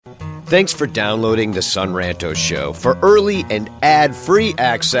Thanks for downloading the Sun Ranto Show. For early and ad-free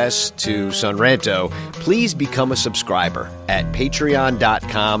access to Sun Ranto, please become a subscriber at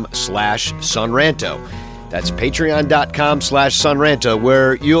patreon.com/sunranto. That's patreon.com/sunranto,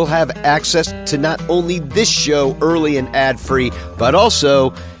 where you'll have access to not only this show early and ad-free, but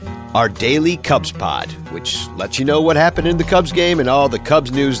also our daily Cubs pod, which lets you know what happened in the Cubs game and all the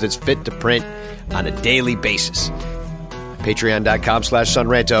Cubs news that's fit to print on a daily basis.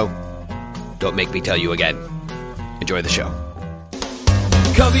 Patreon.com/sunranto. Don't make me tell you again. Enjoy the show.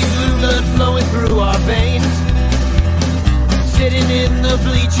 Cubby blue blood flowing through our veins, sitting in the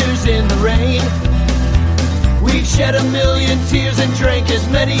bleachers in the rain. We've shed a million tears and drank as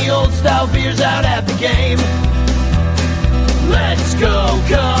many old-style beers out at the game. Let's go,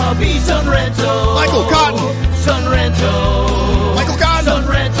 Cubby, Sun Ranto. Michael Cotton. Sun Ranto. Michael Cotton. Sun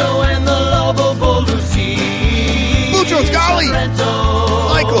Ranto and the lovable Lucy. Mucho Scali. Sun Ranto.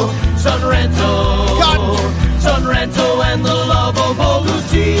 Michael. Sun Ranto. Cotton. Sun Ranto and the lovable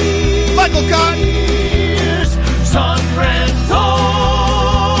Lucy. Michael Cotton. Sun Ranto.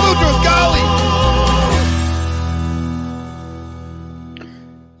 Mucho Scali.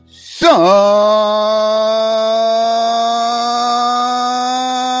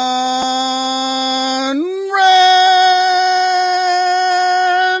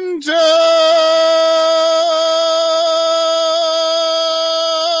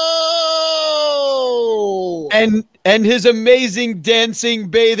 And his amazing dancing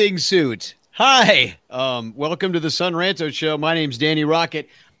bathing suit. Hi, welcome to the Sun Ranto Show. My name's Danny Rocket.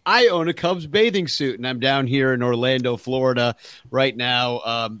 I own a Cubs bathing suit, and I'm down here in Orlando, Florida right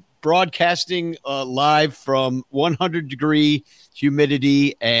now, broadcasting live from 100-degree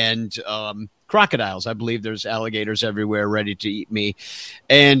humidity and crocodiles. I believe there's alligators everywhere ready to eat me.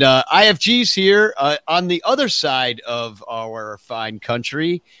 And IFG's here on the other side of our fine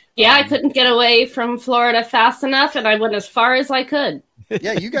country. Yeah, I couldn't get away from Florida fast enough, and I went as far as I could.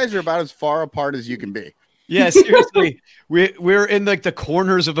 Yeah, you guys are about as far apart as you can be. Yeah, seriously. we're in like the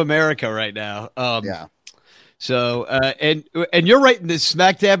corners of America right now. Yeah. So and you're right in the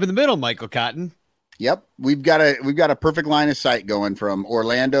smack dab in the middle, Michael Cotton. Yep, we've got a perfect line of sight going from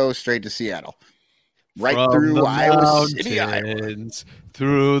Orlando straight to Seattle, right From through the Iowa City, Iowa. mountains,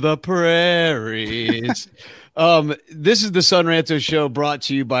 through the prairies. This is the Sun Ranto Show, brought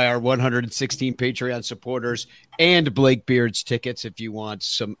to you by our 116 Patreon supporters and Blake Beard's tickets. If you want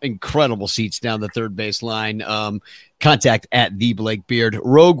some incredible seats down the third base line, contact at the Blake Beard.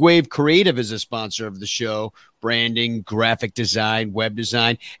 Rogue Wave Creative is a sponsor of the show. Branding, graphic design, web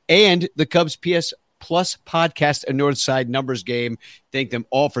design, and the Cubs PS Plus podcast and Northside Numbers Game. Thank them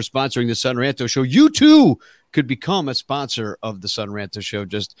all for sponsoring the Sun Ranto Show. You too could become a sponsor of the Sun Ranto Show.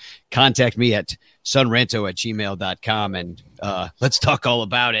 Just contact me at sunranto@gmail.com and let's talk all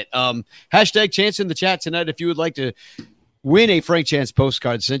about it. Hashtag chance in the chat tonight if you would like to win a Frank Chance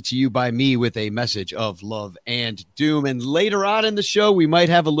postcard sent to you by me with a message of love and doom. And later on in the show, we might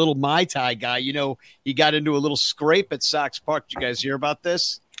have a little Mai Tai guy. You know, he got into a little scrape at Sox Park. Did you guys hear about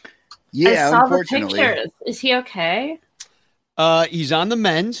this? Yeah, I saw unfortunately. the pictures. Is he okay? He's on the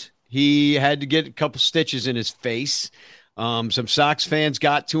mend. He had to get a couple stitches in his face. Some Sox fans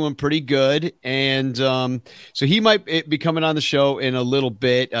got to him pretty good. And so he might be coming on the show in a little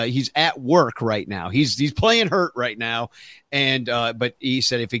bit. He's at work right now. He's playing hurt right now. And but he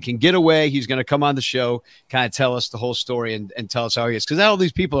said if he can get away, he's going to come on the show, kind of tell us the whole story and tell us how he is. Because all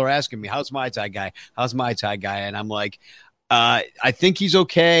these people are asking me, how's Mai Tai guy? How's Mai Tai guy? And I'm like, I think he's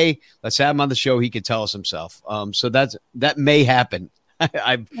okay. Let's have him on the show. He can tell us himself. So that may happen.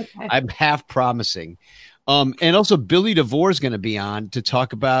 I'm half promising. And also Billy DeVore is going to be on to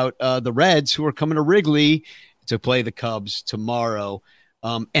talk about the Reds who are coming to Wrigley to play the Cubs tomorrow.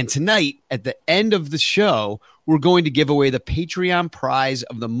 And tonight at the end of the show, we're going to give away the Patreon prize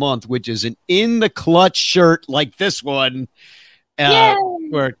of the month, which is an In the Clutch shirt like this one,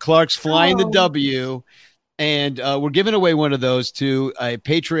 where Clark's flying the W. And we're giving away one of those to a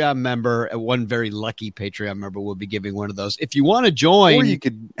Patreon member. One very lucky Patreon member will be giving one of those. If you want to join. Or you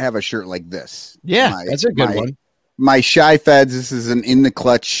could have a shirt like this. Yeah, that's a good one. My Shy Feds, this is an In the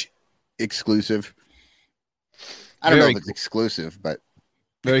Clutch exclusive. I don't know if it's exclusive, but.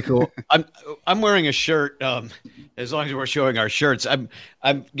 Very cool. I'm wearing a shirt. As long as we're showing our shirts,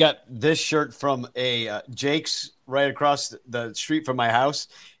 I've got this shirt from a Jake's right across the street from my house.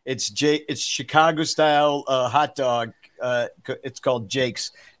 It's Chicago style hot dog. It's called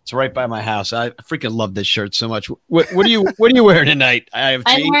Jake's. It's right by my house. I freaking love this shirt so much. What are you wearing tonight? I'm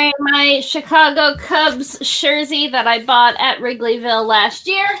wearing my Chicago Cubs jersey that I bought at Wrigleyville last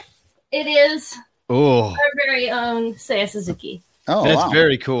year. It is our very own Seiya Suzuki. Oh, that's wow.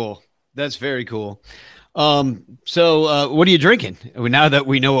 very cool. That's very cool. So what are you drinking? Now that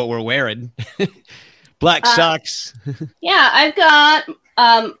we know what we're wearing, black socks. Yeah, I've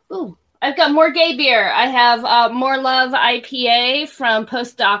got more gay beer. I have More Love IPA from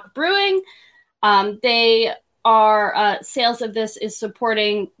Postdoc Brewing. They are sales of this is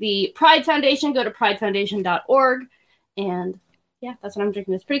supporting the Pride Foundation. Go to pridefoundation.org. And yeah, that's what I'm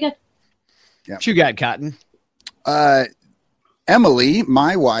drinking. It's pretty good. Yeah. What you got, Cotton? Emily,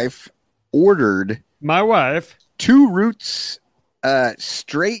 my wife, ordered 2 Roots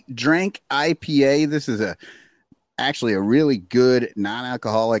straight drank IPA. This is actually a really good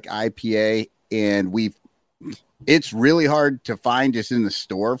non-alcoholic IPA, and it's really hard to find just in the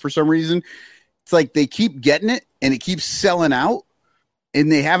store for some reason. It's like they keep getting it and it keeps selling out,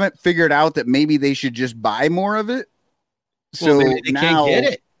 and they haven't figured out that maybe they should just buy more of it. So well, maybe they now, can't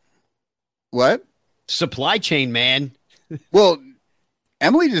get it. What? Supply chain, man. Well,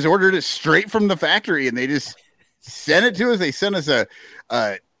 Emily just ordered it straight from the factory, and they just sent it to us. They sent us a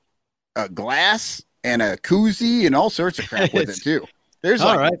glass and a koozie and all sorts of crap with it too. There's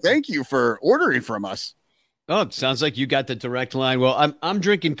thank you for ordering from us. Oh, it sounds like you got the direct line. Well, I'm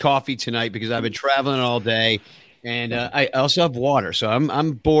drinking coffee tonight because I've been traveling all day, and I also have water. So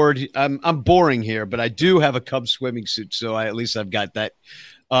I'm bored. I'm boring here, but I do have a Cubs swimming suit, so at least I've got that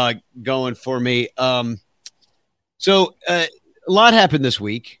going for me. So a lot happened this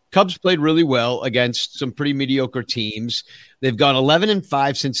week. Cubs played really well against some pretty mediocre teams. They've gone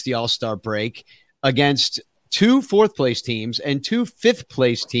 11-5 since the All-Star break against 2 4th-place teams and 2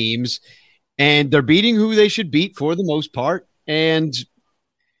 5th-place teams, and they're beating who they should beat for the most part. And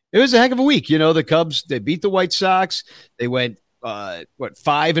it was a heck of a week. You know, the Cubs, they beat the White Sox. They went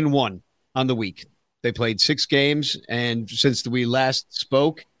 5-1 on the week. They played 6 games, and since we last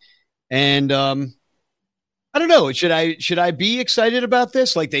spoke, and I don't know. Should I be excited about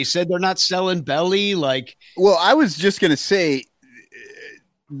this? Like they said, they're not selling belly. Like, well, I was just going to say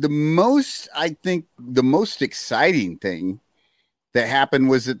the most exciting thing that happened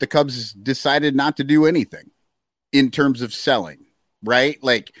was that the Cubs decided not to do anything in terms of selling, right?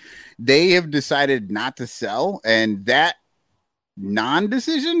 Like they have decided not to sell, and that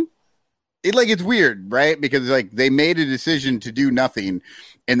non-decision, it's weird, right? Because like they made a decision to do nothing,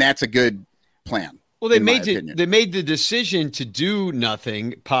 and that's a good plan. Well, they made the decision to do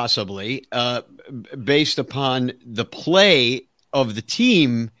nothing, possibly, based upon the play of the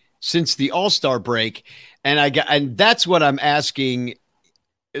team since the All-Star break, and that's what I'm asking.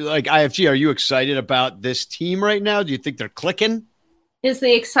 Like IFG, are you excited about this team right now? Do you think they're clicking? Is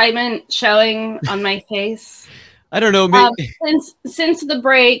the excitement showing on my face? I don't know. Maybe. Since the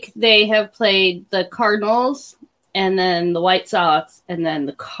break, they have played the Cardinals, and then the White Sox, and then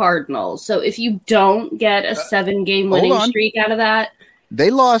the Cardinals. So if you don't get a 7-game winning streak out of that.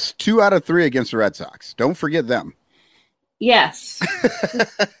 They lost 2 out of 3 against the Red Sox. Don't forget them. Yes.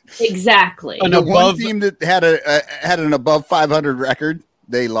 Exactly. The one team that had an above 500 record,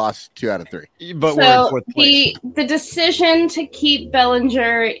 they lost 2 out of 3. But we're in 4th place. The decision to keep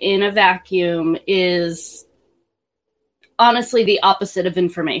Bellinger in a vacuum is honestly the opposite of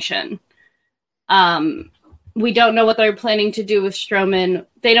information. We don't know what they're planning to do with Stroman.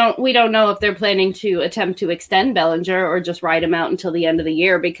 We don't know if they're planning to attempt to extend Bellinger or just ride him out until the end of the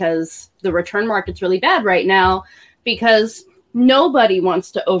year, because the return market's really bad right now, because nobody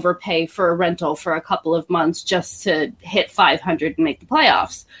wants to overpay for a rental for a couple of months just to hit 500 and make the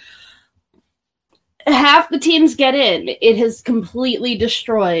playoffs. Half the teams get in. It has completely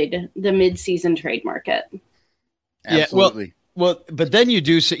destroyed the mid-season trade market. Absolutely. Yeah, well, but then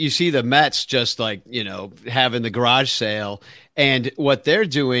you see the Mets just having the garage sale, and what they're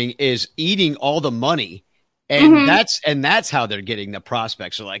doing is eating all the money, and that's how they're getting the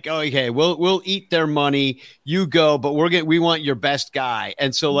prospects. They're like, oh, okay, we'll eat their money, you go, but we want your best guy,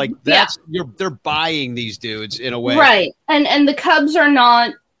 and so they're buying these dudes in a way, right? And the Cubs are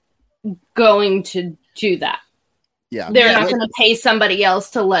not going to do that. Yeah, they're not going to pay somebody else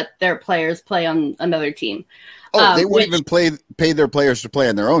to let their players play on another team. Oh, they wouldn't even pay their players to play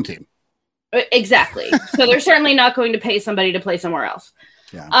on their own team. Exactly. So they're certainly not going to pay somebody to play somewhere else.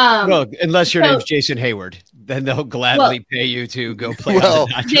 Yeah. Well, unless your name's Jason Hayward, then they'll gladly pay you to go play on the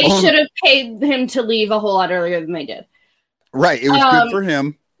Dodgers. They should have paid him to leave a whole lot earlier than they did. Right. It was good for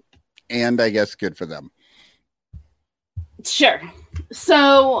him, and I guess good for them. Sure.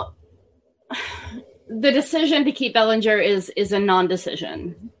 So the decision to keep Bellinger is a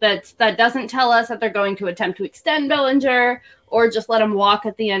non-decision. That doesn't tell us that they're going to attempt to extend Bellinger or just let him walk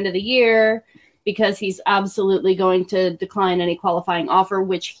at the end of the year, because he's absolutely going to decline any qualifying offer,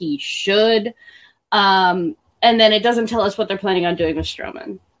 which he should. And then it doesn't tell us what they're planning on doing with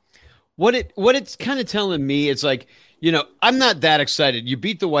Stroman. What it's kind of telling me, it's like, I'm not that excited. You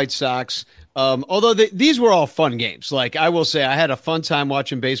beat the White Sox. Although these were all fun games. Like, I will say I had a fun time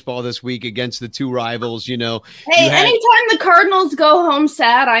watching baseball this week against the two rivals, Hey, anytime the Cardinals go home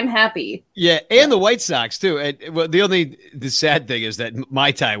sad, I'm happy. Yeah, and the White Sox too. And, well, the sad thing is that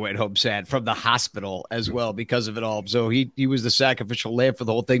my Ty went home sad from the hospital as well because of it all. So he was the sacrificial lamb for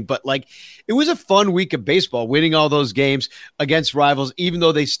the whole thing. But like, it was a fun week of baseball, winning all those games against rivals, even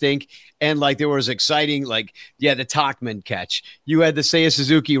though they stink. And like, there was exciting, like, the Tachman catch. You had the Seiya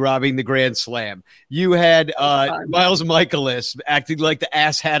Suzuki robbing the grand slam. You had Miles Michaelis acting like the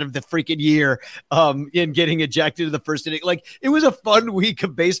asshat of the freaking year, and getting ejected in the first inning. Like, it was a fun week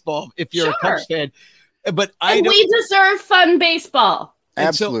of baseball if you're a Cubs fan. But we deserve fun baseball.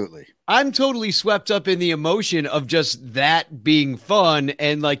 Absolutely. So I'm totally swept up in the emotion of just that being fun.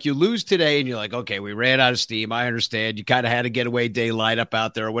 And like, you lose today and you're like, okay, we ran out of steam. I understand. You kind of had a getaway day light up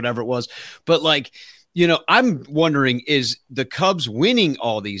out there or whatever it was. But like, I'm wondering, is the Cubs winning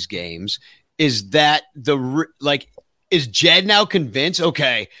all these games? Is that is Jed now convinced?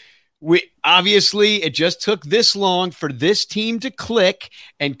 Okay, obviously it just took this long for this team to click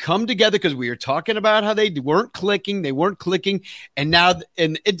and come together, because we were talking about how they weren't clicking, and now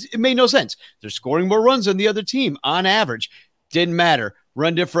it made no sense. They're scoring more runs than the other team on average. Didn't matter.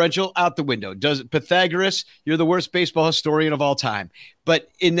 Run differential out the window. Pythagoras, you're the worst baseball historian of all time. But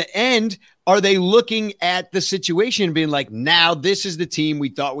in the end, are they looking at the situation and being like, now this is the team we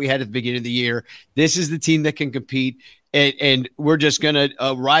thought we had at the beginning of the year. This is the team that can compete. And we're just going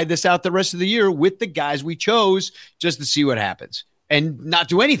to ride this out the rest of the year with the guys we chose just to see what happens and not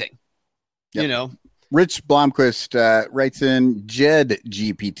do anything, Rich Blomquist writes in Jed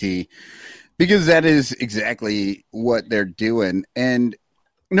GPT, because that is exactly what they're doing. And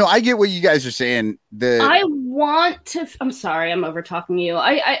no, I get what you guys are saying. I'm sorry, I'm over talking you.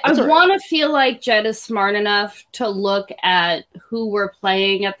 I want to feel like Jed is smart enough to look at who we're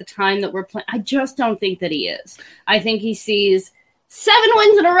playing at the time that we're playing. I just don't think that he is. I think he sees 7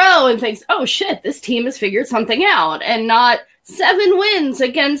 wins in a row and thinks, oh shit, this team has figured something out, and not 7 wins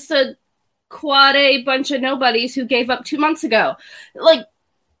against a quad A bunch of nobodies who gave up 2 months ago. Like,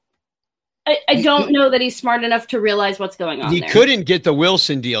 I don't know that he's smart enough to realize what's going on. He couldn't get the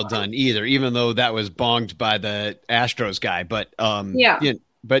Wilson deal done either, even though that was bonged by the Astros guy. But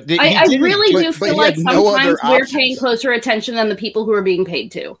but I really do feel like sometimes we're paying closer attention than the people who are being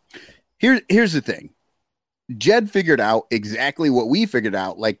paid to. Here's the thing. Jed figured out exactly what we figured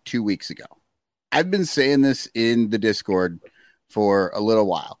out like 2 weeks ago. I've been saying this in the Discord for a little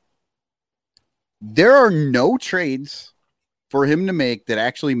while. There are no trades for him to make that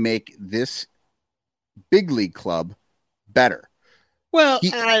actually make this big league club better. Well,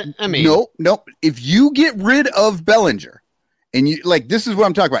 I mean, no. If you get rid of Bellinger, and you this is what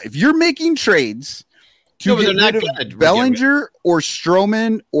I'm talking about. If you're making trades to get rid of Bellinger or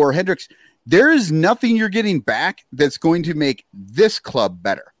Stroman or Hendricks, there is nothing you're getting back that's going to make this club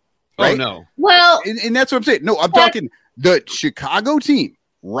better. Right? Oh no. Well, and that's what I'm saying. No, I'm talking the Chicago team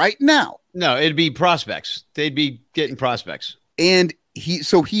right now. No, it'd be prospects. They'd be getting prospects. And he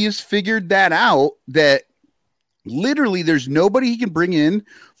has figured that out, that literally there's nobody he can bring in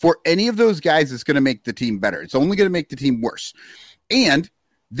for any of those guys that's going to make the team better. It's only going to make the team worse. And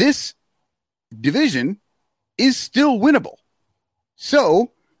this division is still winnable.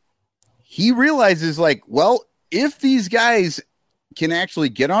 So he realizes, like, well, if these guys can actually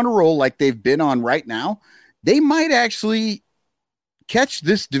get on a roll like they've been on right now, they might actually catch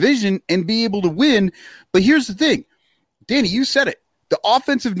this division and be able to win. But here's the thing. Danny, you said it. The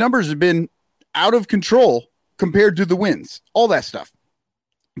offensive numbers have been out of control compared to the wins, all that stuff.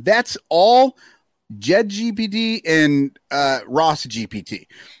 That's all Jed GPT and Ross GPT.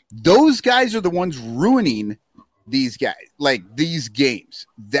 Those guys are the ones ruining these guys, like these games.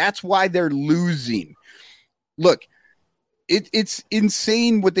 That's why they're losing. Look, it's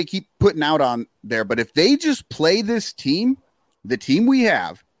insane what they keep putting out on there. But if they just play this team, the team we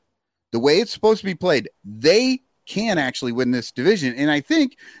have, the way it's supposed to be played, they can actually win this division. And I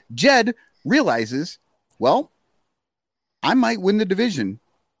think Jed realizes, well, I might win the division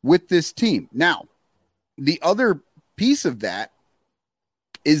with this team. Now, the other piece of that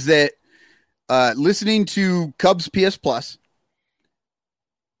is that listening to Cubs PS Plus,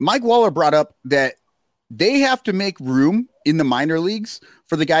 Mike Waller brought up that they have to make room in the minor leagues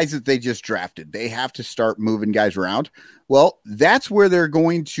for the guys that they just drafted. They have to start moving guys around. Well, that's where they're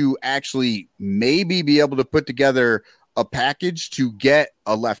going to actually maybe be able to put together a package to get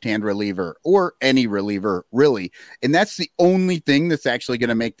a left-hand reliever or any reliever, really. And that's the only thing that's actually going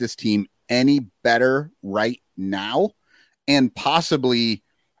to make this team any better right now, and possibly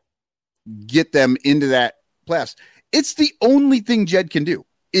get them into that playoffs. It's the only thing Jed can do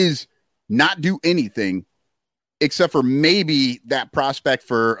is not do anything except for maybe that prospect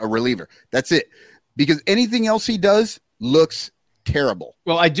for a reliever. That's it. Because anything else he does looks terrible.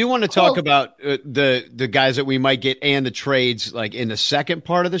 Well, I do want to talk about the guys that we might get and the trades like in the second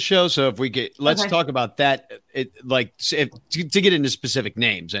part of the show. So if we get, let's talk about that. To get into specific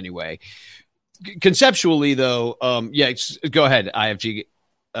names anyway. Conceptually, though, go ahead, IFG.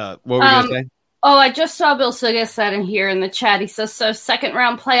 What were we going to say? Oh, I just saw Bill Siga said in here in the chat. He says, so second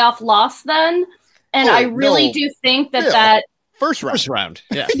round playoff loss then? And I really do think that first round.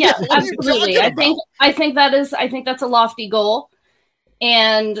 Yeah. Yeah, absolutely. I think that's a lofty goal.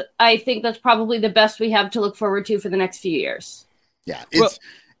 And I think that's probably the best we have to look forward to for the next few years. Yeah. It's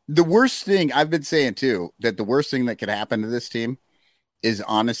the worst thing I've been saying too, that the worst thing that could happen to this team is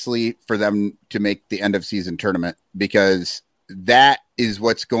honestly for them to make the end of season tournament, because that is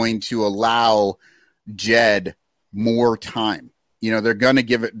what's going to allow Jed more time. You know, they're going to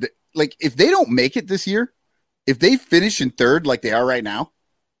give it like, if they don't make it this year, if they finish in third, like they are right now,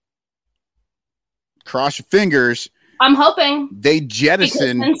 cross your fingers. I'm hoping they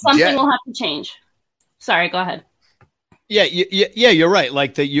jettison. Then something will have to change. Sorry, go ahead. Yeah, you're right.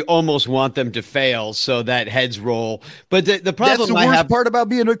 Like that, you almost want them to fail so that heads roll. But the problem, that's the worst part about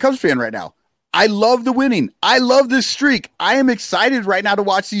being a Cubs fan right now. I love the winning. I love this streak. I am excited right now to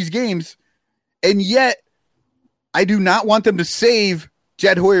watch these games, and yet I do not want them to save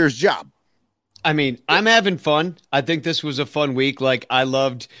Jed Hoyer's job. I mean, I'm having fun. I think this was a fun week. Like, I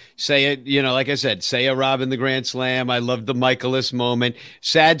loved like I said, Seiya robbing the Grand Slam. I loved the Michaelis moment.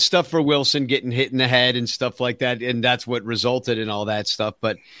 Sad stuff for Wilson getting hit in the head and stuff like that. And that's what resulted in all that stuff.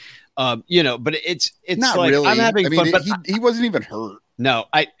 But, but it's not like, really. I'm having fun. But he wasn't even hurt. No,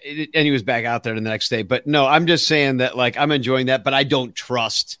 and he was back out there the next day. But no, I'm just saying that, like, I'm enjoying that, but I don't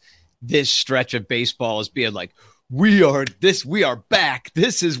trust this stretch of baseball as being like, we are back.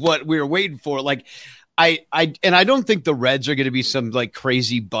 This is what we were waiting for. Like, I don't think the Reds are going to be some like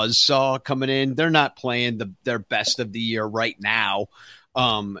crazy buzzsaw coming in. They're not playing their best of the year right now.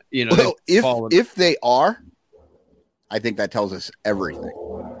 If they are, I think that tells us everything.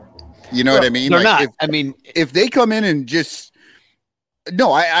 You know what I mean? They're like not. If they come in and just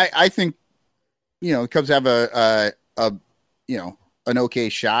I think Cubs have an okay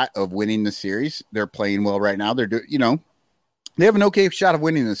shot of winning the series. They're playing well right now. They have an okay shot of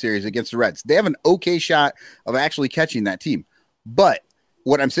winning the series against the Reds. They have an okay shot of actually catching that team. But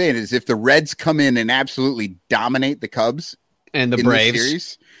what I'm saying is, if the Reds come in and absolutely dominate the Cubs and the Braves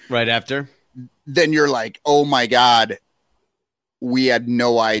series, right after, then you're like, oh my God, we had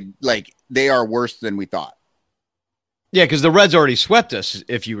no idea. Like, they are worse than we thought. Yeah, because the Reds already swept us,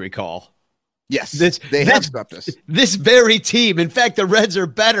 if you recall. Yes, they have swept us. This very team. In fact, the Reds are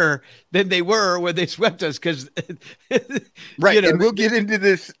better than they were when they swept us. Because right, and we'll get into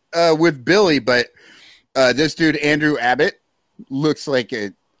this with Billy, but this dude Andrew Abbott looks like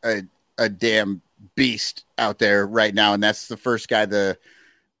a damn beast out there right now, and that's the first guy the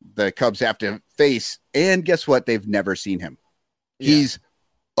Cubs have to face. And guess what? They've never seen him. Yeah. He's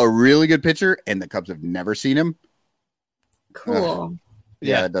a really good pitcher, and the Cubs have never seen him. Cool.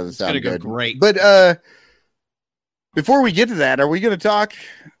 Yeah, it doesn't sound good. Great. But before we get to that, are we going to talk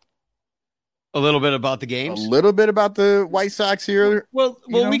a little bit about the games? A little bit about the White Sox here? Well,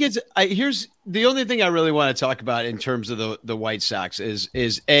 we get to, here's the only thing I really want to talk about in terms of the White Sox is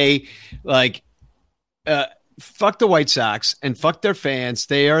fuck the White Sox and fuck their fans.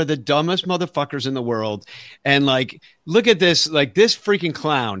 They are the dumbest motherfuckers in the world. And like, look at this, like this freaking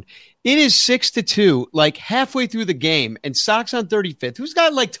clown. It is 6-2, like halfway through the game, and Sox on 35th, who's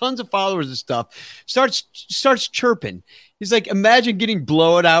got like tons of followers and stuff, starts chirping. He's like, imagine getting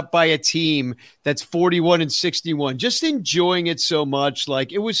blown out by a team that's 41-61, just enjoying it so much.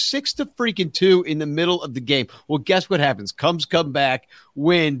 Like, it was 6-2 in the middle of the game. Well, guess what happens? Cubs come back,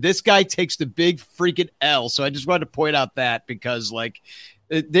 win. This guy takes the big freaking L. So I just wanted to point out that, because like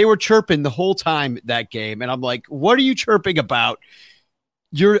they were chirping the whole time that game, and I'm like, what are you chirping about?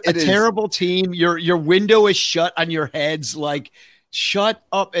 You're a terrible team. Your window is shut on your heads. Like, shut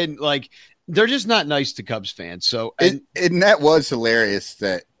up. And like, they're just not nice to Cubs fans. So, and that was hilarious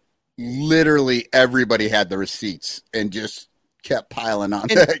that literally everybody had the receipts and just kept piling on.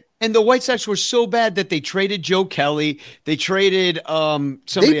 And the White Sox were so bad that they traded Joe Kelly. They traded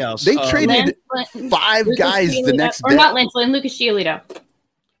somebody else. They traded five guys the next day. Or not Lance Lynn, Lucas Giolito.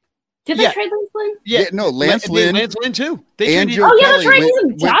 Did they trade Lance Lynn? Yeah, no, Lance Lynn too. And traded, Joe Kelly that's right. He's a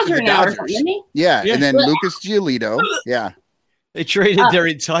Dodger now or something, isn't he? Yeah, and then Lucas Giolito. Yeah. They traded their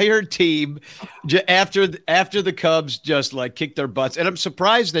entire team after the Cubs just like kicked their butts. And I'm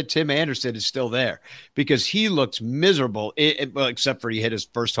surprised that Tim Anderson is still there because he looks miserable, well, except for he hit his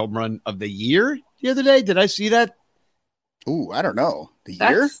first home run of the year the other day. Did I see that? Ooh, I don't know.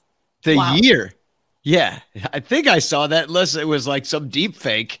 Year? Year. Yeah, I think I saw that unless it was like some deep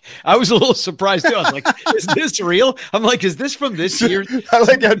fake. I was a little surprised too. I was like, is this real? I'm like, is this from this year? I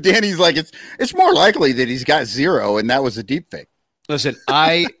like how Danny's like, it's more likely that he's got 0 and that was a deep fake. Listen,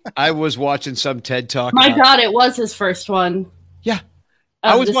 I was watching some TED Talk. My God, it was his first one. Yeah.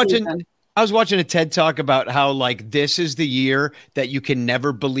 I was watching a TED Talk about how like this is the year that you can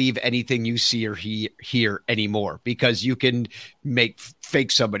never believe anything you see or hear anymore because you can fake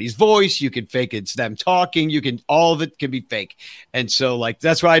somebody's voice, you can fake it's them talking, all of it can be fake. And so like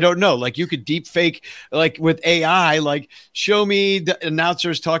that's why I don't know. Like you could deep fake like with AI, like show me the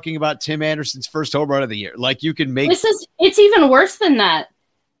announcers talking about Tim Anderson's first home run of the year. Like you can make it's even worse than that.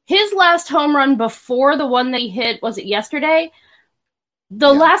 His last home run before the one that he hit, was it yesterday?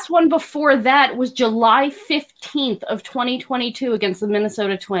 The last one before that was July 15th of 2022 against the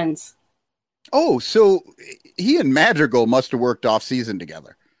Minnesota Twins. Oh, so he and Madrigal must have worked off season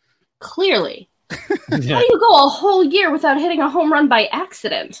together. Clearly. How do you go a whole year without hitting a home run by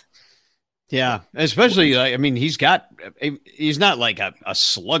accident? Yeah, especially, I mean, he's not like a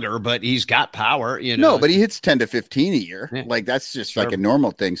slugger, but he's got power, you know. No, but he hits 10 to 15 a year. Yeah. Like that's just like a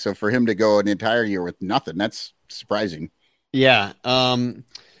normal thing. So for him to go an entire year with nothing, that's surprising. Yeah.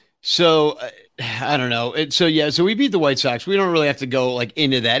 So I don't know. So we beat the White Sox. We don't really have to go like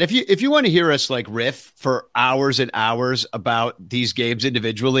into that. If you want to hear us like riff for hours and hours about these games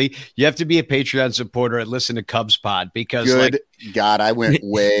individually, you have to be a Patreon supporter and listen to Cubs Pod because good God, I went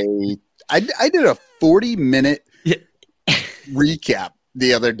way. I did a 40-minute recap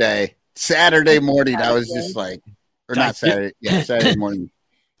the other day, Saturday morning. I was just like, or not Saturday, Saturday morning.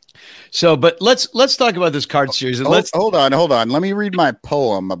 So, but let's talk about this card series. And hold on. Let me read my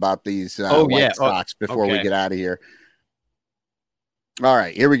poem about these White Sox before we get out of here. All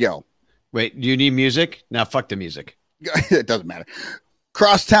right, here we go. Wait, do you need music? Now, fuck the music. It doesn't matter.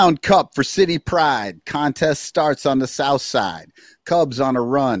 Crosstown Cup for City Pride. Contest starts on the south side. Cubs on a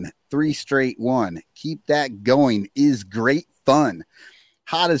run. 3 straight won. Keep that going is great fun.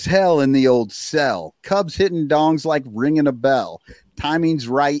 Hot as hell in the old cell. Cubs hitting dongs like ringing a bell. Timing's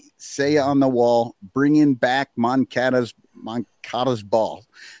right. Say on the wall. Bringing back Moncada's ball.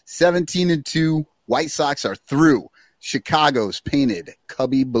 17-2. White Sox are through. Chicago's painted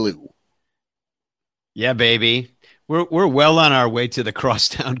Cubby blue. Yeah, baby. We're well on our way to the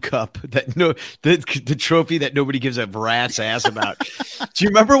Crosstown Cup, the trophy that nobody gives a rat's ass about. Do you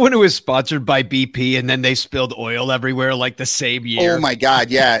remember when it was sponsored by BP and then they spilled oil everywhere like the same year? Oh my God,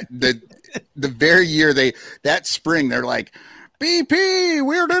 yeah. The very year that spring they're like BP,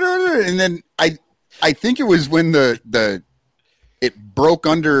 we're and then I think it was when it broke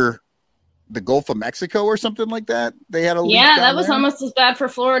under the Gulf of Mexico or something like that. They had a leak that was there. Almost as bad for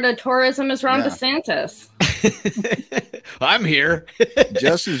Florida tourism as Ron DeSantis. I'm here.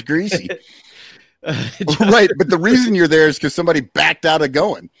 Just as greasy. Right, but the reason you're there is because somebody backed out of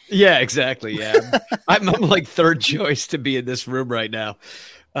going. Yeah, exactly. Yeah, I'm like third choice to be in this room right now,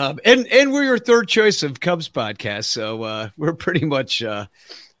 and we're your third choice of Cubs podcast, so we're pretty much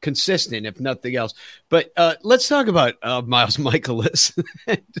consistent, if nothing else. But let's talk about Miles Michaelis.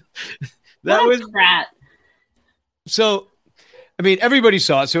 That was rat. So, I mean, everybody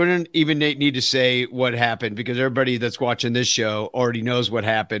saw it, so we don't even need to say what happened because everybody that's watching this show already knows what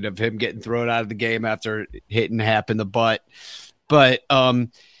happened of him getting thrown out of the game after hitting Happ in the butt. But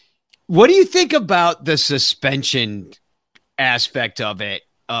what do you think about the suspension aspect of it?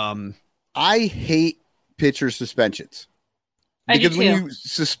 I hate pitcher suspensions. Because when you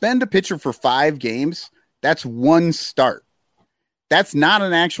suspend a pitcher for 5 games, that's 1 start. That's not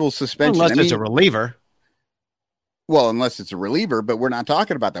an actual suspension. Unless it's a reliever. Well, unless it's a reliever, but we're not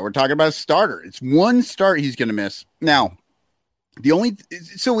talking about that. We're talking about a starter. It's 1 start he's going to miss. Now,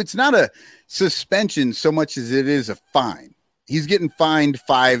 so it's not a suspension so much as it is a fine. He's getting fined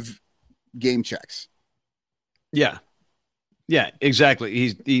 5 game checks. Yeah. Yeah,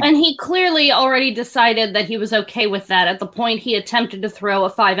 exactly. And he clearly already decided that he was okay with that at the point he attempted to throw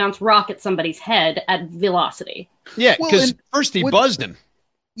a 5-ounce rock at somebody's head at velocity. Yeah, because first he buzzed him.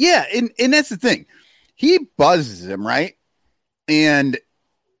 Yeah, and that's the thing. He buzzes him, right? And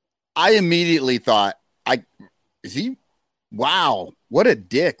I immediately thought, wow, what a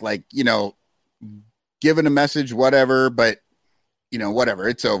dick. Like, giving a message, whatever, but whatever,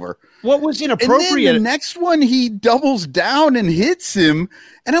 it's over. What was inappropriate? And then the next one, he doubles down and hits him.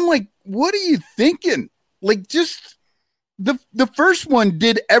 And I'm like, what are you thinking? Like, just the first one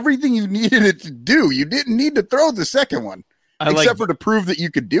did everything you needed it to do. You didn't need to throw the second one, except for to prove that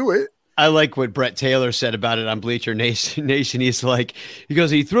you could do it. I like what Brett Taylor said about it on Bleacher Nation. He's like,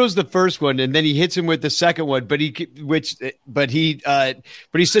 he throws the first one and then he hits him with the second one, but he's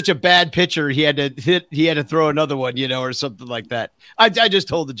such a bad pitcher. He had to throw another one, or something like that. I just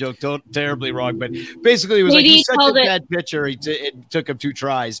told the joke terribly wrong, but basically it was like he's such a bad pitcher. It took him 2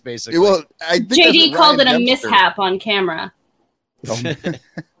 tries, basically. Well, I think JD called it a mishap on camera.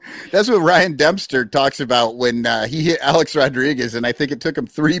 That's what Ryan Dempster talks about when he hit Alex Rodriguez, and I think it took him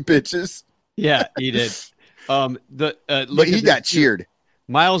 3 pitches. Yeah, he did. But he got cheered.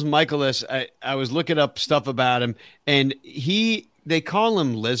 Miles Michaelis, I was looking up stuff about him, and they call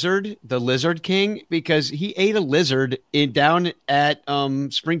him Lizard, the Lizard King, because he ate a lizard down at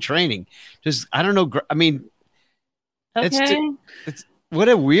spring training. Just, I don't know. I mean, okay. it's what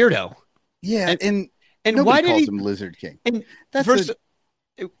a weirdo. Yeah, and why calls him Lizard King? And that's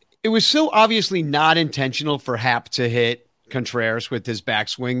it was so obviously not intentional for Happ to hit Contreras with his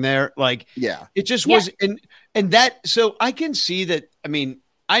backswing there. Like, yeah, it just was. And that, so I can see that. I mean,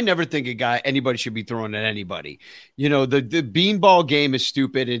 I never think anybody should be throwing at anybody. The beanball game is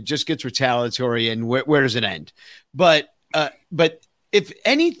stupid. It just gets retaliatory. And where does it end? But if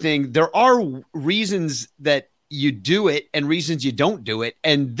anything, there are reasons that you do it and reasons you don't do it.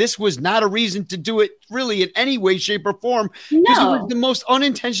 And this was not a reason to do it really in any way, shape, or form. Because it was the most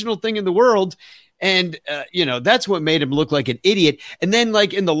unintentional thing in the world. And, that's what made him look like an idiot. And then,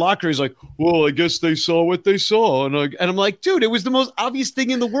 like, in the locker, he's like, well, I guess they saw what they saw. And I'm like, dude, it was the most obvious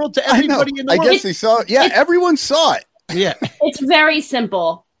thing in the world to everybody in the world. I guess they saw it. Yeah, everyone saw it. Yeah. It's very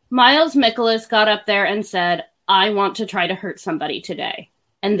simple. Miles Mikolas got up there and said, I want to try to hurt somebody today.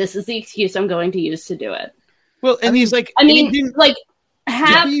 And this is the excuse I'm going to use to do it. Well, and he's like,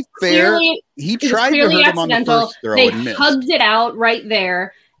 Happ, to be fair, he tried to hurt him on the first throw they and missed. hugged it out right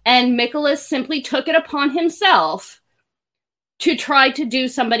there, and Mikolas simply took it upon himself to try to do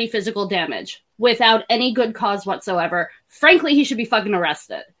somebody physical damage without any good cause whatsoever. Frankly, he should be fucking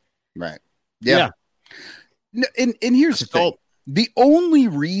arrested. Right. Yeah. No, and here's the thing. The only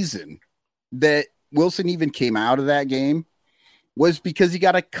reason that Wilson even came out of that game was because he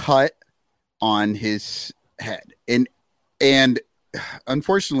got a cut on his head. And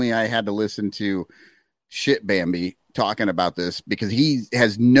unfortunately I had to listen to Shit Bambi talking about this because he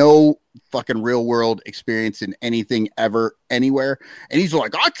has no fucking real world experience in anything ever anywhere. And he's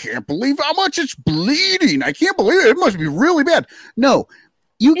like, I can't believe how much it's bleeding. I can't believe it. It must be really bad. No,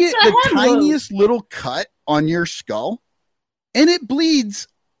 you get the tiniest little cut on your skull and it bleeds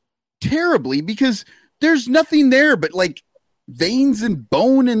terribly because there's nothing there but like veins and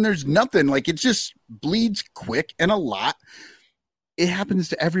bone, and there's nothing. Like, it just bleeds quick and a lot. It happens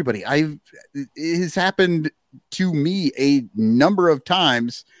to everybody. It has happened to me a number of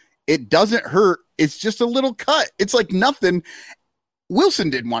times. It doesn't hurt. It's just a little cut. It's like nothing. Wilson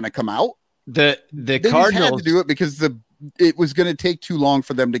didn't want to come out. The Cardinals had to do it because it was going to take too long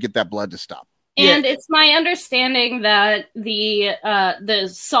for them to get that blood to stop. And it's my understanding that the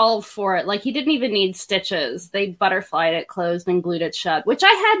solve for it, like, he didn't even need stitches. They butterflied it closed and glued it shut, which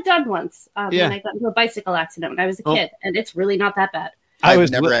I had done once when I got into a bicycle accident when I was a kid, and it's really not that bad.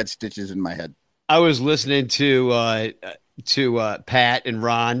 I've never had stitches in my head. I was listening to Pat and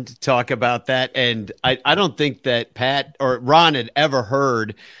Ron talk about that, and I don't think that Pat or Ron had ever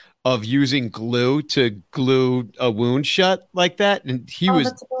heard of using glue to glue a wound shut like that, and he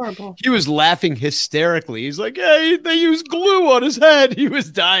was laughing hysterically. He's like, "Hey, they used glue on his head." He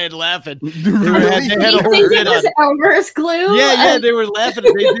was dying laughing. Really? They had a whole it was Elmer's glue. Yeah, they were laughing.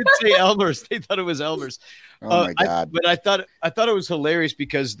 They did say Elmer's. They thought it was Elmer's. Oh my God! But I thought it was hilarious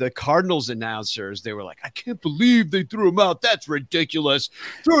because the Cardinals announcers, they were like, "I can't believe they threw him out. That's ridiculous.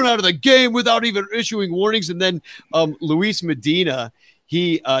 Thrown out of the game without even issuing warnings." And then Luis Medina,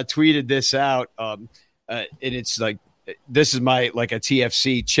 he tweeted this out, and it's like, this is my like a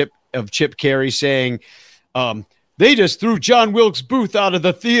TFC Chip Carey saying, they just threw John Wilkes Booth out of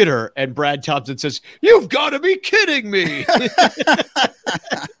the theater, and Brad Thompson says, "You've got to be kidding me."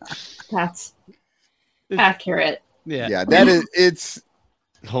 That's accurate. Yeah, that is it's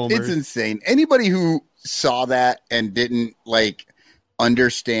Homers. It's insane. Anybody who saw that and didn't like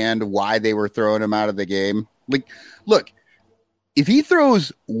understand why they were throwing him out of the game, like, look. If he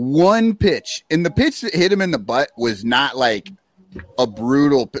throws one pitch, and the pitch that hit him in the butt was not like a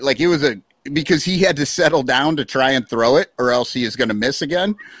brutal, like it was because he had to settle down to try and throw it or else he is going to miss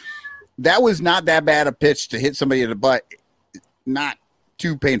again. That was not that bad a pitch to hit somebody in the butt. Not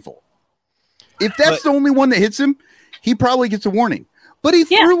too painful. If that's the only one that hits him, he probably gets a warning. But he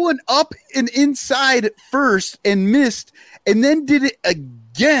threw one up and inside first and missed, and then did it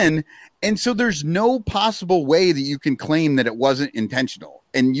again. And so there's no possible way that you can claim that it wasn't intentional,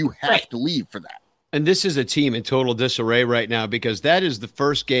 and you have to leave for that. And this is a team in total disarray right now, because that is the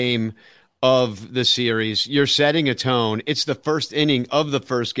first game of the series. You're setting a tone. It's the first inning of the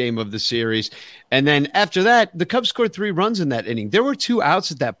first game of the series. And then after that, the Cubs scored 3 runs in that inning. There were 2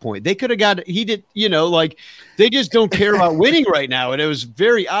 outs at that point. They could have got, they just don't care about winning right now. And it was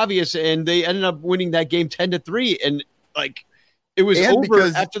very obvious. And they ended up winning that game 10-3. And it was over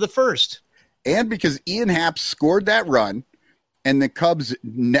after the first. And because Ian Happ scored that run and the Cubs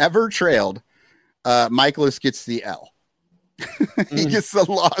never trailed, Michaelis gets the L. He gets the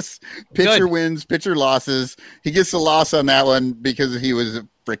loss. Pitcher wins, pitcher losses. He gets the loss on that one because he was a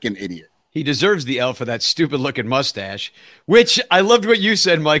freaking idiot. He deserves the L for that stupid looking mustache, which I loved what you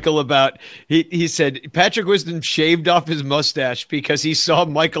said, Michael, about he said Patrick Wisdom shaved off his mustache because he saw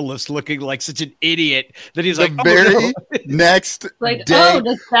Michaelis looking like such an idiot that he's like, very next like, day.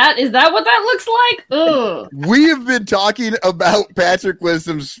 Is that what that looks like? Ugh. We have been talking about Patrick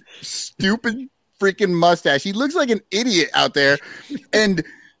Wisdom's stupid freaking mustache. He looks like an idiot out there, and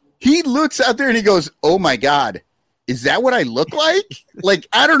he looks out there and he goes, "Oh my God, is that what I look like?" Like,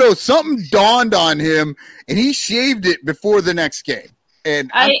 I don't know, something dawned on him, and he shaved it before the next game. And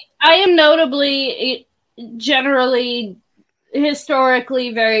I am notably, generally,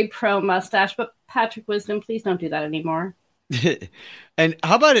 historically very pro mustache, but Patrick Wisdom, please don't do that anymore. And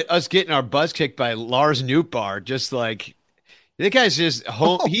how about us getting our butts kicked by Lars Nootbaar? Just like, that guy's just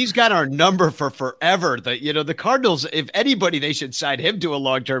home. He's got our number for forever. The Cardinals, if anybody, they should sign him to a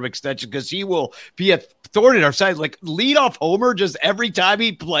long-term extension, because he will be a thorn in our side. Like, leadoff homer just every time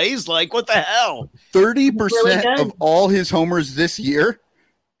he plays. Like, what the hell? 30% of all his homers this year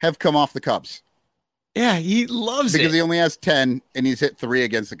have come off the Cubs. Yeah, he loves because he only has 10, and he's hit 3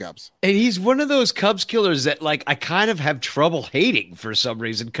 against the Cubs. And he's one of those Cubs killers that, like, I kind of have trouble hating for some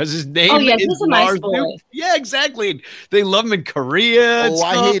reason, because his name is Lars. Yeah, exactly. They love him in Korea.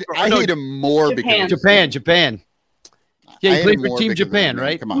 I hate him more because Japan. Yeah, he played for Team Japan,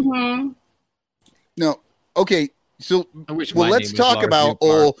 right? Come on. Mm-hmm. No, okay. So, let's talk about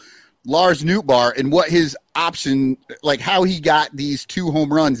Lars Nootbaar and what his option, like how he got these 2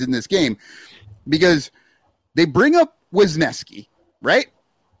 home runs in this game. Because they bring up Wisniewski, right?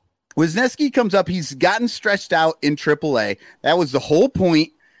 Wisniewski comes up. He's gotten stretched out in AAA. That was the whole point.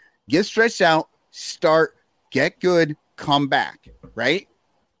 Get stretched out, start, get good, come back, right?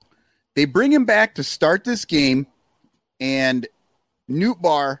 They bring him back to start this game, and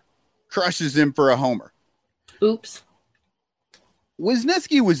Nootbaar crushes him for a homer. Oops.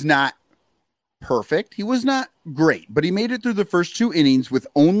 Wisniewski was not perfect. He was not great, but he made it through the first 2 innings with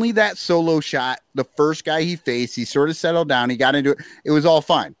only that solo shot. The first guy he faced, he sort of settled down. He got into it. It was all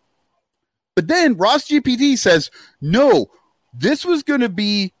fine. But then Ross GPT says, no, this was going to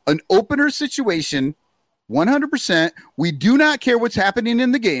be an opener situation, 100%. We do not care what's happening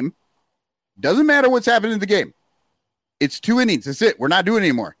in the game. Doesn't matter what's happening in the game. It's 2 innings. That's it. We're not doing it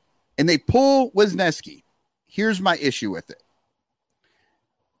anymore. And they pull Wisniewski. Here's my issue with it.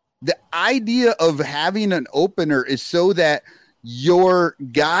 The idea of having an opener is so that your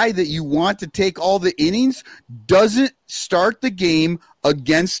guy that you want to take all the innings doesn't start the game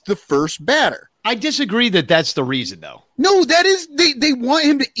against the first batter. I disagree that that's the reason, though. No, that is, they want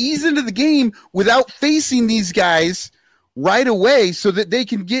him to ease into the game without facing these guys right away so that they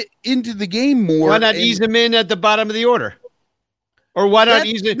can get into the game more. Why not ease him in at the bottom of the order? Or why not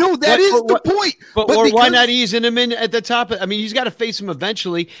ease it? No, that is the point. But why not easing him in at the top? I mean, he's got to face him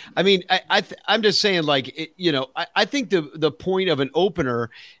eventually. I mean, I'm just saying, like, I think the point of an opener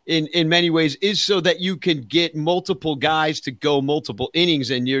in many ways is so that you can get multiple guys to go multiple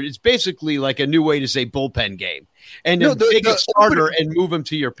innings, and it's basically like a new way to say bullpen game. And then take a starter and move him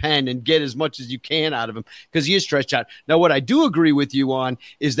to your pen and get as much as you can out of him because he is stretched out. Now, what I do agree with you on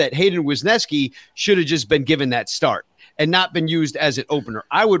is that Hayden Wisniewski should have just been given that start and not been used as an opener.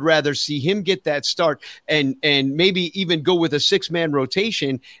 I would rather see him get that start and maybe even go with a 6-man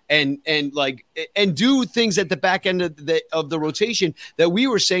rotation and do things at the back end of the rotation that we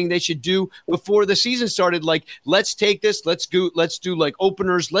were saying they should do before the season started. Like, let's take this, let's do like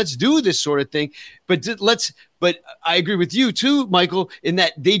openers, let's do this sort of thing. But I agree with you too, Michael, in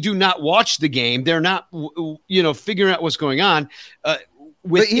that they do not watch the game. They're not, figuring out what's going on.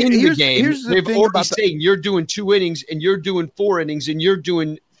 Within the game, they've already saying you're doing 2 innings and you're doing 4 innings and you're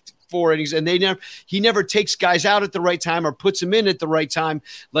doing 4 innings, and he never takes guys out at the right time or puts them in at the right time.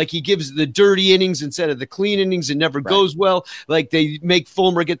 Like he gives the dirty innings instead of the clean innings and never goes well. Like they make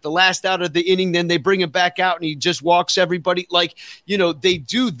Fulmer get the last out of the inning, then they bring him back out and he just walks everybody. Like, they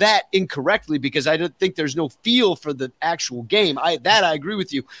do that incorrectly because I don't think there's no feel for the actual game. I agree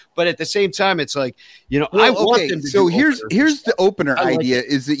with you. But at the same time, it's like, I want them to so here's the opener idea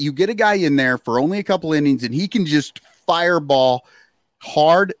is that you get a guy in there for only a couple innings and he can just fireball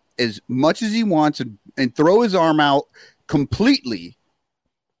hard as much as he wants and throw his arm out completely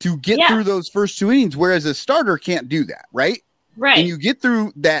to get through those first 2 innings, whereas a starter can't do that, right? Right. And you get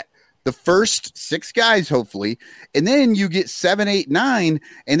through that the first 6 guys, hopefully, and then you get 7, 8, 9,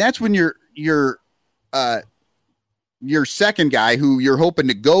 and that's when your second guy who you're hoping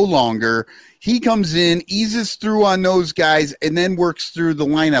to go longer, he comes in, eases through on those guys, and then works through the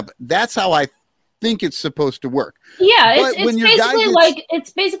lineup. That's how I think it's supposed to work. Yeah,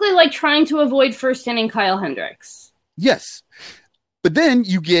 it's basically like trying to avoid first inning Kyle Hendricks. Yes. But then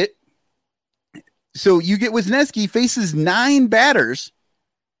you get Wisniewski faces 9 batters,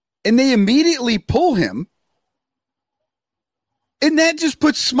 and they immediately pull him. And that just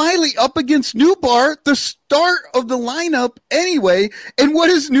puts Smiley up against Newbar, the start of the lineup anyway. And what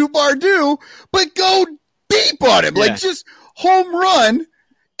does Newbar do? But go deep on him, like just home run.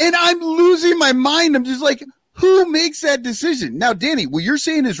 And I'm losing my mind. I'm just like, who makes that decision? Now, Danny, what you're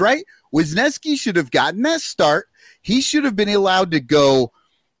saying is right. Wisniewski should have gotten that start. He should have been allowed to go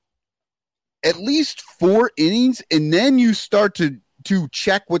at least 4 innings, and then you start to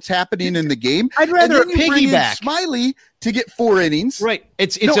check what's happening in the game. I'd rather piggyback Smiley to get 4 innings. Right.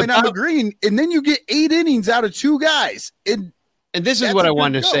 And I'm agreeing. And then you get 8 innings out of 2 guys. And this is what I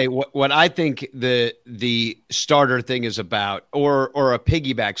wanted to say. What I think the starter thing is about, or a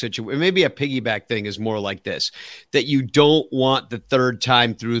piggyback situation. Maybe a piggyback thing is more like this: that you don't want the third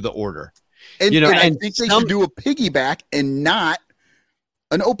time through the order. And I think they should do a piggyback and not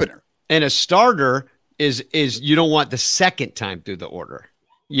an opener. And a starter is you don't want the second time through the order.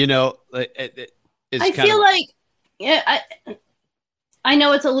 I feel like I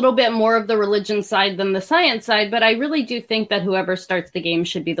know it's a little bit more of the religion side than the science side, but I really do think that whoever starts the game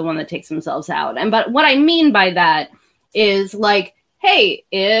should be the one that takes themselves out. But what I mean by that is like, hey,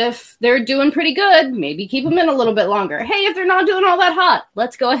 if they're doing pretty good, maybe keep them in a little bit longer. Hey, if they're not doing all that hot,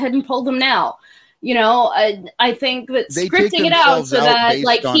 let's go ahead and pull them now. I think that scripting it out so that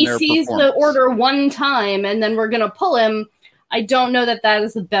like he sees the order one time and then we're going to pull him. I don't know that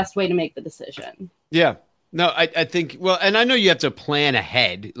is the best way to make the decision. Yeah. No, I think, well, and I know you have to plan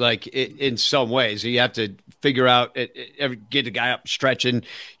ahead, like in some ways. You have to figure out, get a guy up stretching,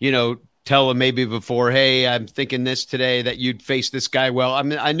 tell him maybe before, hey, I'm thinking this today that you'd face this guy well. I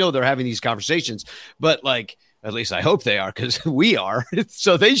mean, I know they're having these conversations, but like, at least I hope they are because we are,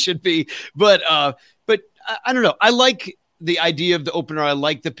 so they should be. But I don't know. I like the idea of the opener. I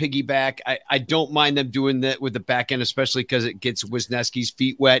like the piggyback. I don't mind them doing that with the back end, especially because it gets Wisniewski's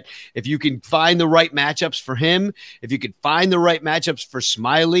feet wet. If you can find the right matchups for him, if you could find the right matchups for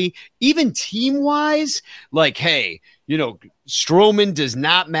Smiley, even team-wise, like, hey, Stroman does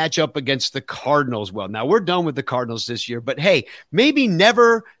not match up against the Cardinals well. Now, we're done with the Cardinals this year, but hey, maybe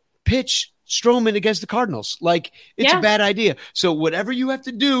never pitch Stroman against the Cardinals. Like, it's a bad idea. So whatever you have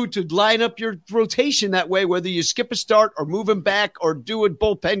to do to line up your rotation that way, whether you skip a start or move him back or do a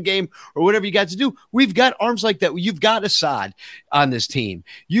bullpen game or whatever you got to do, we've got arms like that. You've got Assad on this team.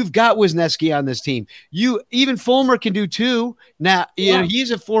 You've got Wisniewski on this team. Even Fulmer can do too. Now,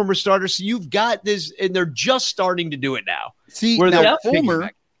 he's a former starter, so you've got this, and they're just starting to do it now. See, now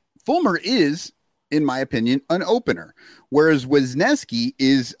Fulmer is, in my opinion, an opener, whereas Wisniewski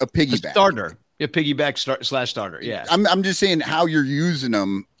is a piggyback. Starter. A piggyback /starter, yeah. I'm just saying how you're using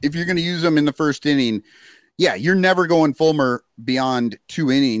them. If you're going to use them in the first inning, you're never going Fulmer beyond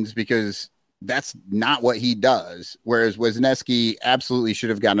 2 innings because that's not what he does, whereas Wisniewski absolutely should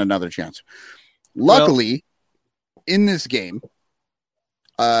have gotten another chance. Luckily, in this game,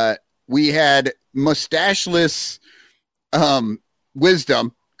 we had mustacheless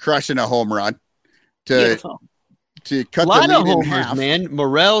Wisdom crushing a home run to cut a lot the lead of homers, in half. Man.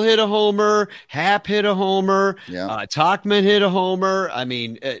 Morel hit a homer, Happ hit a homer, Tachman hit a homer. I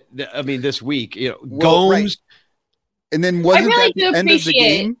mean, this week, Gomes. Right. And then wasn't that the end of the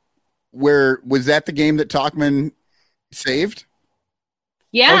game? Was that the game that Tachman saved?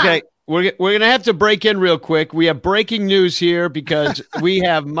 Yeah. Okay. We're going to have to break in real quick. We have breaking news here because we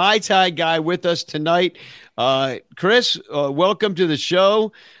have my Thai guy with us tonight. Chris, welcome to the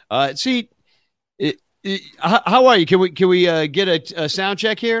show. How are you? Can we get a sound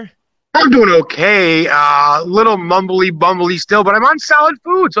check here? I'm doing okay. Little bumbly still, but I'm on solid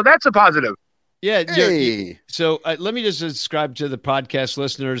food, so that's a positive. Yeah. Hey. So let me just describe to the podcast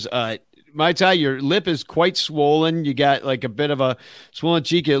listeners. Mai Tai, your lip is quite swollen. You got like a bit of a swollen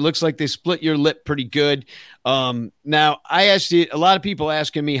cheek. It looks like they split your lip pretty good. Now, I asked you, a lot of people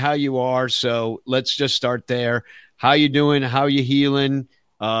asking me how you are, so let's just start there. How you doing? How you healing?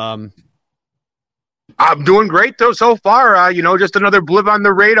 I'm doing great, though, so far. Just another blip on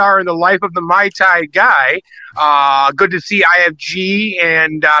the radar in the life of the Mai Tai guy. Good to see IFG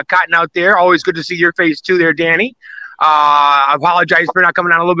and Cotton out there. Always good to see your face, too, there, Danny. I apologize for not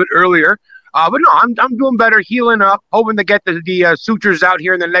coming on a little bit earlier. But no, I'm doing better, healing up, hoping to get the sutures out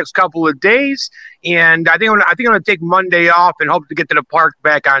here in the next couple of days. And I think I'm going to take Monday off and hope to get to the park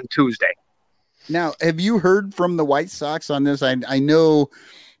back on Tuesday. Now, have you heard from the White Sox on this? I know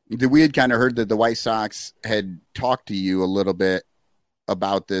that we had kind of heard that the White Sox had talked to you a little bit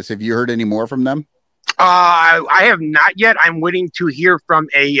about this. Have you heard any more from them? I have not yet. I'm waiting to hear from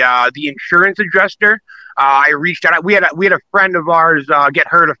the insurance adjuster. I reached out. We had a friend of ours get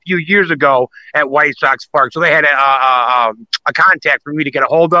hurt a few years ago at White Sox Park, so they had a contact for me to get a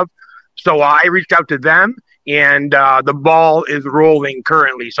hold of. So I reached out to them, and the ball is rolling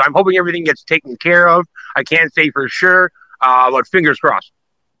currently. So I'm hoping everything gets taken care of. I can't say for sure, but fingers crossed.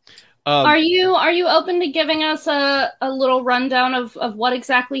 Are you open to giving us a little rundown of what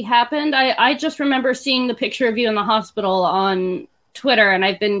exactly happened? I just remember seeing the picture of you in the hospital on Twitter, and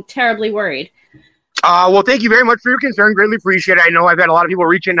I've been terribly worried. Well, thank you very much for your concern. Greatly appreciate it. I know I've had a lot of people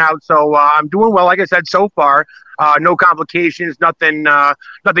reaching out, so I'm doing well. Like I said, so far, no complications,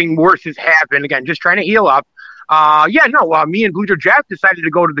 nothing worse has happened. Again, just trying to heal up. Me and Bleacher Jeff decided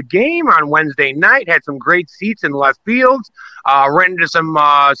to go to the game on Wednesday night. Had some great seats in left field. Ran into some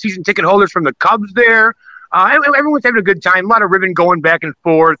season ticket holders from the Cubs there. Everyone's having a good time. A lot of ribbon going back and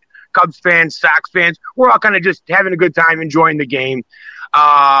forth. Cubs fans, Sox fans. We're all kind of just having a good time, enjoying the game.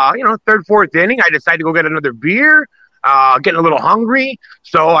 Third, fourth inning, I decided to go get another beer. Getting a little hungry.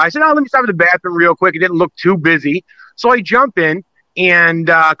 So I said, let me stop at the bathroom real quick. It didn't look too busy. So I jump in. And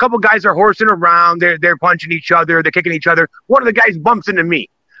a couple guys are horsing around. They're punching each other. They're kicking each other. One of the guys bumps into me.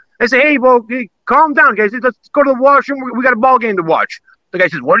 I say, hey, calm down, guys. Let's go to the washroom. We got a ball game to watch. The guy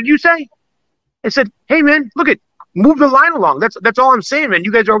says, what did you say? I said, hey, man, move the line along. That's all I'm saying, man.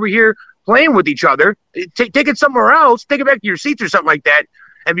 You guys are over here playing with each other. Take it somewhere else. Take it back to your seats or something like that.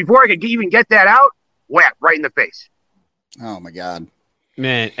 And before I could even get that out, whap, right in the face. Oh, my God.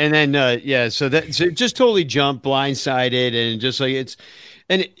 Man, and then so just totally jumped, blindsided, and just like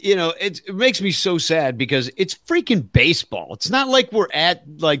it makes me so sad because it's freaking baseball. It's not like we're at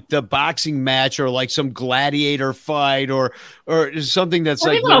like the boxing match or like some gladiator fight or something that's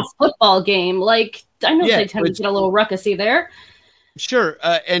like even a football game. Like I know they tend to get a little ruckusy there. Sure.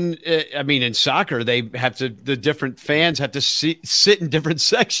 In soccer, the different fans have to sit in different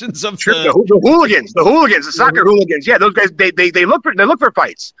sections of the hooligans, the soccer hooligans. Yeah, those guys, they look for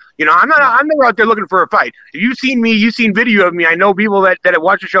fights. I'm never out there looking for a fight. If you've seen me, you've seen video of me. I know people that have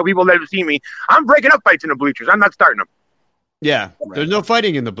watched the show, people that have seen me. I'm breaking up fights in the bleachers. I'm not starting them. Yeah, there's no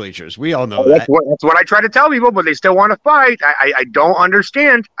fighting in the bleachers. We all know that. That's what I try to tell people, but they still want to fight. I don't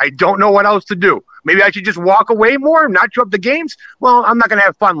understand. I don't know what else to do. Maybe I should just walk away more, not show up the games. Well, I'm not going to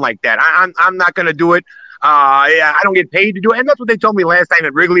have fun like that. I'm not going to do it. I don't get paid to do it. And that's what they told me last time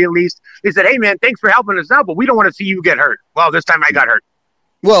at Wrigley, at least. They said, hey, man, thanks for helping us out, but we don't want to see you get hurt. Well, this time I got hurt.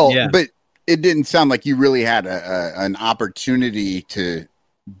 Well, but it didn't sound like you really had an opportunity to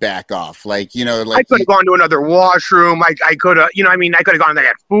back off. I could have gone to another washroom. I could have, I could have gone there,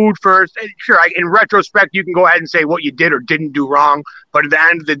 had food first. Sure, in retrospect, you can go ahead and say what you did or didn't do wrong. But at the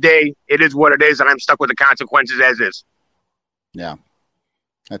end of the day, it is what it is, and I'm stuck with the consequences as is. Yeah,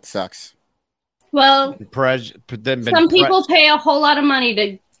 that sucks. Well, some people pay a whole lot of money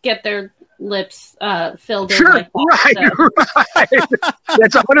to get their lips filled in. Sure, like that, right.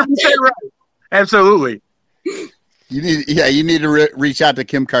 That's 100% right. Absolutely. You need to reach out to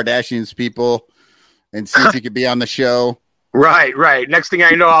Kim Kardashian's people and see if you could be on the show. Right. Next thing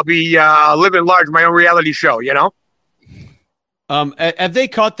I know, I'll be living large, my own reality show. Have they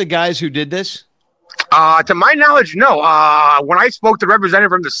caught the guys who did this? To my knowledge, no. When I spoke to the representative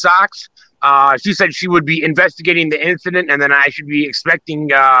from the Sox, she said she would be investigating the incident, and then I should be expecting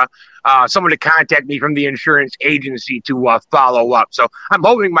someone to contact me from the insurance agency to follow up. So I'm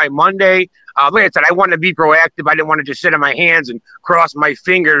hoping by Monday. Like I said, I want to be proactive. I didn't want to just sit on my hands and cross my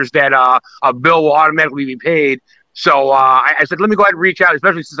fingers that a bill will automatically be paid. So I said, let me go ahead and reach out,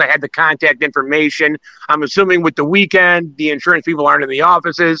 especially since I had the contact information. I'm assuming with the weekend, the insurance people aren't in the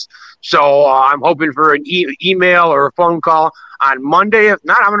offices. So I'm hoping for an email or a phone call on Monday. If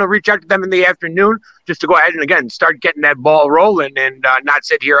not, I'm going to reach out to them in the afternoon just to go ahead and, again, start getting that ball rolling and not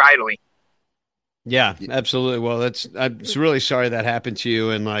sit here idly. Yeah, absolutely. Well, I'm really sorry that happened to you.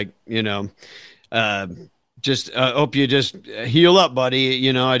 And just hope you just heal up, buddy.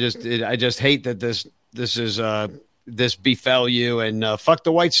 I just hate that this is this befell you, and fuck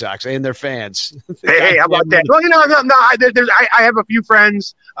the White Sox and their fans. Hey, how about that? Well, I have a few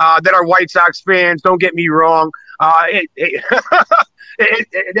friends that are White Sox fans. Don't get me wrong. That's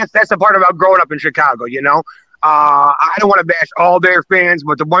the part about growing up in Chicago. I don't want to bash all their fans,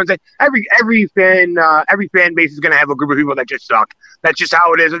 but the ones that every fan base is going to have a group of people that just suck. That's just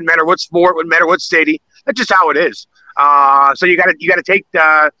how it is. It doesn't matter what sport, it doesn't matter what city. That's just how it is. So you got to take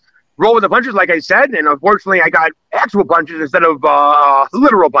roll with the punches, like I said, and unfortunately, I got actual punches instead of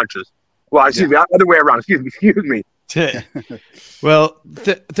literal punches. Well, excuse me, other way around. Excuse me. Well,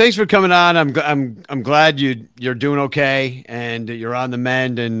 thanks for coming on. I'm glad you're doing okay and you're on the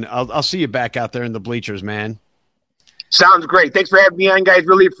mend, and I'll see you back out there in the bleachers, man. Sounds great. Thanks for having me on, guys.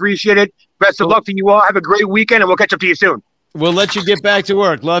 Really appreciate it. Best of luck to you all. Have a great weekend, and we'll catch up to you soon. We'll let you get back to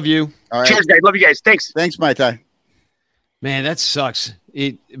work. Love you. All right. Cheers, guys. Love you guys. Thanks. Thanks, Mai Tai. Man, that sucks.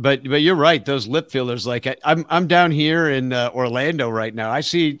 But you're right. Those lip fillers, like I'm down here in Orlando right now. I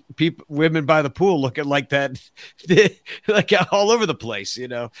see women by the pool looking like that, like all over the place.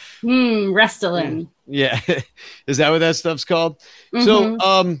 Restylane. Yeah, is that what that stuff's called? Mm-hmm.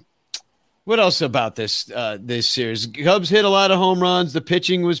 So, what else about this series? Cubs hit a lot of home runs. The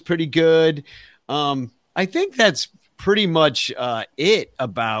pitching was pretty good. I think that's pretty much it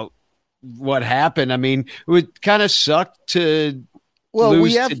about what happened. I mean, it would kind of suck to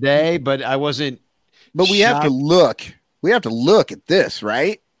lose today, but I wasn't. But we have to look. We have to look at this,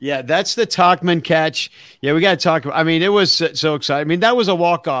 right? Yeah, that's the Tauchman catch. Yeah, we got to talk about. I mean, it was so exciting. I mean, that was a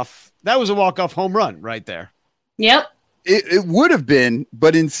walk-off. That was a walk-off home run right there. Yep. It would have been,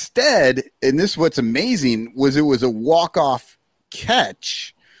 but instead, and this what's amazing was it was a walk-off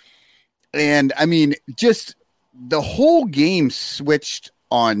catch, and I mean, just the whole game switched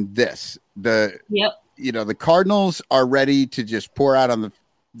on this. The Cardinals are ready to just pour out on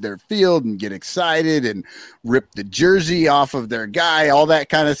their field and get excited and rip the jersey off of their guy, all that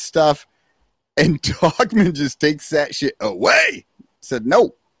kind of stuff. And Tauchman just takes that shit away. Said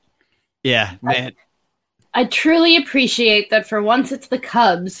no. Yeah, man. I truly appreciate that for once it's the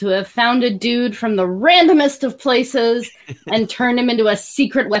Cubs who have found a dude from the randomest of places and turned him into a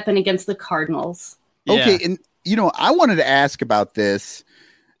secret weapon against the Cardinals. Yeah. Okay, and I wanted to ask about this.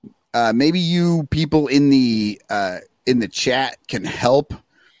 Maybe you people in the chat can help.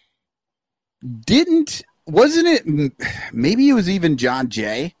 Wasn't it? Maybe it was even John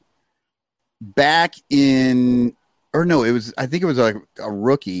Jay back in, or no, it was. I think it was like a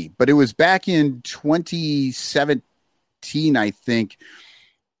rookie, but it was back in 2017, I think,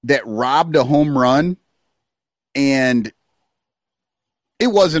 that robbed a home run, and it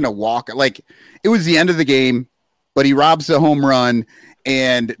wasn't a walk. Like it was the end of the game, but he robs the home run.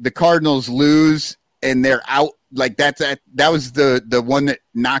 And the Cardinals lose, and they're out. Like that was the one that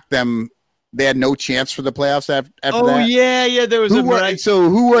knocked them. They had no chance for the playoffs after that. Oh yeah. There was who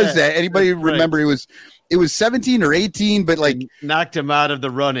was that? Anybody remember? It was 17 or 18, but like knocked him out of the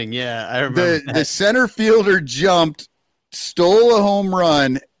running. Yeah, I remember. The center fielder jumped, stole a home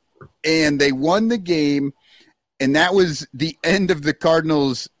run, and they won the game. And that was the end of the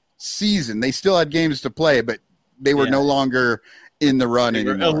Cardinals' season. They still had games to play, but they were no longer in the run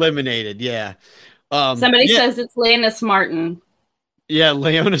anymore. Eliminated, yeah. Somebody says it's Leonis Martin. Yeah,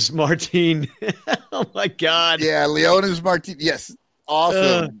 Leonis Martin. Oh my God. Yeah, Leonis Martin. Yes,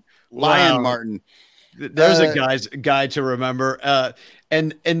 awesome. Lion Martin. There's a guy to remember.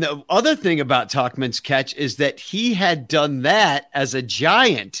 And the other thing about Tauchman's catch is that he had done that as a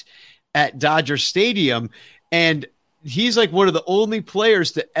Giant at Dodger Stadium, and he's like one of the only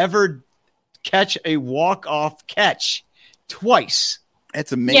players to ever catch a walk-off catch twice.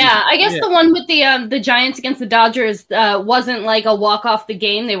 That's amazing. Yeah, I guess the one with the Giants against the Dodgers wasn't like a walk off the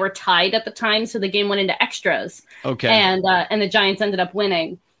game. They were tied at the time, so the game went into extras. Okay, and the Giants ended up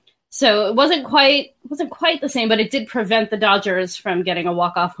winning. So it wasn't quite the same, but it did prevent the Dodgers from getting a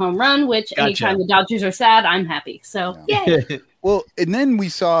walk off home run. Which anytime the Dodgers are sad, I'm happy. So yay. Well, and then we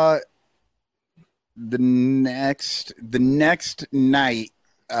saw the next night.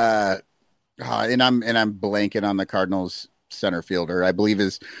 And I'm blanking on the Cardinals center fielder. I believe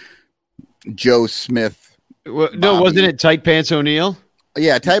is Joe Smith. Well, no, wasn't it Tight Pants O'Neill?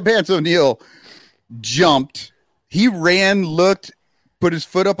 Yeah, Tight Pants O'Neill jumped, He ran, looked, put his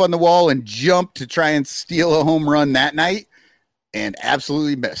foot up on the wall, and jumped to try and steal a home run that night, and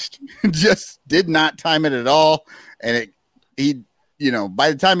absolutely missed. Just did not time it at all. And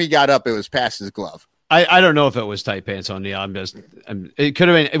by the time he got up, it was past his glove. I don't know if it was tight pants on the. It could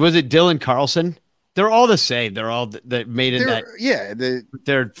have been. Was it Dylan Carlson? They're all the same. They're all that made in that. Yeah,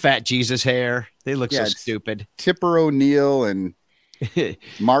 their fat Jesus hair. They look so stupid. Tipper O'Neill and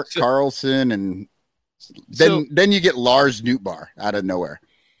Mark Carlson, and then you get Lars Nootbaar out of nowhere.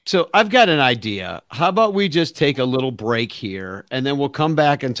 So I've got an idea. How about we just take a little break here, and then we'll come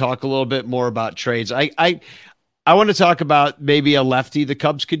back and talk a little bit more about trades. I want to talk about maybe a lefty the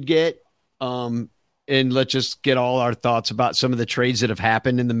Cubs could get. And let's just get all our thoughts about some of the trades that have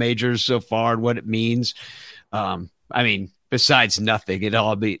happened in the majors so far and what it means. Besides nothing,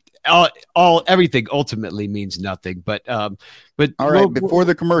 everything ultimately means nothing. But all right, before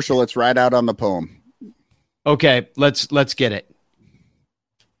the commercial, let's ride out on the poem. Okay, let's get it.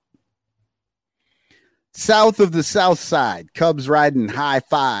 South of the South Side, Cubs riding high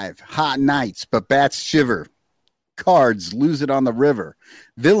five, hot nights, but bats shiver. Cards lose it on the river.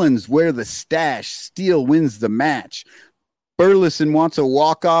 Villains wear the stash. Steele wins the match. Burleson wants a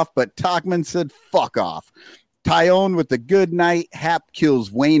walk-off, but Tachman said fuck off. Tyone with the good night. Hap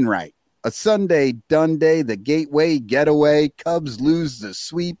kills Wainwright. A Sunday done day, the gateway getaway. Cubs lose the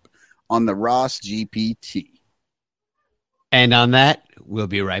sweep on the Ross GPT. And on that, we'll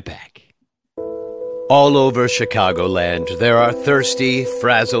be right back. All over Chicagoland, there are thirsty,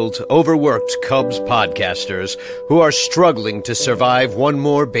 frazzled, overworked Cubs podcasters who are struggling to survive one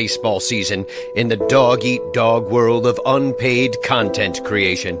more baseball season in the dog-eat-dog world of unpaid content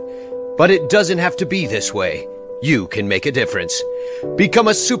creation. But it doesn't have to be this way. You can make a difference. Become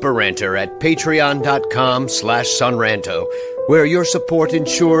a super ranter at patreon.com/sunranto, where your support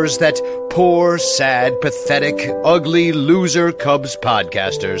ensures that poor, sad, pathetic, ugly, loser Cubs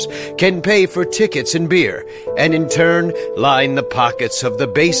podcasters can pay for tickets and beer, and in turn, line the pockets of the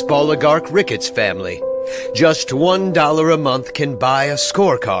baseball oligarch Ricketts family. Just $1 a month can buy a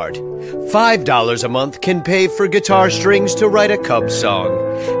scorecard. $5 a month can pay for guitar strings to write a Cubs song.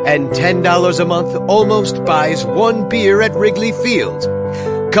 And $10 a month almost buys one beer at Wrigley Field.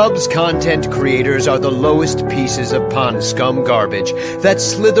 Cubs content creators are the lowest pieces of pond scum garbage that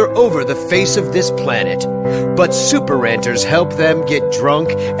slither over the face of this planet. But super ranters help them get drunk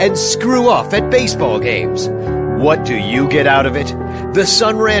and screw off at baseball games. What do you get out of it? The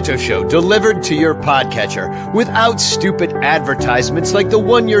Sun Ranto Show delivered to your podcatcher without stupid advertisements like the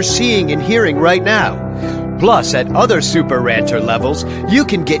one you're seeing and hearing right now. Plus, at other Super Ranter levels, you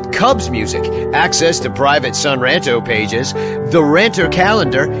can get Cubs music, access to private Sun Ranto pages, the Ranter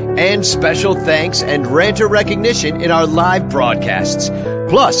calendar, and special thanks and Ranter recognition in our live broadcasts.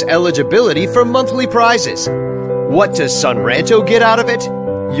 Plus, eligibility for monthly prizes. What does Sun Ranto get out of it?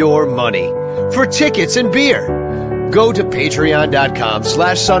 Your money. For tickets and beer. Go to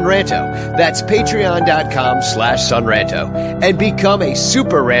patreon.com/sunranto. That's patreon.com/sunranto. And become a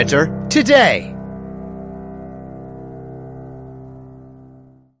super ranter today.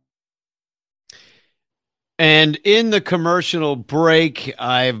 And in the commercial break,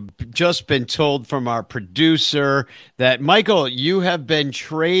 I've just been told from our producer that, Michael, you have been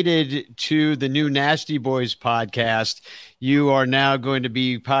traded to the new Nasty Boys podcast. You are now going to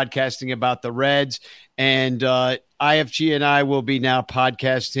be podcasting about the Reds, and IFG and I will be now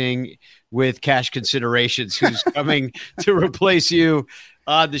podcasting with Cash Considerations, who's coming to replace you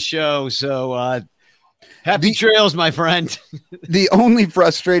on the show. So happy trails, my friend. The only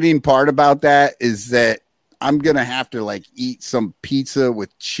frustrating part about that is that I'm going to have to eat some pizza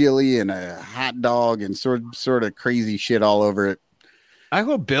with chili and a hot dog and sort of crazy shit all over it. I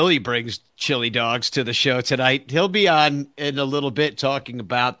hope Billy brings chili dogs to the show tonight. He'll be on in a little bit talking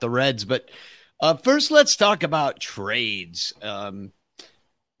about the Reds, but first let's talk about trades.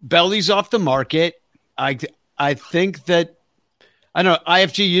 Belly's off the market. I think that, I don't know,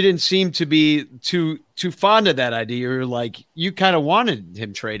 IFG, you didn't seem to be too fond of that idea. You're like, you kind of wanted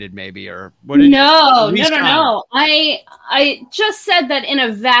him traded maybe, or what? No. I just said that in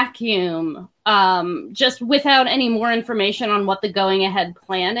a vacuum, just without any more information on what the going ahead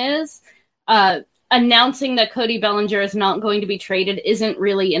plan is, announcing that Cody Bellinger is not going to be traded isn't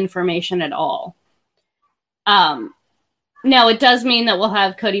really information at all. Now it does mean that we'll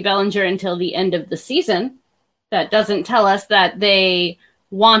have Cody Bellinger until the end of the season. That doesn't tell us that they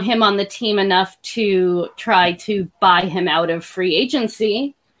want him on the team enough to try to buy him out of free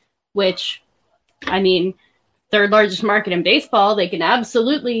agency, which, third largest market in baseball. They can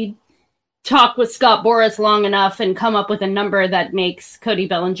absolutely talk with Scott Boras long enough and come up with a number that makes Cody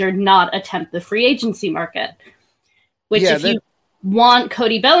Bellinger not attempt the free agency market. which you want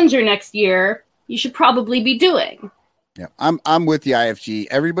Cody Bellinger next year, you should probably be doing. Yeah, I'm with the IFG.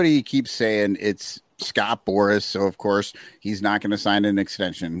 Everybody keeps saying it's Scott Boras, so of course he's not going to sign an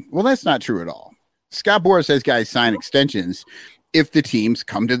extension. Well, that's not true at all. Scott Boras has guys sign extensions if the teams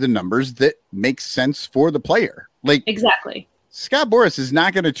come to the numbers that make sense for the player. Like, exactly. Scott Boras is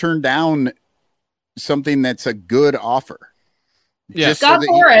not going to turn down something that's a good offer. Yeah. Scott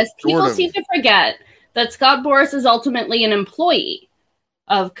Boras, people seem to forget that Scott Boras is ultimately an employee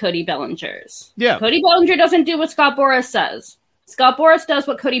of Cody Bellinger's. Yeah. Cody Bellinger doesn't do what Scott Boras says. Scott Boras does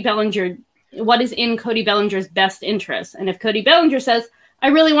what is in Cody Bellinger's best interest. And if Cody Bellinger says, I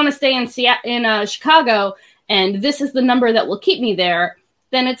really want to stay in Chicago, and this is the number that will keep me there,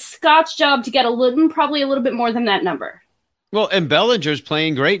 then it's Scott's job to get probably a little bit more than that number. Well, and Bellinger's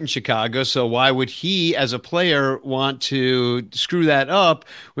playing great in Chicago, so why would he, as a player, want to screw that up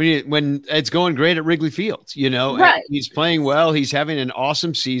when it's going great at Wrigley Field? You know, right. He's playing well. He's having an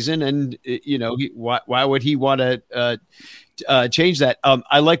awesome season, and you know, why would he want to change that?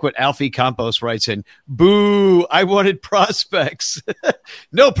 I like what Alfie Campos writes in. Boo! I wanted prospects.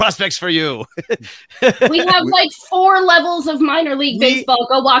 No prospects for you. We have like 4 levels of minor league baseball.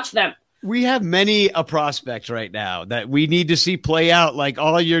 Go watch them. We have many a prospect right now that we need to see play out. Like,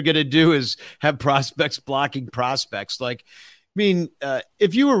 all you're going to do is have prospects blocking prospects. Like, I mean,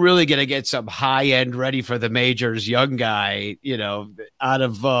 if you were really going to get some high end ready for the majors young guy, you know, out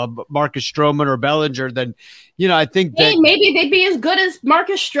of Marcus Stroman or Bellinger, then, you know, I think that maybe they'd be as good as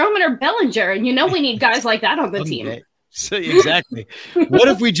Marcus Stroman or Bellinger. And, you know, we need guys like that on the team. So, exactly. What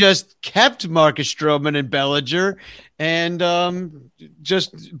if we just kept Marcus Stroman and Bellinger and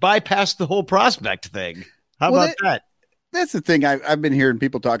just bypassed the whole prospect thing? How about that? That's the thing I've been hearing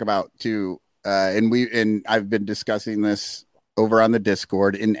people talk about too. And I've been discussing this over on the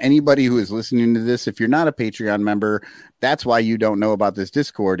Discord, and anybody who is listening to this, if you're not a Patreon member, that's why you don't know about this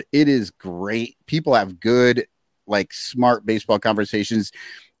Discord. It is great. People have good, like, smart baseball conversations.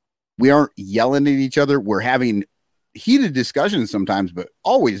 We aren't yelling at each other. We're having heated discussions sometimes, but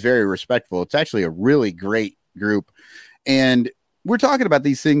always very respectful. It's actually a really great group. And we're talking about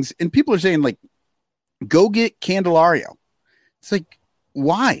these things, and people are saying, like, go get Candelario. It's like,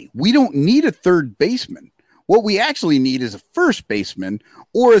 why? We don't need a third baseman. What we actually need is a first baseman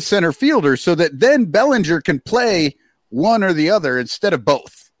or a center fielder, so that then Bellinger can play one or the other instead of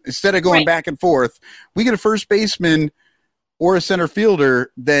both. Instead of going back and forth, we get a first baseman or a center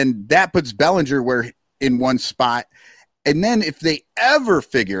fielder, then that puts Bellinger in one spot. And then if they ever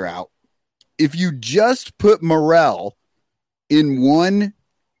figure out, if you just put Morel in one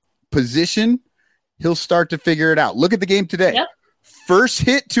position, he'll start to figure it out. Look at the game today. Yep. First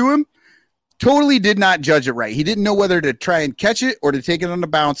hit to him, totally did not judge it right. He didn't know whether to try and catch it or to take it on the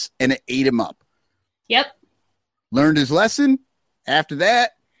bounce, and it ate him up. Yep. Learned his lesson. After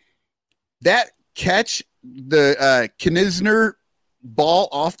that catch, the Knizner ball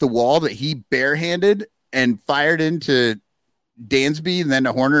off the wall that he barehanded and fired into Dansby and then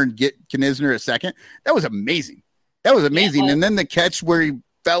to Horner and get Knizner a second, that was amazing. That was amazing. Yeah. And then the catch where he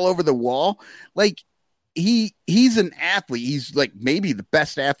fell over the wall, like, he's an athlete. He's like maybe the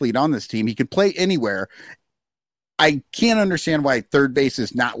best athlete on this team. He can play anywhere. I can't understand why third base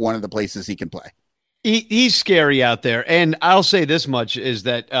is not one of the places he can play. He's scary out there. And I'll say this much is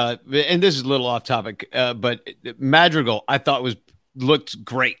that, and this is a little off topic, but Madrigal, I thought looked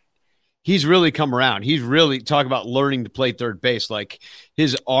great. He's really come around. He's really talk about learning to play third base. Like,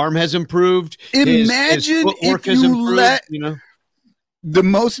 his arm has improved. Imagine if you let the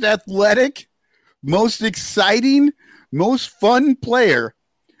most athletic, most exciting, most fun player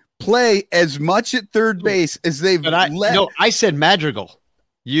play as much at third base as they've let. No, I said Madrigal.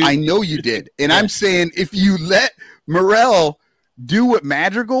 I know you did. And I'm saying if you let Morel do what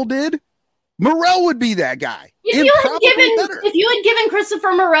Madrigal did, Morel would be that guy. If you had given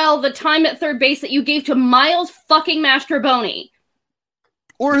Christopher Morel the time at third base that you gave to Miles fucking Mastrobuoni.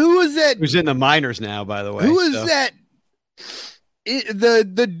 Or who was that? Who's in the minors now, by the way. Who is that?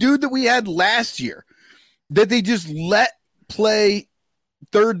 The dude that we had last year that they just let play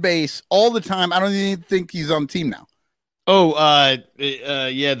third base all the time. I don't even think he's on the team now. Oh,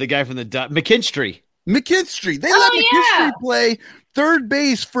 yeah, the guy from the McKinstry. They let McKinstry play third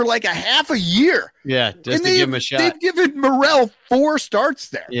base for like a half a year. Yeah, just to give him a shot. They've given Morel 4 starts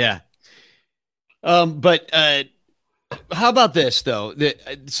there. Yeah. But how about this though?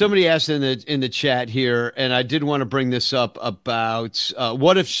 Somebody asked in the chat here, and I did want to bring this up about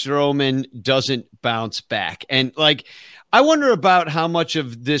what if Stroman doesn't bounce back? And like, I wonder about how much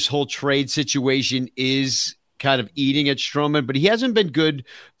of this whole trade situation is kind of eating at Stroman, but he hasn't been good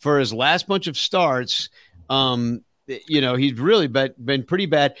for his last bunch of starts. he's really been pretty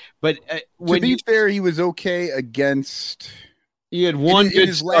bad. But to be fair, he was okay against. He had one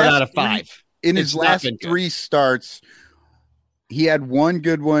good start out of 5. In his last 3 starts, he had one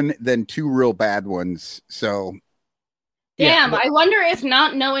good one, then 2 real bad ones. So. Damn, I wonder if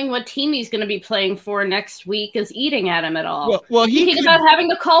not knowing what team he's going to be playing for next week is eating at him at all. Well, thinking about having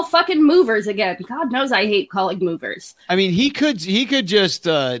to call fucking movers again. God knows I hate calling movers. I mean, he could just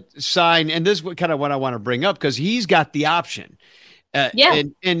sign, and this is kind of what I want to bring up because he's got the option.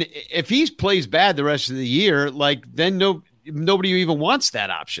 And if he plays bad the rest of the year, then nobody even wants that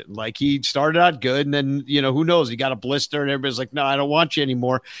option. Like, he started out good, and then, who knows? He got a blister, and everybody's like, no, I don't want you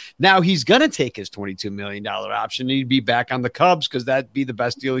anymore. Now he's going to take his $22 million option. He'd be back on the Cubs because that'd be the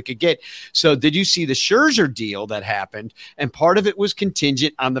best deal he could get. So did you see the Scherzer deal that happened? And part of it was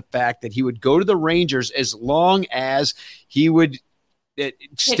contingent on the fact that he would go to the Rangers as long as he would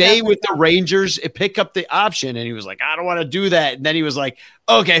stay with the Rangers, pick up the option. And he was like, I don't want to do that. And then he was like,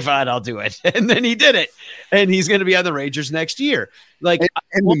 okay, fine, I'll do it. And then he did it. And he's going to be on the Rangers next year. And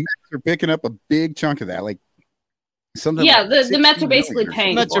the Mets are picking up a big chunk of that. Something. Yeah, the Mets are basically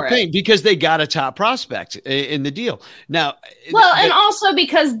paying. Mets are paying because they got a top prospect in the deal. Now, and also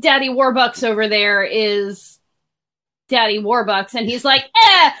because Daddy Warbucks over there is Daddy Warbucks, and he's like,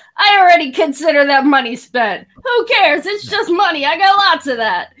 I already consider that money spent. Who cares? It's just money. I got lots of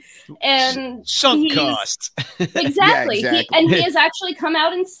that. And sunk costs. Exactly. Yeah, exactly. He has actually come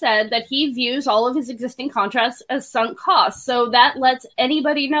out and said that he views all of his existing contracts as sunk costs. So that lets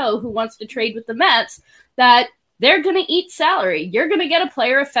anybody know who wants to trade with the Mets that they're going to eat salary. You're going to get a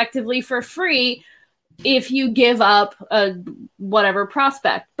player effectively for free if you give up a whatever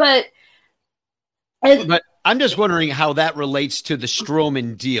prospect. But I'm just wondering how that relates to the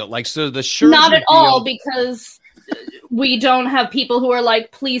Stroman deal. So the Scherzer not at deal, all, because we don't have people who are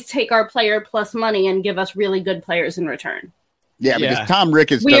like, please take our player plus money and give us really good players in return. Yeah, because Tom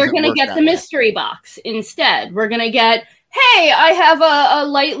Ricketts. We are going to get the mystery box instead. We're going to get, hey, I have a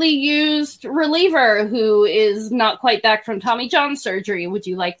lightly used reliever who is not quite back from Tommy John surgery. Would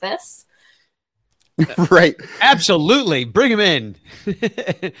you like this? Right. Absolutely. Bring him in. We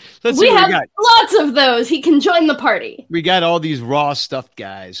have lots of those. He can join the party. We got all these raw stuffed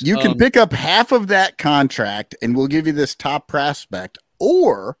guys. You can pick up half of that contract and we'll give you this top prospect,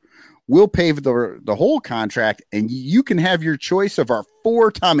 or we'll pay for the whole contract and you can have your choice of our 4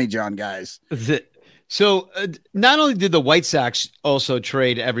 Tommy John guys. So not only did the White Sox also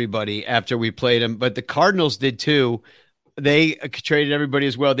trade everybody after we played them, but the Cardinals did too. They traded everybody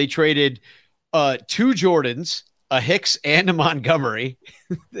as well. They traded 2 Jordans, a Hicks and a Montgomery.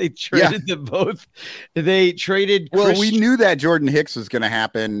 They traded them both. They traded. Well, we knew that Jordan Hicks was going to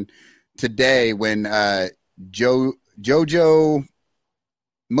happen today when Mojo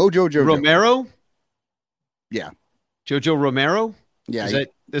Romero. Yeah, Jojo Romero. Yeah,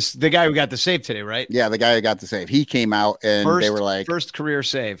 the guy who got the save today, right? Yeah, the guy who got the save. He came out and they were like first career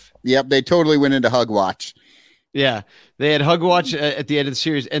save. Yep, they totally went into hug watch. Yeah, they had hug watch at the end of the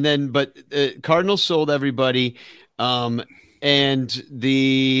series, and then but Cardinals sold everybody, and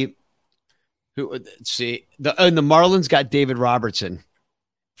the Marlins got David Robertson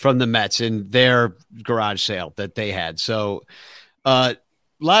from the Mets in their garage sale that they had. So a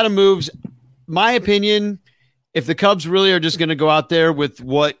lot of moves. My opinion, if the Cubs really are just going to go out there with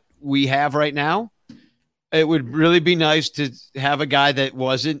what we have right now, it would really be nice to have a guy that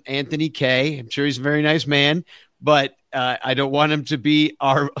wasn't Anthony Kay. I'm sure he's a very nice man, but I don't want him to be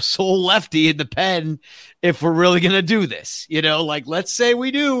our sole lefty in the pen if we're really going to do this. Let's say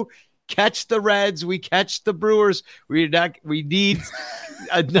we do catch the Reds, we catch the Brewers. We need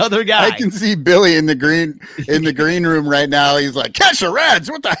another guy. I can see Billy in the green room right now. He's like, catch the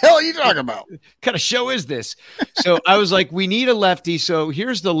Reds. What the hell are you talking about? What kind of show is this? So I was like, we need a lefty. So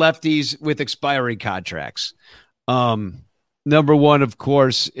here's the lefties with expiring contracts. Number 1, of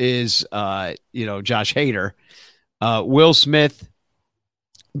course, is Josh Hader, Will Smith,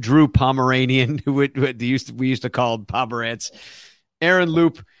 Drew Pomeranian, who we used to call him Pomerantz, Aaron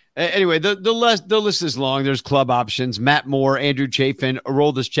Loop. Anyway, the list is long. There's club options: Matt Moore, Andrew Chafin,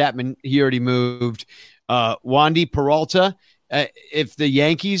 Aroldis Chapman. He already moved. Wandy Peralta. If the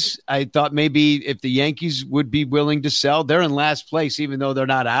Yankees, I thought maybe if the Yankees would be willing to sell, they're in last place, even though they're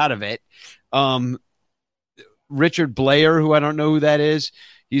not out of it. Richard Blair, who I don't know who that is.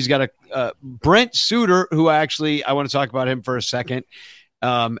 He's got a Brent Suter, who I want to talk about him for a second.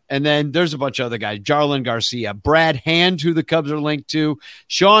 And then there's a bunch of other guys, Jarlin Garcia, Brad Hand, who the Cubs are linked to,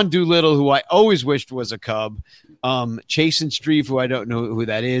 Sean Doolittle, who I always wished was a Cub, Chasen Streve, who I don't know who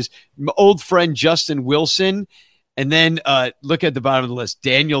that is, my old friend Justin Wilson. And then look at the bottom of the list.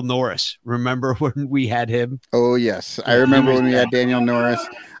 Daniel Norris. Remember when we had him? Oh, yes. I remember when we had Daniel Norris.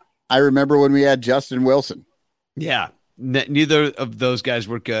 I remember when we had Justin Wilson. Yeah. Neither of those guys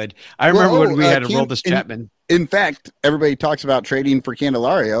were good. I remember when we had Aroldis Chapman. In fact, everybody talks about trading for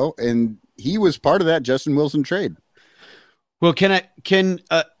Candelario, and he was part of that Justin Wilson trade. Well, here's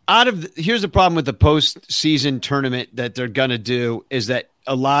the problem with the postseason tournament that they're going to do is that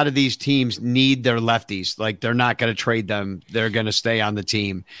a lot of these teams need their lefties. Like, they're not going to trade them. They're going to stay on the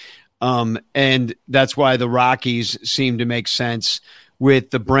team. And that's why the Rockies seem to make sense with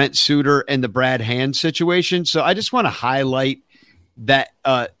the Brent Suter and the Brad Hand situation. So I just want to highlight that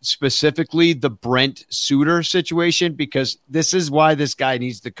specifically the Brent Suter situation, because this is why this guy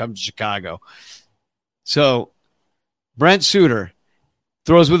needs to come to Chicago. So Brent Suter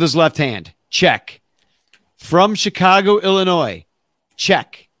throws with his left hand. Check. From Chicago, Illinois.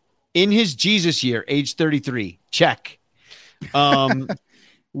 Check. In his Jesus year, age 33. Check.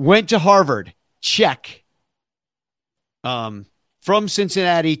 Went to Harvard. Check. From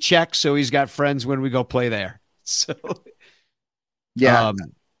Cincinnati. Check. So he's got friends when we go play there. So yeah.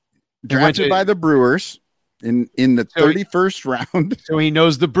 Drafted by the Brewers in the 31st round. So he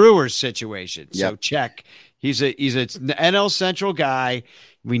knows the Brewers situation. Yep. So check. He's an NL Central guy.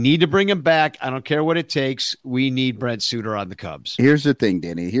 We need to bring him back. I don't care what it takes. We need Brent Suter on the Cubs. Here's the thing,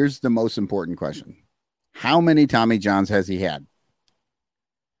 Danny. Here's the most important question. How many Tommy Johns has he had?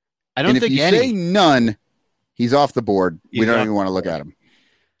 I don't think any. If you say none, he's off the board. We don't even want to look at him.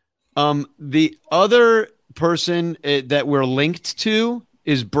 The other person that we're linked to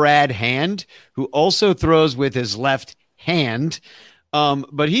is Brad Hand, who also throws with his left hand.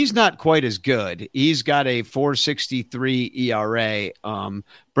 But he's not quite as good. He's got a 4.63 ERA.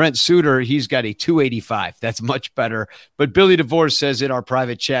 Brent Suter, he's got a 2.85. That's much better. But Billy DeVore says in our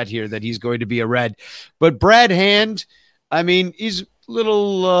private chat here that he's going to be a Red. But Brad Hand, I mean, he's a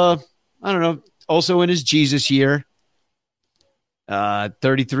little, I don't know, also in his Jesus year.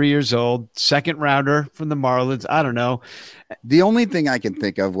 33 years old, second rounder from the Marlins. I don't know. The only thing I can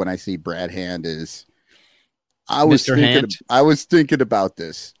think of when I see Brad Hand is I was thinking about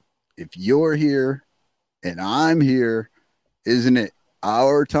this. If you're here and I'm here, isn't it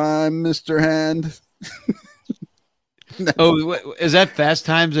our time, Mr. Hand? Is that Fast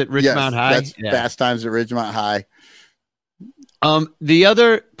Times at Ridgemont High? That's Fast Times at Ridgemont High. The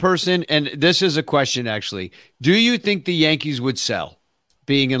other person, and this is a question actually, do you think the Yankees would sell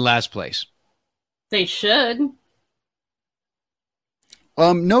being in last place? They should.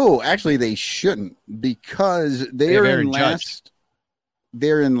 No, actually they shouldn't, because they're in last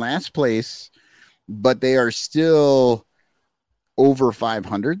place, but they are still over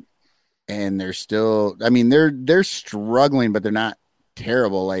 500, and they're still, I mean, they're struggling, but they're not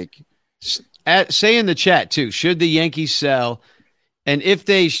terrible. Like, say in the chat too, should the Yankees sell? And if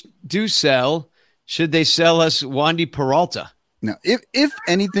they do sell, should they sell us Wandy Peralta? No, if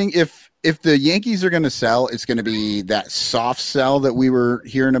anything, if the Yankees are going to sell, it's going to be that soft sell that we were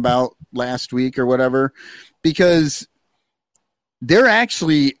hearing about last week or whatever, because they're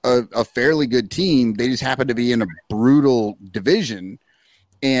actually a fairly good team. They just happen to be in a brutal division.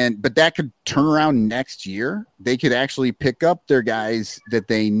 But that could turn around next year. They could actually pick up their guys that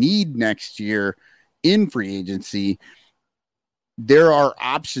they need next year in free agency. There are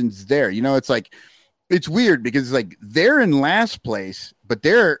options there. You know, it's like, it's weird because it's like they're in last place, but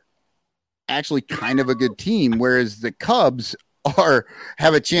they're actually kind of a good team, whereas the Cubs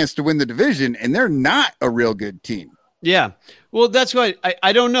have a chance to win the division, and they're not a real good team. Yeah. Well, that's why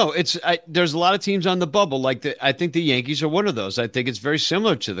I don't know. There's a lot of teams on the bubble. I think the Yankees are one of those. I think it's very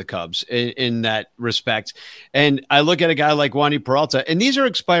similar to the Cubs in that respect. And I look at a guy like Wandy Peralta, and these are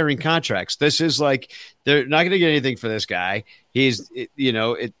expiring contracts. This is like, they're not going to get anything for this guy. He's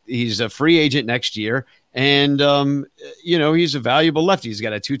a free agent next year. And, he's a valuable lefty. He's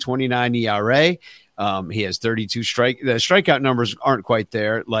got a 2.29 ERA. He has 32 the strikeout numbers aren't quite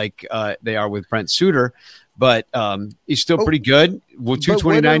there like they are with Brent Suter. But he's still pretty good.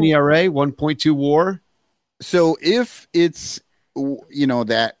 2.29 ERA, 1.2 WAR. So if it's,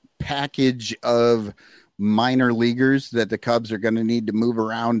 that package of minor leaguers that the Cubs are going to need to move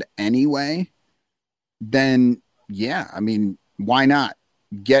around anyway, then yeah, I mean, why not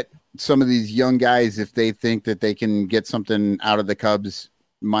get some of these young guys if they think that they can get something out of the Cubs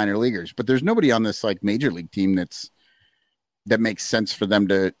minor leaguers? But there's nobody on this like major league team that makes sense for them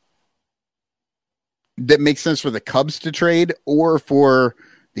to. That makes sense for the Cubs to trade or for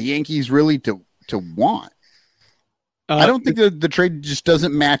the Yankees really to want. I don't think the trade just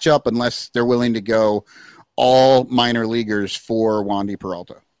doesn't match up unless they're willing to go all minor leaguers for Wandy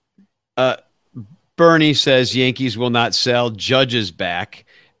Peralta. Bernie says Yankees will not sell. Judge is back.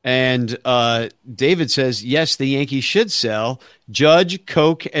 And David says, yes, the Yankees should sell Judge,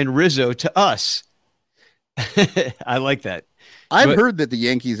 Coke, and Rizzo to us. I like that. I've heard that the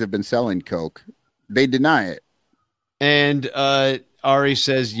Yankees have been selling Coke. They deny it. And Ari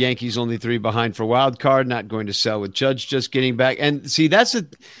says Yankees only 3 behind for wild card, not going to sell with Judge just getting back. And see,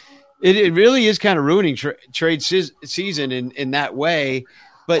 it really is kind of ruining trade season in that way.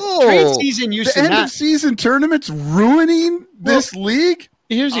 But trade season used to end of season tournaments ruining this league.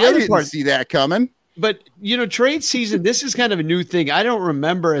 Here's the other part. See that coming. But, trade season, this is kind of a new thing. I don't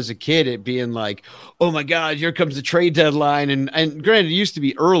remember as a kid it being like, oh, my God, here comes the trade deadline. And granted, it used to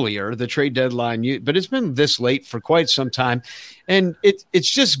be earlier, the trade deadline, but it's been this late for quite some time. And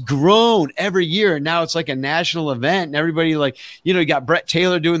it's just grown every year. And now it's like a national event. And everybody you got Brett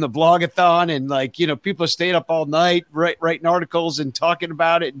Taylor doing the blogathon. And, people are staying up all night writing articles and talking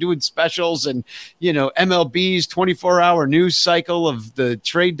about it and doing specials. And, MLB's 24-hour news cycle of the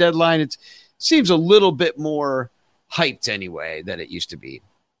trade deadline. Seems a little bit more hyped anyway than it used to be.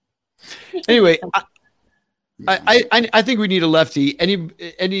 Anyway, I think we need a lefty.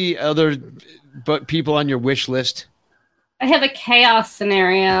 Any other people on your wish list? I have a chaos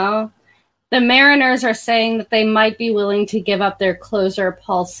scenario. The Mariners are saying that they might be willing to give up their closer,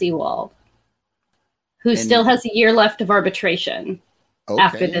 Paul Sewald, who still has a year left of arbitration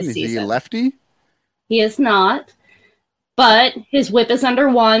after this season. Is he a lefty? He is not, but his whip is under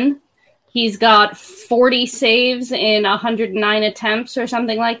 1. He's got 40 saves in 109 attempts or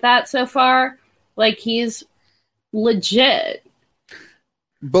something like that so far. He's legit.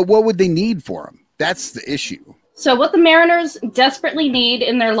 But what would they need for him? That's the issue. So what the Mariners desperately need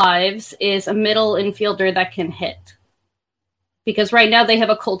in their lives is a middle infielder that can hit. Because right now they have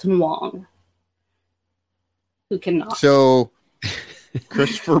a Colton Wong who cannot. So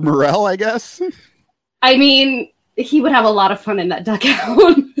Christopher Morel, I guess? I mean, he would have a lot of fun in that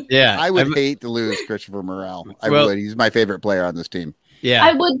dugout. Yeah, I would hate to lose Christopher Morel. I would. He's my favorite player on this team. Yeah,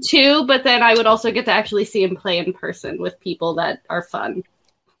 I would too, but then I would also get to actually see him play in person with people that are fun.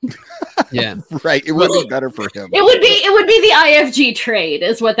 Yeah, right. It would be better for him. It would be the IFG trade,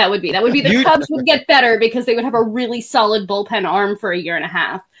 is what that would be. That would be the Cubs would get better because they would have a really solid bullpen arm for a year and a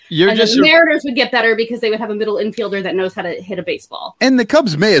half. The Mariners would get better because they would have a middle infielder that knows how to hit a baseball. And the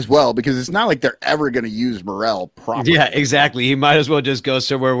Cubs may as well, because it's not like they're ever going to use Morel properly. Yeah, exactly. He might as well just go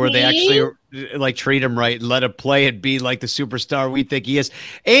somewhere where they actually treat him right and let him play and be like the superstar we think he is.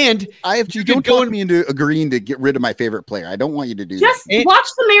 And don't talk me into agreeing to get rid of my favorite player. I don't want you to do just that. Watch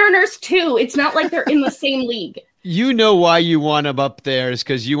the Mariners too. It's not like they're in the same league. You know why you want him up there is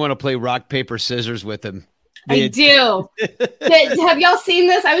because you want to play rock, paper, scissors with him. I do. Have y'all seen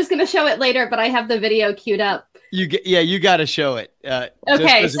this? I was going to show it later, but I have the video queued up. You got to show it.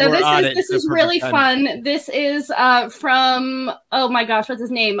 Okay, so this is really fun. This is from, oh my gosh, what's his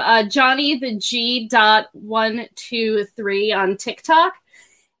name? Johnny the G.123 on TikTok,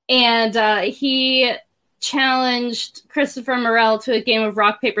 and he challenged Christopher Morel to a game of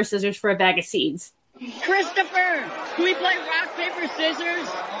rock paper scissors for a bag of seeds. Christopher, can we play rock paper scissors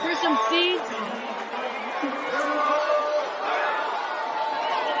for some seeds?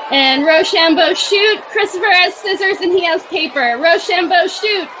 And Rochambeau, shoot. Christopher has scissors and he has paper. Rochambeau,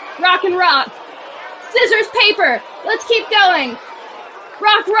 shoot. Rock and rock. Scissors, paper. Let's keep going.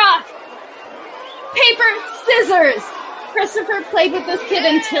 Rock, rock. Paper, scissors. Christopher played with this kid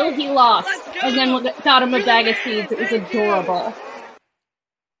until he lost. And then got him a bag of seeds. It was adorable.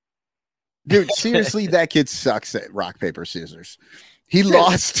 Dude, seriously, that kid sucks at rock, paper, scissors. He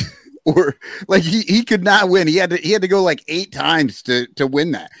lost... Or he could not win. He had to go 8 times to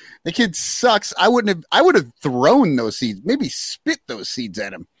win that. The kid sucks. I would have thrown those seeds, maybe spit those seeds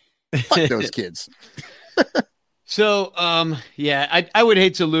at him. Fuck those kids. So I would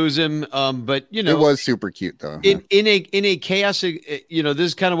hate to lose him. But it was super cute though. In a chaos, this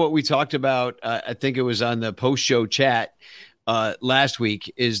is kind of what we talked about. I think it was on the post show chat last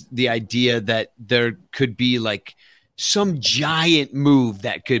week. Is the idea that there could be some giant move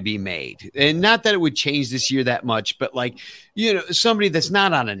that could be made, and not that it would change this year that much, but somebody that's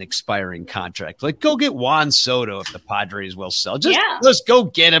not on an expiring contract, go get Juan Soto if the Padres will sell. Let's go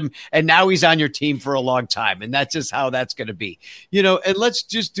get him, and now he's on your team for a long time, and that's just how that's going to be, and let's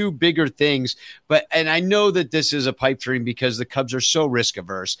just do bigger things. And I know that this is a pipe dream because the Cubs are so risk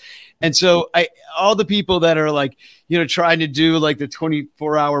averse, and so all the people that are trying to do the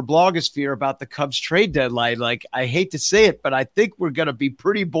 24-hour blogosphere about the Cubs trade deadline, I hate to say it, but I think we're going to be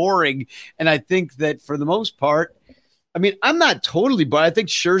pretty boring. And I think that for the most part, I mean, I'm not totally, but I think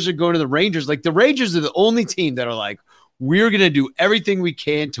Scherzer going to the Rangers. The Rangers are the only team that are we're going to do everything we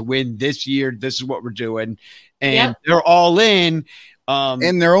can to win this year. This is what we're doing. And they're all in.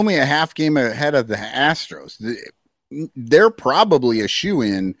 And they're only a half game ahead of the Astros. They're probably a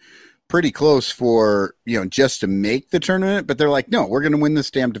shoe-in pretty close for, just to make the tournament. But they're like, no, we're going to win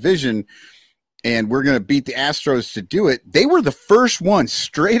this damn division. And we're going to beat the Astros to do it. They were the first one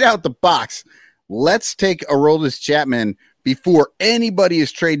straight out the box. Let's take Aroldis Chapman before anybody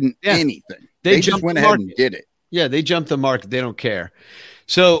is trading anything. They just went ahead and did it. Yeah, they jumped the market. They don't care.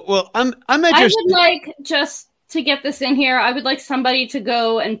 So, well, I'm interested. I would like, just to get this in here, I would like somebody to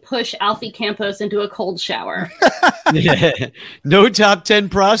go and push Alfie Campos into a cold shower. No top 10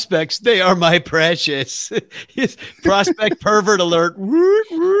 prospects. They are my precious. Prospect pervert alert.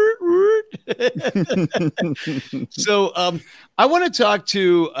 So I want to talk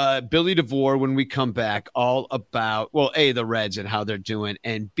to Billy DeVore when we come back all about, well, A, the Reds and how they're doing,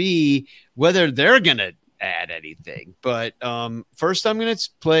 and B, whether they're going to add anything. But first, I'm going to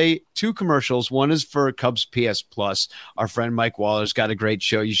play two commercials. One is for Cubs PS Plus. Our friend Mike Waller's got a great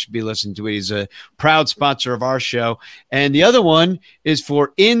show. You should be listening to it. He's a proud sponsor of our show. And the other one is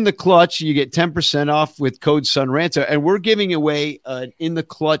for In the Clutch. You get 10% off with code SUNRANTO. And we're giving away an In the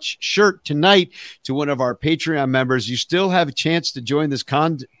Clutch shirt tonight to one of our Patreon members. You still have a chance to join this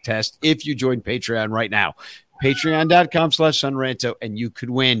contest if you join Patreon right now. Patreon.com/Sunranto, and you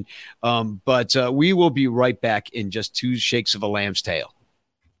could win. But we will be right back in just 2 shakes of a lamb's tail.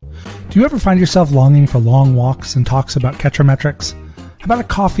 Do you ever find yourself longing for long walks and talks about catcher metrics? How about a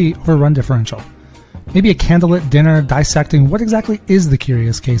coffee over run differential? Maybe a candlelit dinner dissecting what exactly is the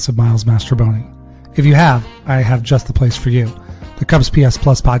curious case of Miles Mastrobuoni? If you have, I have just the place for you, the Cubs PS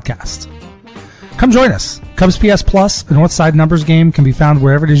Plus podcast. Come join us. Cubs PS Plus, a Northside numbers game, can be found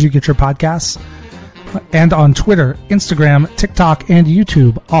wherever it is you get your podcasts, and on Twitter, Instagram, TikTok, and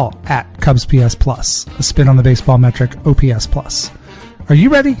YouTube, all at Cubs PS Plus, a spin on the baseball metric OPS Plus. Are you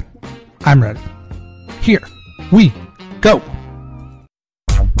ready? I'm ready. Here we go.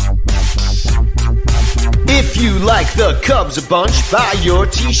 If you like the Cubs a bunch, buy your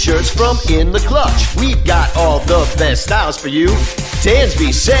t-shirts from In the Clutch. We've got all the best styles for you.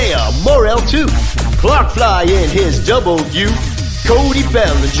 Dansby, Saya, Morel too. Clark Fly in his W. Cody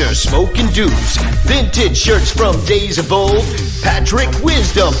Bellinger, smoking dudes. Vintage shirts from days of old. Patrick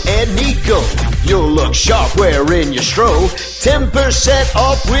Wisdom and Nico. You'll look sharp wearing your stro. 10%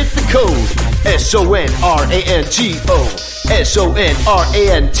 off with the code SONRANTO.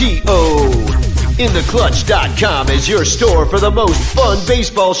 SONRANTO. InTheClutch.com is your store for the most fun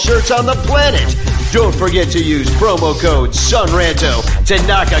baseball shirts on the planet. Don't forget to use promo code SUNRANTO to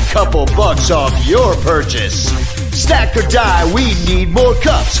knock a couple bucks off your purchase. Stack or die, we need more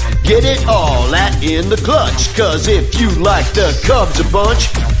cups. Get it all at In the Clutch. Cause if you like the Cubs a bunch,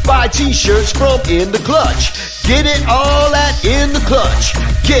 buy t-shirts from In the Clutch. Get it all at In the Clutch.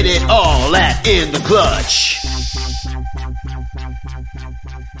 Get it all at In the Clutch.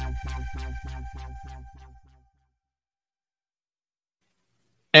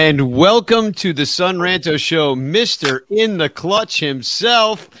 And welcome to the Sunranto Show, Mr. In the Clutch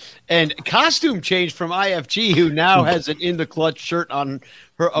himself. And costume change from IFG, who now has an In the Clutch shirt on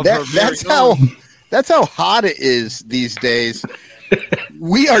her. That's how hot it is these days.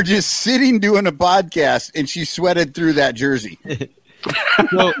 We are just sitting doing a podcast, and she sweated through that jersey.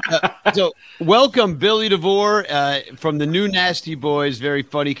 So welcome, Billy DeVore from the New Nasty Boys, very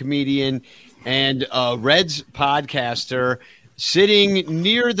funny comedian, and Reds podcaster, sitting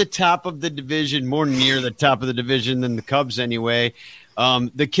near the top of the division, more near the top of the division than the Cubs anyway.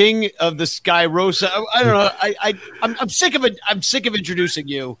 The king of the Sky Rosa. I don't know. I'm sick of it. I'm sick of introducing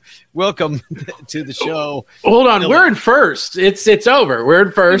you. Welcome to the show. Hold on. We're in first. It's over. We're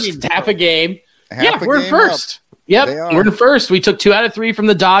in first. It's half a game. We're in first. Up. Yep. We're in first. We took 2 out of 3 from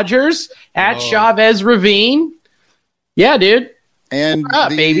the Dodgers at Chavez Ravine. Yeah, dude. And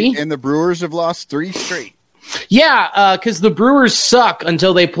baby. And the Brewers have lost 3 straight. Yeah, because the Brewers suck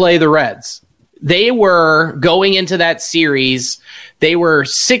until they play the Reds. They were going into that series. They were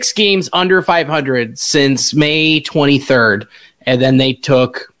 6 games under 500 since May 23rd. And then they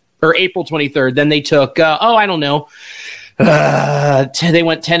took, or April 23rd. Then they took, they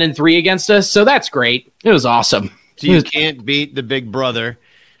went 10-3 against us. So that's great. It was awesome. So you can't beat the big brother.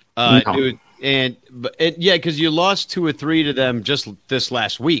 No. Because you lost 2 or 3 to them just this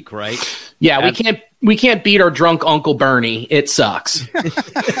last week, right? Yeah, we can't beat our drunk Uncle Bernie. It sucks.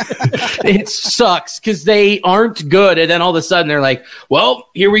 It sucks because they aren't good, and then all of a sudden they're like, "Well,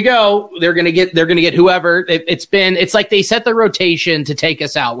 here we go. They're gonna get whoever." It's like they set the rotation to take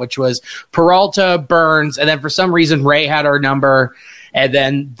us out, which was Peralta, Burns, and then for some reason Ray had our number. And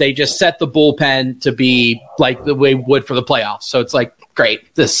then they just set the bullpen to be like the way would for the playoffs. So it's like,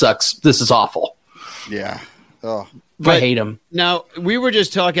 great, this sucks. This is awful. Yeah. Oh, I hate him. Now, we were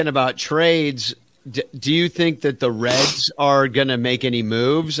just talking about trades. Do you think that the Reds are going to make any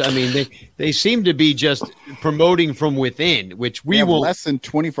moves? I mean, they seem to be just promoting from within, which we will less than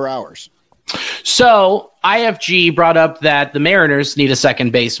 24 hours. So IFG brought up that the Mariners need a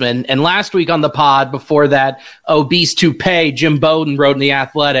second baseman. And last week on the pod, before that obese toupee, Jim Bowden wrote in The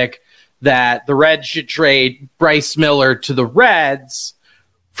Athletic that the Reds should trade Bryce Miller to the Reds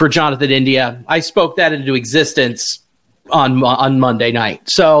for Jonathan India. I spoke that into existence on Monday night.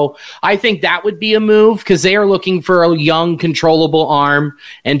 So I think that would be a move because they are looking for a young, controllable arm,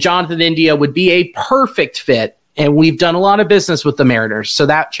 and Jonathan India would be a perfect fit. And we've done a lot of business with the Mariners, so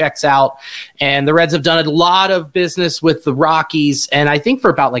that checks out. And the Reds have done a lot of business with the Rockies, and I think for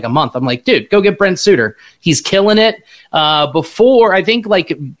about like a month, I'm like, dude, go get Brent Suter. He's killing it. Before, I think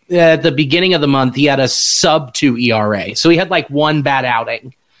like at the beginning of the month, he had a sub-2 ERA. So he had like one bad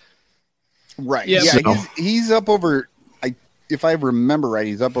outing. Right. Yeah, so. He's up over – if I remember right,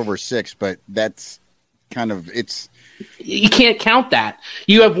 he's up over 6, but that's kind of it's. You can't count that.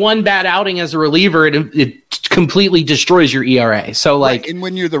 You have one bad outing as a reliever, it completely destroys your ERA. So like, right. And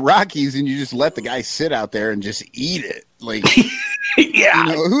when you're the Rockies and you just let the guy sit out there and just eat it, like, yeah.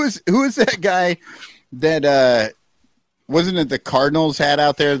 You know, who is that guy that wasn't it the Cardinals had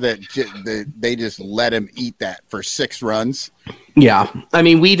out there that they just let him eat that for 6 runs? Yeah. I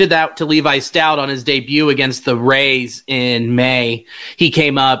mean, we did that to Levi Stout on his debut against the Rays in May. He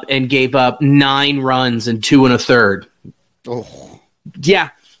came up and gave up 9 runs in 2 1/3. Oh. Yeah.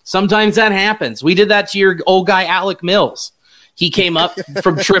 Sometimes that happens. We did that to your old guy, Alec Mills. He came up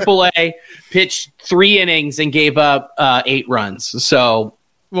from AAA, pitched 3 innings, and gave up 8 runs. So,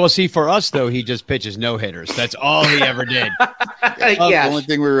 well, see, for us, though, he just pitches no-hitters. That's all he ever did. That's the only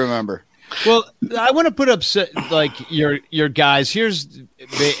thing we remember. Well, I want to put up like your guys.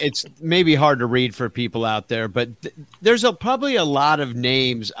 It's maybe hard to read for people out there, but there's probably a lot of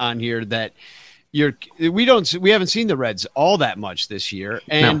names on here that we haven't seen the Reds all that much this year,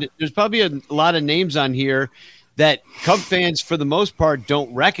 and there's probably a lot of names on here that Cub fans, for the most part,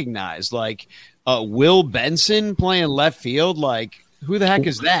 don't recognize, like Will Benson playing left field, like. Who the heck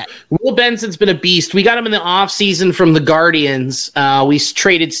is that? Will Benson's been a beast. We got him in the offseason from the Guardians. We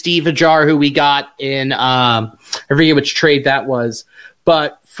traded Steve Ajar, who we got in I forget which trade that was,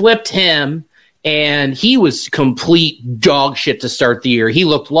 but flipped him, and he was complete dog shit to start the year. He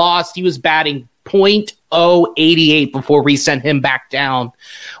looked lost. He was batting .088 before we sent him back down.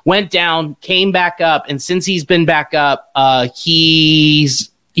 Went down, came back up, and since he's been back up,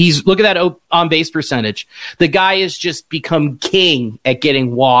 He's look at that on base percentage. The guy has just become king at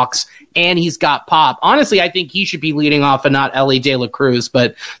getting walks, and he's got pop. Honestly, I think he should be leading off and not Ellie De La Cruz,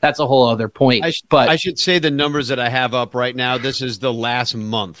 but that's a whole other point. I should say the numbers that I have up right now. This is the last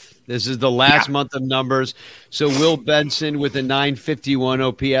month. This is the last month of numbers. So Will Benson with a 951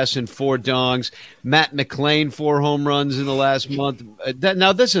 OPS and 4 dongs. Matt McClain 4 home runs in the last month.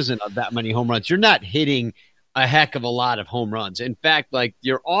 Now this isn't that many home runs. You're not hitting a heck of a lot of home runs. In fact, like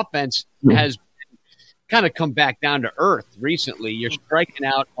your offense has kind of come back down to earth recently. You're striking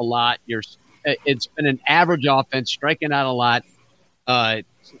out a lot. It's been an average offense, striking out a lot, but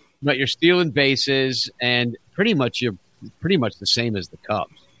you're stealing bases, and you're pretty much the same as the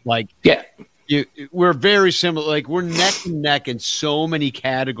Cubs. Like, yeah, we're very similar. Like we're neck and neck in so many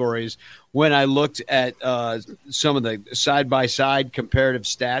categories. When I looked at some of the side-by-side comparative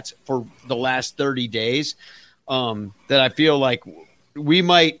stats for the last 30 days, that I feel like we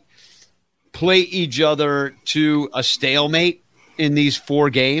might play each other to a stalemate in these 4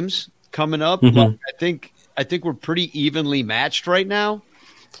 games coming up. Mm-hmm. But I think we're pretty evenly matched right now.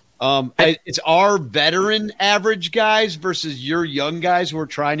 It's our veteran average guys versus your young guys who are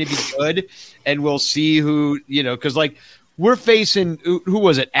trying to be good, and we'll see who, because like we're facing, who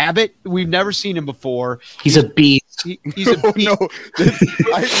was it, Abbott? We've never seen him before. He's a beast. He's a beast. No,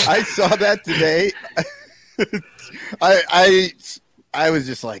 I saw that today. I was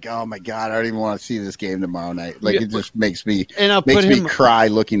just like, oh my God, I don't even want to see this game tomorrow night. Like, it just makes me cry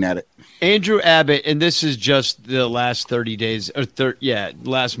looking at it. Andrew Abbott, and this is just the last 30 days,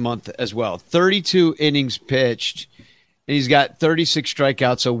 last month as well. 32 innings pitched, and he's got 36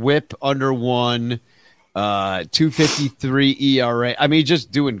 strikeouts, a whip under 1, 2.53 ERA. I mean,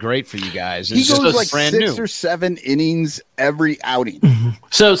 just doing great for you guys. He goes like 6 or 7 innings every outing. Mm-hmm.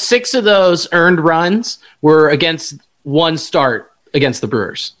 So 6 of those earned runs were against 1 start against the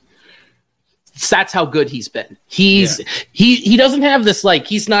Brewers. That's how good he's been. He doesn't have this, like,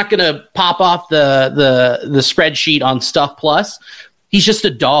 he's not going to pop off the spreadsheet on Stuff Plus, He's just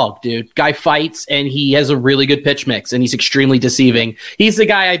a dog, dude. Guy fights, and he has a really good pitch mix, and he's extremely deceiving. He's the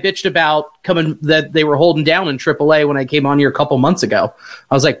guy I bitched about that they were holding down in AAA when I came on here a couple months ago.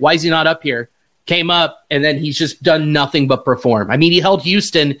 I was like, why is he not up here? Came up, and then he's just done nothing but perform. I mean, he held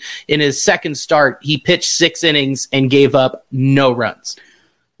Houston in his second start. He pitched 6 innings and gave up no runs.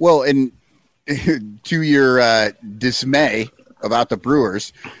 Well, and to your dismay about the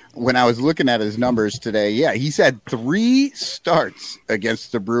Brewers, when I was looking at his numbers today, he's had 3 starts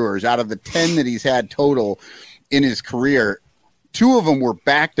against the Brewers out of the 10 that he's had total in his career. 2 of them were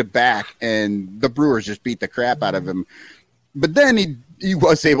back-to-back, and the Brewers just beat the crap out of him. But then he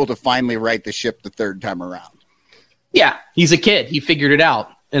was able to finally right the ship the third time around. Yeah, he's a kid. He figured it out,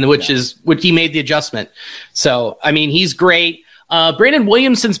 and which he made the adjustment. So, I mean, he's great. Brandon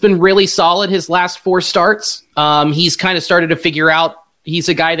Williamson's been really solid his last 4 starts. He's kind of started to figure out. He's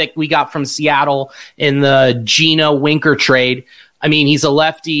a guy that we got from Seattle in the Gino Winker trade. I mean, he's a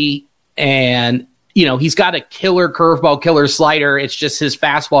lefty, and he's got a killer curveball, killer slider. It's just his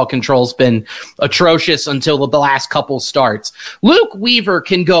fastball control's been atrocious until the last couple starts. Luke Weaver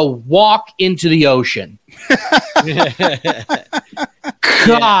can go walk into the ocean.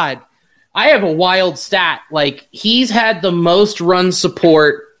 God, I have a wild stat. Like, he's had the most run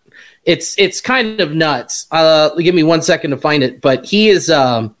support. It's kind of nuts. Give me 1 second to find it, but he's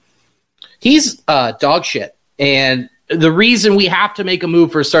dog shit. And the reason we have to make a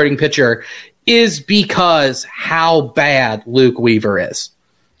move for a starting pitcher is because how bad Luke Weaver is.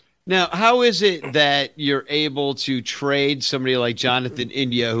 Now, how is it that you're able to trade somebody like Jonathan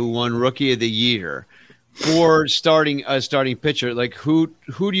India, who won Rookie of the Year, for starting a starting pitcher? Like, who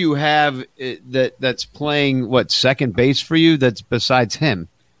do you have that's playing second base for you? That's besides him.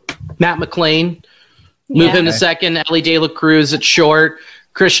 Matt McClain, move him to second. Ellie De La Cruz at short.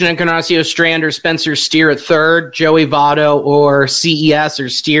 Christian Encarnacio Strand or Spencer Steer at third. Joey Votto or CES or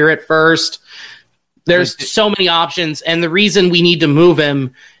Steer at first. There's so many options, and the reason we need to move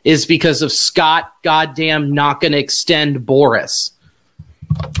him is because of Scott goddamn not going to extend Boris.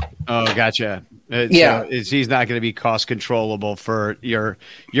 Oh, gotcha. He's not going to be cost controllable for your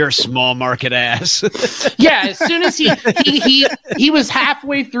small market ass. Yeah, as soon as he was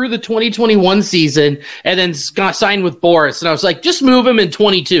halfway through the 2021 season and then got signed with Boris, and I was like, just move him in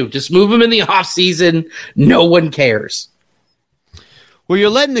 22. Just move him in the off season. No one cares. Well, you're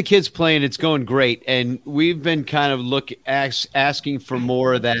letting the kids play, and it's going great. And we've been kind of asking for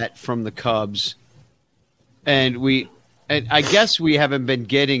more of that from the Cubs, and I guess we haven't been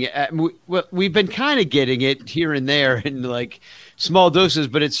getting it. We've been kind of getting it here and there in like small doses,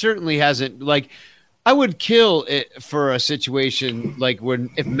 but it certainly hasn't. Like, I would kill it for a situation like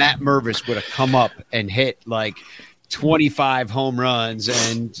if Matt Mervis would have come up and hit like 25 home runs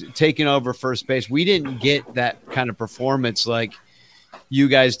and taken over first base. We didn't get that kind of performance like you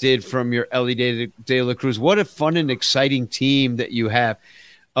guys did from your Ellie De La Cruz. What a fun and exciting team that you have.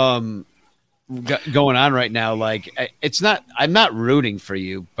 Going on right now. Like, I'm not rooting for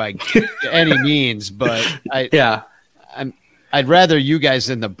you by any means, but I'd rather you guys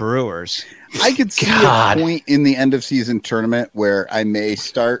than the Brewers. I could see a point in the end of season tournament where I may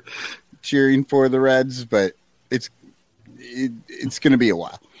start cheering for the Reds, but it's going to be a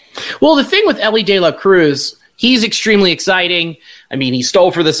while. Well, the thing with Ellie De La Cruz, he's extremely exciting. I mean, he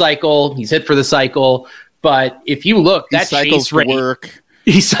stole for the cycle, he's hit for the cycle, but if you look, that chase rate, work.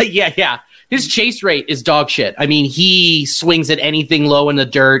 He's like, yeah. His chase rate is dog shit. I mean, he swings at anything low in the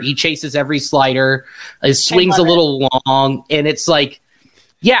dirt. He chases every slider. His swing's a little long. And it's like,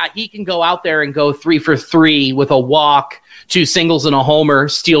 yeah, he can go out there and go 3 for 3 with a walk, 2 singles and a homer,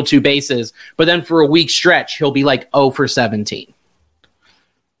 steal 2 bases. But then for a week stretch, he'll be like 0 for 17.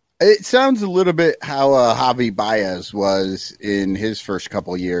 It sounds a little bit how Javi Baez was in his first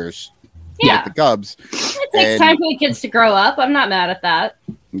couple years with the Cubs. It takes time for the kids to grow up. I'm not mad at that.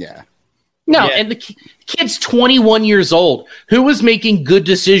 Yeah. No, and the kid's 21 years old. Who was making good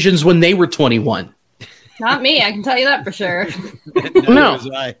decisions when they were 21? Not me. I can tell you that for sure. No.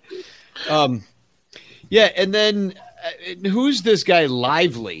 And then who's this guy,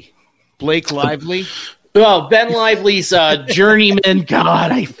 Lively? Blake Lively? Oh, Ben Lively's journeyman.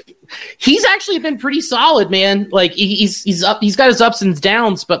 God, he's actually been pretty solid, man. Like, he's up. He's got his ups and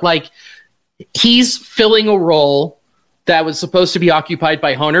downs, but like, he's filling a role that was supposed to be occupied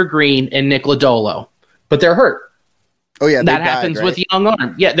by Hunter Green and Nick Lodolo, but they're hurt. Oh, yeah. That happens with young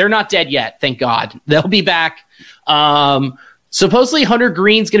arm. Yeah, they're not dead yet, thank God. They'll be back. Supposedly Hunter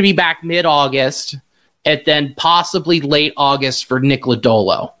Green's going to be back mid-August, and then possibly late August for Nick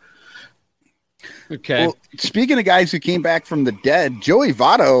Lodolo. Okay. Well, speaking of guys who came back from the dead, Joey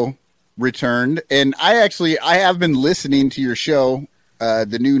Votto returned, and I have been listening to your show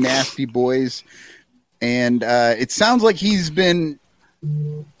the new Nasty Boys. And it sounds like he's been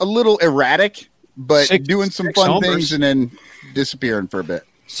a little erratic, but doing some fun things and then disappearing for a bit.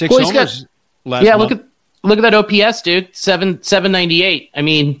 Six homers last month. Look at that OPS, dude. 798. I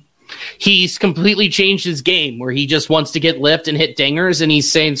mean, he's completely changed his game where he just wants to get lift and hit dingers, and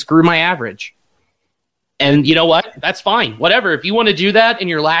he's saying, screw my average. And you know what? That's fine. Whatever. If you want to do that in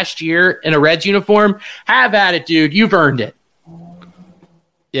your last year in a Reds uniform, have at it, dude. You've earned it.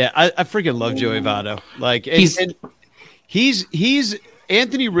 Yeah, I freaking love Joey Votto. Like he's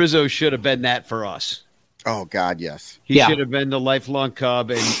Anthony Rizzo should have been that for us. Oh God, yes. He should have been the lifelong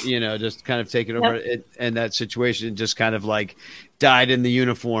Cub, and just kind of taken over in that situation, and just kind of like died in the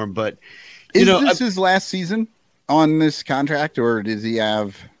uniform. But is this his last season on this contract, or does he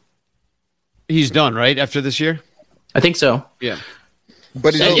have? He's done right after this year. I think so. Yeah,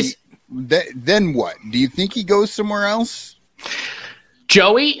 but then what? Do you think he goes somewhere else?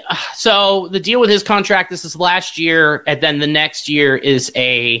 Joey, so the deal with his contract, this is last year, and then the next year is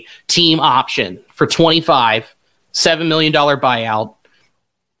a team option for 25, $7 million buyout.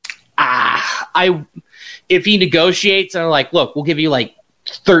 If he negotiates and like, look, we'll give you like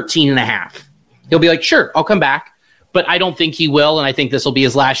 13.5. He'll be like, sure, I'll come back. But I don't think he will, and I think this will be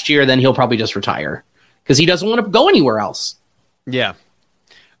his last year. Then he'll probably just retire because he doesn't want to go anywhere else. Yeah.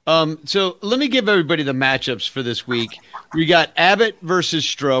 So let me give everybody the matchups for this week. We got Abbott versus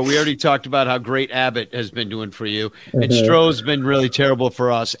Stroh. We already talked about how great Abbott has been doing for you, and Stroh's been really terrible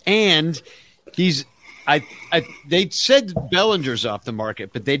for us. And they said Bellinger's off the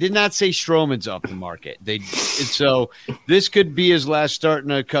market, but they did not say Stroman's off the market. So this could be his last start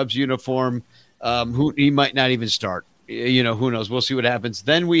in a Cubs uniform. He might not even start. Who knows? We'll see what happens.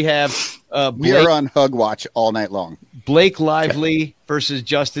 Then we have we are on Hug Watch all night long. Blake Lively versus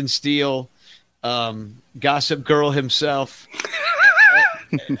Justin Steele, Gossip Girl himself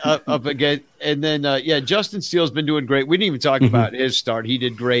up again. And then Justin Steele's been doing great. We didn't even talk about his start. He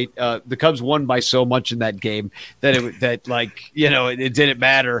did great. The Cubs won by so much in that game that it didn't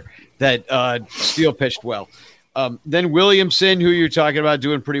matter that Steele pitched well. Then Williamson, who you're talking about,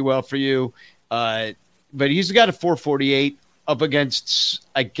 doing pretty well for you. But he's got a 448 up against,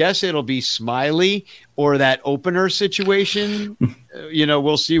 I guess it'll be Smiley or that opener situation.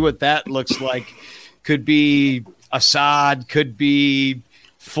 We'll see what that looks like. Could be Assad, could be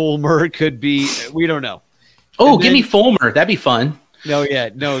Fulmer, could be, we don't know. Oh, give me Fulmer. That'd be fun. No,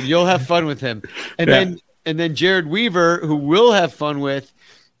 you'll have fun with him. And then Jared Weaver, who we'll have fun with,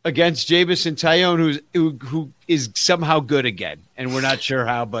 against Jamison Tyone, who is somehow good again, and we're not sure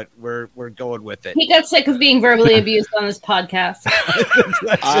how, but we're going with it. He got sick of being verbally abused on this podcast.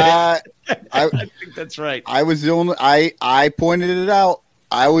 I think that's right. I was the only. I pointed it out.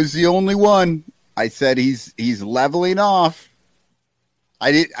 I was the only one. I said he's leveling off.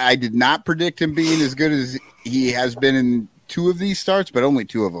 I did not predict him being as good as he has been in 2 of these starts, but only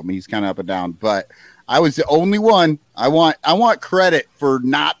 2 of them. He's kind of up and down, but. I was the only one. I want credit for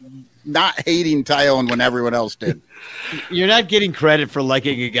not hating Tyone when everyone else did. You're not getting credit for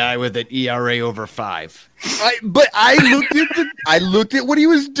liking a guy with an ERA over 5. But I looked at what he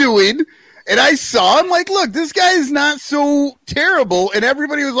was doing, and I saw him like, look, this guy is not so terrible. And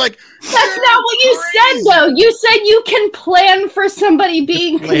everybody was like, that's not what you said, though. You said you can plan for somebody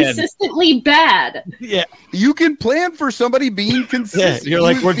being consistently bad. Yeah. You can plan for somebody being consistent. Yeah, you're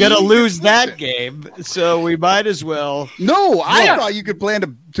like, we're going to lose that game, so we might as well. No, I thought you could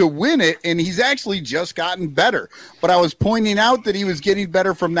plan to win it, and he's actually just gotten better. But I was pointing out that he was getting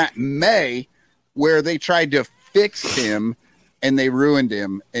better from that May where they tried to fix him and they ruined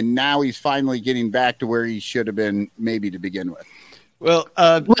him, and now he's finally getting back to where he should have been maybe to begin with. Well,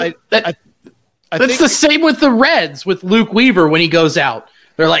 that's the same with the Reds with Luke Weaver when he goes out.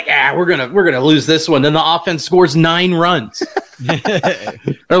 They're like, we're gonna lose this one. Then the offense scores 9 runs.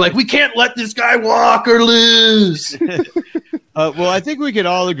 They're like, we can't let this guy walk or lose. Well, I think we can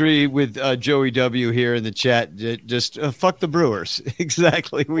all agree with Joey W here in the chat. Just fuck the Brewers.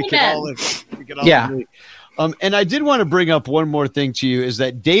 Exactly. We can all agree. And I did want to bring up one more thing to you is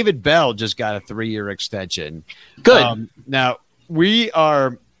that David Bell just got a 3-year extension. Good. Now, we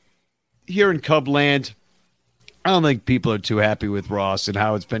are here in Cubland. I don't think people are too happy with Ross and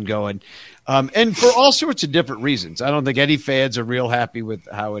how it's been going. And for all sorts of different reasons. I don't think any fans are real happy with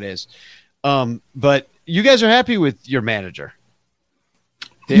how it is. But you guys are happy with your manager.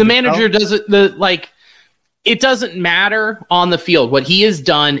 David the manager Bell? Doesn't it doesn't matter on the field. What he has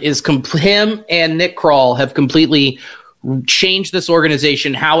done is him and Nick Kroll have completely changed this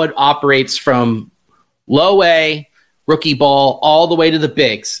organization, how it operates from low A, rookie ball, all the way to the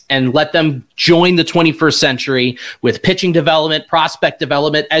bigs, and let them join the 21st century with pitching development, prospect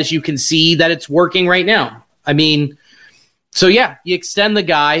development, as you can see that it's working right now. I mean, so yeah, you extend the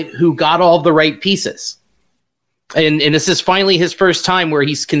guy who got all the right pieces. And this is finally his first time where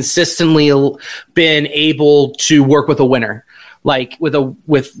he's consistently been able to work with a winner, like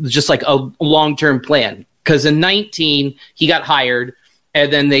with just like a long-term plan. Because in 19, he got hired,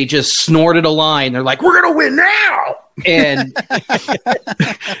 and then they just snorted a line. They're like, "We're gonna win now," and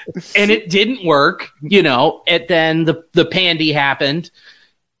and it didn't work, you know. And then the pandy happened.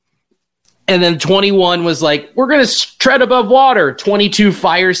 And then 21 was like, we're going to tread above water. 22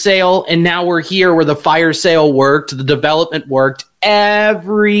 fire sale. And now we're here where the fire sale worked. The development worked.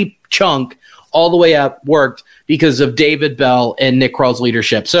 Every chunk all the way up worked because of David Bell and Nick Krall's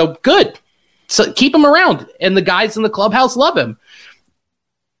leadership. So good. So keep him around. And the guys in the clubhouse love him.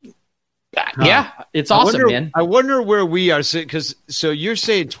 Yeah, it's awesome, man. I wonder where we are. Because so you're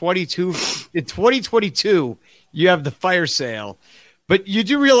saying in 2022, you have the fire sale. But you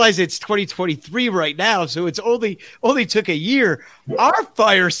do realize it's 2023 right now, so it's only took a year. Our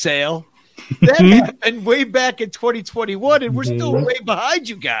fire sale, that happened way back in 2021, and we're still way behind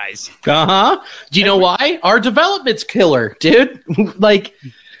you guys. Uh-huh. Do you know why? Our development's killer, dude. Like,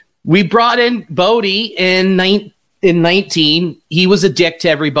 we brought in Bodie in 19. He was a dick to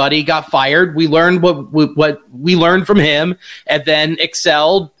everybody, got fired. We learned what we learned from him, and then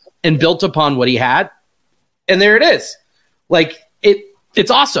excelled and built upon what he had. And there it is. Like, it's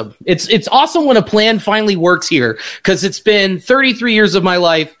awesome. It's awesome when a plan finally works here, because it's been 33 years of my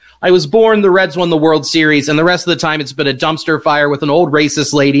life. I was born, the Reds won the World Series, and the rest of the time it's been a dumpster fire with an old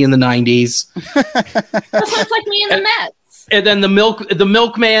racist lady in the 90s. That's just like me in the Mets. And then the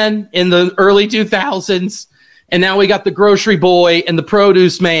milkman in the early 2000s, and now we got the grocery boy and the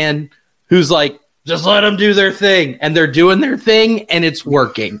produce man who's like, just let them do their thing, and they're doing their thing, and it's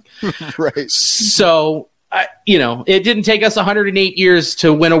working. Right. So, it didn't take us 108 years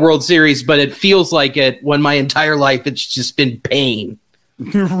to win a World Series, but it feels like it when my entire life it's just been pain.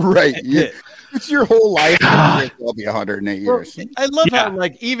 Right. Yeah. It's your whole life. It'll be 108 years. I love how,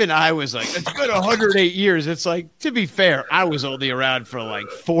 like, even I was like, it's been 108 years. It's like, to be fair, I was only around for like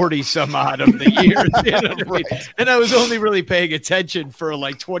 40 some odd of the years. You know what I mean? And I was only really paying attention for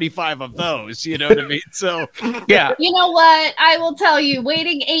like 25 of those. You know what I mean? So, yeah. You know what? I will tell you,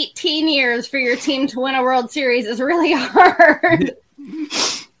 waiting 18 years for your team to win a World Series is really hard.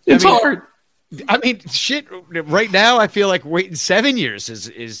 It's hard. I mean, shit, right now I feel like waiting 7 years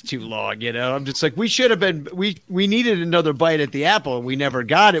is too long, you know? I'm just like, we should have been, we needed another bite at the apple, and we never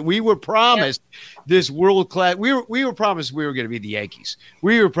got it. We were promised this world-class, we were promised we were going to be the Yankees.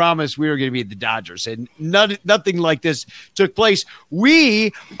 We were promised we were going to be the Dodgers, and nothing like this took place.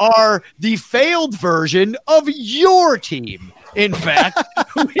 We are the failed version of your team. In fact,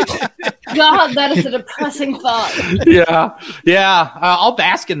 God, that is a depressing thought. Yeah. I'll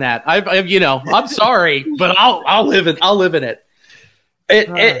bask in that. I'm sorry, but I'll live in it.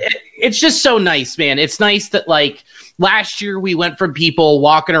 It's just so nice, man. It's nice that, like, last year we went from people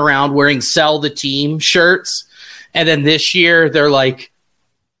walking around wearing "Sell the Team" shirts, and then this year they're like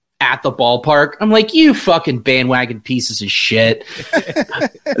at the ballpark. I'm like, you fucking bandwagon pieces of shit.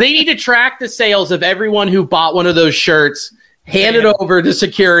 They need to track the sales of everyone who bought one of those shirts. Hand it over to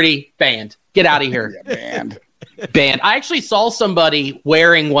security. Banned. Get out of here. Banned. I actually saw somebody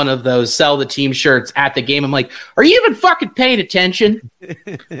wearing one of those "Sell the Team" shirts at the game. I'm like, are you even fucking paying attention?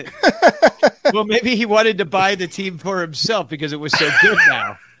 Well, maybe he wanted to buy the team for himself because it was so good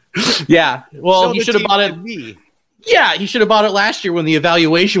now. Yeah. Well, he should have bought it. Yeah, he should have bought it last year when the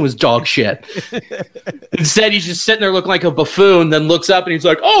evaluation was dog shit. Instead, he's just sitting there looking like a buffoon, then looks up and he's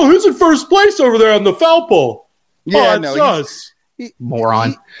like, oh, who's in first place over there on the foul pole? Yeah, it's us.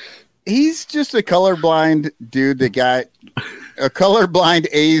 Moron. He's just a colorblind dude that got a colorblind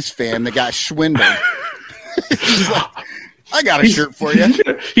A's fan that got swindled. He's like, I got a shirt for you.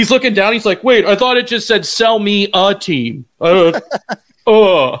 He's looking down. He's like, wait, I thought it just said "sell me a team." But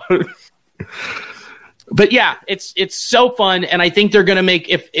yeah, it's so fun, and I think they're gonna make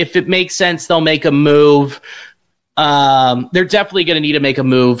if it makes sense, they'll make a move. They're definitely going to need to make a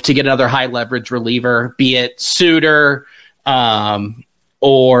move to get another high leverage reliever, be it Suter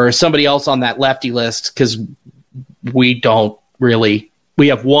or somebody else on that lefty list, because we have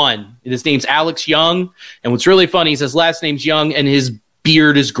one. His name's Alex Young, and what's really funny is his last name's Young and his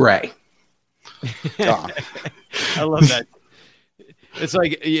beard is gray. I love that. It's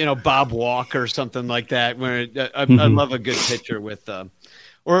like, Bob Walk or something like that, where I love a good picture with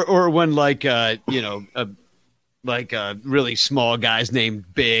or when, like, like really small guys named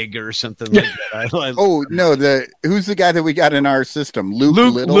Big or something like that. Oh no, who's the guy that we got in our system? Luke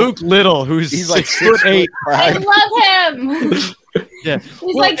Little. Luke Little, he's like 6'8". I love him. Yeah,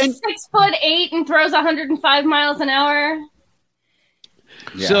 he's 6'8" and throws 105 miles an hour.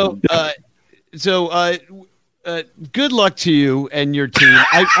 Yeah. So good luck to you and your team.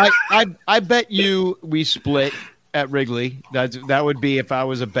 I bet you we split at Wrigley. That would be if I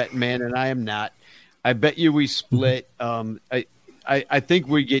was a betting man, and I am not. I bet you we split. I think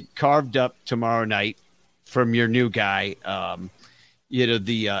we get carved up tomorrow night from your new guy.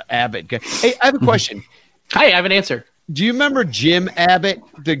 The Abbott guy. Hey, I have a question. Hi, I have an answer. Do you remember Jim Abbott,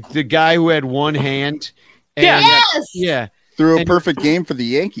 the guy who had one hand? Yes. Yeah. Threw a perfect game for the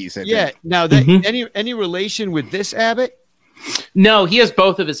Yankees. I think. Now, any relation with this Abbott? No, he has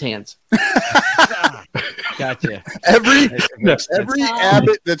both of his hands. Gotcha. Every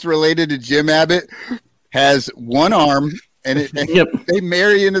Abbott that's related to Jim Abbott has one arm, and they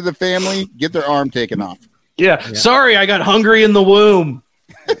marry into the family, get their arm taken off. Yeah. Sorry, I got hungry in the womb.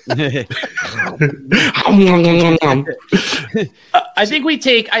 I think we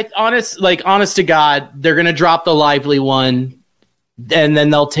take honest to God, they're gonna drop the Lively one, and then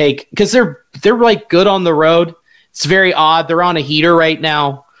they'll take, because they're like good on the road. It's very odd. They're on a heater right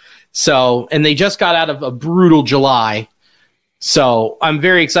now, and they just got out of a brutal July. So I'm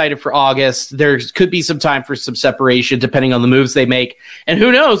very excited for August. There could be some time for some separation depending on the moves they make, and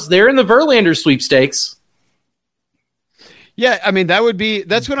who knows? They're in the Verlander sweepstakes. Yeah, I mean,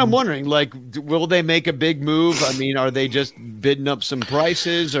 that's what I'm wondering. Like, will they make a big move? I mean, are they just bidding up some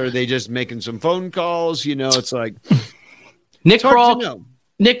prices? Or are they just making some phone calls? It's like Nick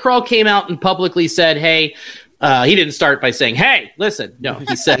Kroll came out and publicly said, hey, he didn't start by saying, hey, listen. No,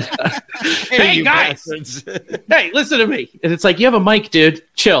 he said, hey, guys, hey, listen to me. And it's like, you have a mic, dude.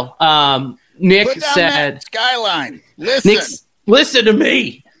 Chill. Nick said, Skyline, listen to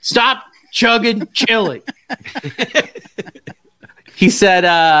me. Stop chugging chili. He said,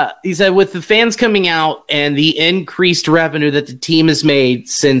 with the fans coming out and the increased revenue that the team has made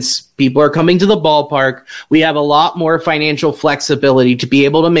since people are coming to the ballpark, we have a lot more financial flexibility to be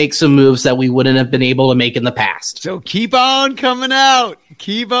able to make some moves that we wouldn't have been able to make in the past. So keep on coming out.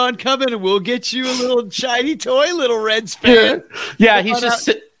 Keep on coming, and we'll get you a little shiny toy, little Reds fan. Yeah, he's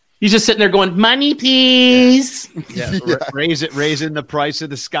just sitting there going, money, please. Yeah. Raising the price of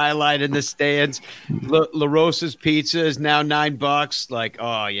the skylight in the stands. La Rosa's pizza is now $9. Like,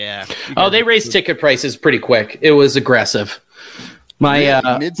 oh yeah. They raised ticket prices pretty quick. It was aggressive. My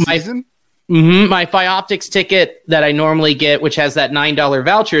mid-season? My Phioptics ticket that I normally get, which has that $9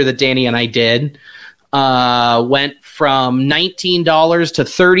 voucher that Danny and I did, went from $19 to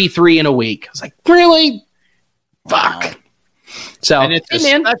 $33 in a week. I was like, really? Wow. Fuck. So, and it's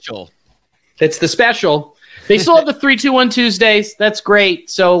special. It's the special. They still have the 3-2-1 Tuesdays. That's great.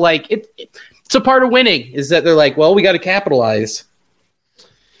 So, like, it's a part of winning is that they're like, well, we got to capitalize.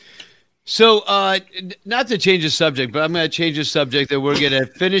 So, not to change the subject, but I'm going to change the subject. That we're going to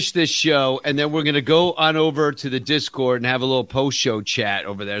finish this show, and then we're going to go on over to the Discord and have a little post-show chat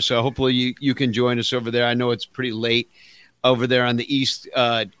over there. So, hopefully, you can join us over there. I know it's pretty late over there on the East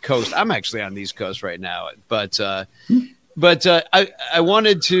Coast. I'm actually on the East Coast right now, but I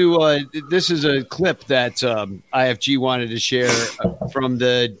wanted to. This is a clip that IFG wanted to share from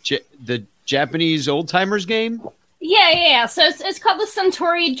the Japanese old timers game. Yeah. So it's called the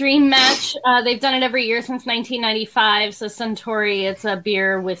Suntory Dream Match. They've done it every year since 1995. So Suntory, it's a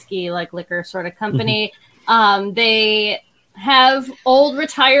beer, whiskey, like liquor sort of company. Mm-hmm. They have old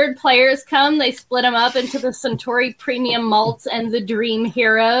retired players come. They split them up into the Suntory Premium Malts and the Dream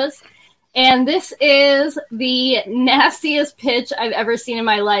Heroes. And this is the nastiest pitch I've ever seen in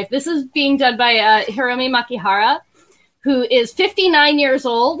my life. This is being done by Hiromi Makihara, who is 59 years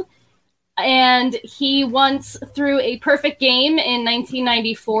old. And he once threw a perfect game in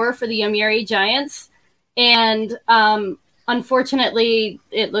 1994 for the Yomiuri Giants. And unfortunately,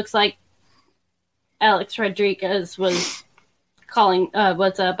 it looks like Alex Rodriguez was calling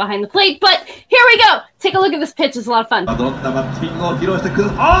what's behind the plate. But here we go. Take a look at this pitch. It's a lot of fun. Oh,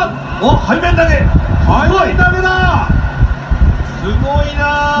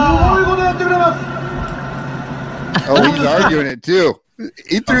 he's arguing it too.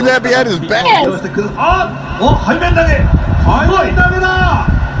 He threw that behind his back. Yes.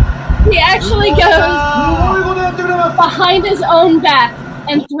 He actually goes behind his own back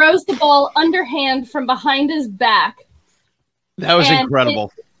and throws the ball underhand from behind his back. That was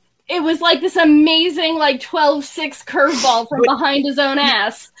incredible. It was like this amazing, 12-6 curveball from behind his own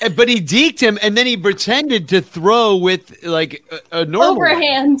ass. But he deked him, and then he pretended to throw with a normal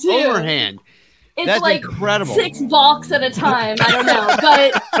overhand too. Overhand. It's That's like incredible. 6 balks at a time. I don't know, but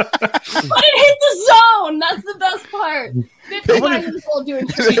it hit the zone. That's the best part. 55 years old doing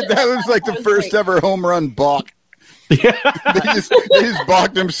that was like the first ever home run balk. Yeah. they just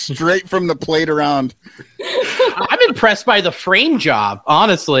balked him straight from the plate around. I'm impressed by the frame job,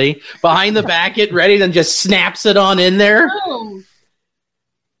 honestly. Behind the back, get ready, then just snaps it on in there. Oh.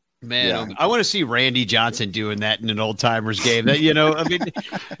 Man, I want to see Randy Johnson doing that in an old timers game. That,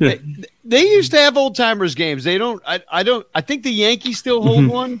 I mean, they used to have old timers games. They don't. I think the Yankees still hold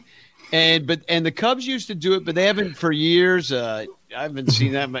one, and the Cubs used to do it, but they haven't for years. I haven't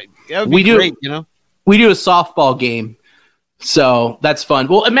seen that. That would be great, We do a softball game, so that's fun.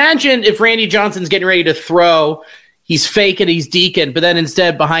 Well, imagine if Randy Johnson's getting ready to throw. He's faking, he's deacon, but then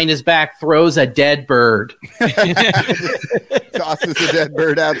instead behind his back throws a dead bird. Tosses a dead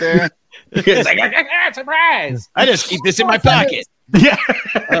bird out there. It's like, surprise! I just keep this in my pocket. Yeah.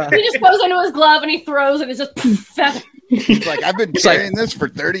 He just goes into his glove and he throws and it's just poof. He's like, I've been carrying this for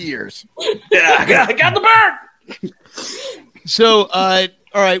 30 years. Yeah, I got the bird. So,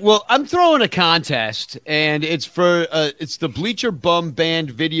 all right. Well, I'm throwing a contest, and it's for it's the Bleacher Bum Band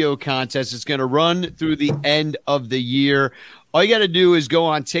video contest. It's going to run through the end of the year. All you got to do is go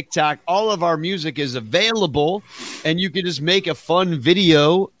on TikTok. All of our music is available, and you can just make a fun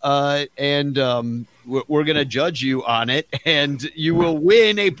video, and we're going to judge you on it, and you will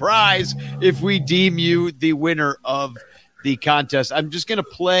win a prize if we deem you the winner of the contest. I'm just going to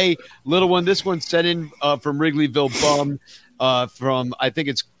play a little one. This one's sent in from Wrigleyville Bum. From I think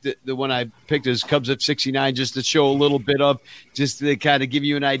it's the one I picked is Cubs at 69, just to show a little bit of, just to kind of give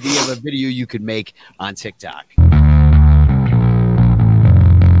you an idea of a video you could make on TikTok.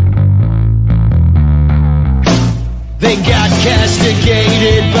 They got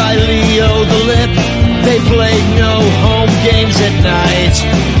castigated by Leo the Lip. They played no home games at night.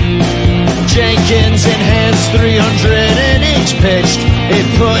 Jenkins enhanced 300 innings pitched. It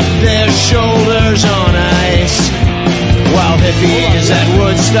put their shoulders on ice. While hippies at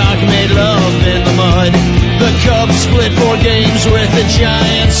Woodstock made love in the mud, the Cubs split 4 games with the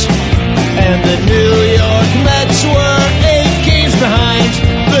Giants, and the New York Mets were 8 games behind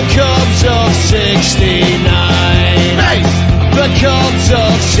the Cubs of 69. Hey! The Cubs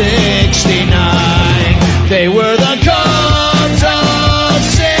of 69. They were the Cubs of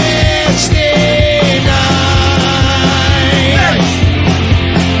 69. Hey!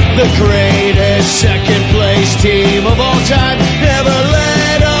 The greatest second-place team of all time, never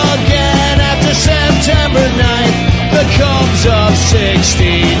led again after September 9th. The Cubs of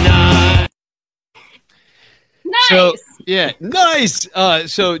 69. Nice. So, yeah, nice.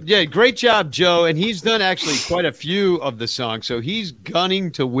 Great job, Joe. And he's done actually quite a few of the songs. So he's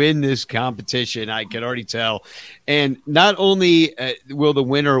gunning to win this competition, I can already tell. And not only will the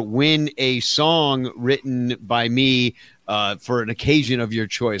winner win a song written by me, for an occasion of your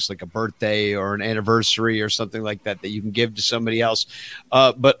choice, like a birthday or an anniversary or something like that you can give to somebody else.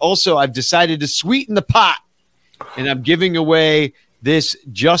 But also I've decided to sweeten the pot, and I'm giving away this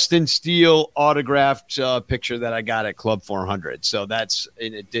Justin Steele autographed picture that I got at Club 400. So that's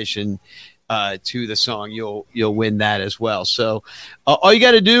in addition to the song. You'll win that as well. So all you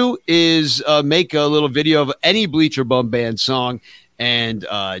got to do is make a little video of any Bleacher Bum Band song and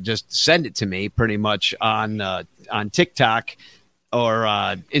just send it to me pretty much on TikTok or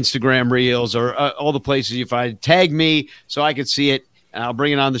Instagram Reels or all the places you find. Tag me so I can see it, and I'll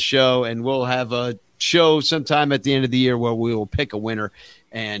bring it on the show, and we'll have a show sometime at the end of the year where we will pick a winner.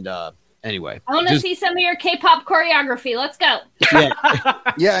 And anyway. I want to see some of your K-pop choreography. Let's go. Yeah,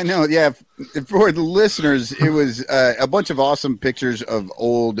 yeah, I know. Yeah. For the listeners, it was a bunch of awesome pictures of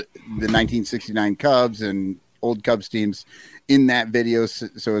the 1969 Cubs and old Cubs teams in that video. So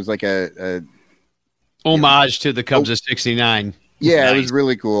it was like a homage to the Cubs of 69. Yeah, Nice. It was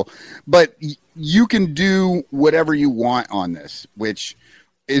really cool. But you can do whatever you want on this, which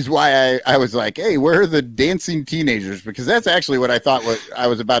is why I was like, hey, where are the dancing teenagers? Because that's actually what I thought I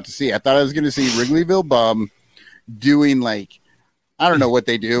was about to see. I thought I was going to see Wrigleyville Bum doing, like, I don't know what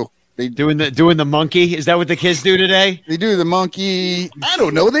they do. They doing the monkey. Is that what the kids do today? They do the monkey. I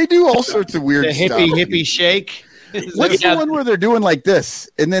don't know. They do all sorts of weird stuff. The hippie shake. What's the one where they're doing like this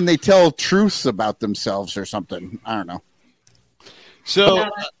and then they tell truths about themselves or something? I don't know. So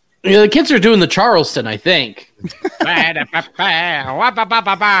the kids are doing the Charleston, I think.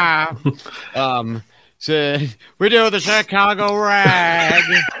 So we do the Chicago Rag.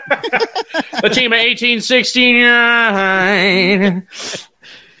 The team of 1869.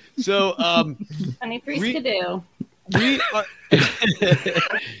 So Funny priest to do.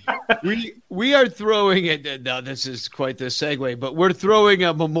 we are throwing it. Now this is quite the segue, but we're throwing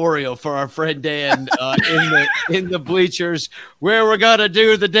a memorial for our friend Dan in the bleachers, where we're gonna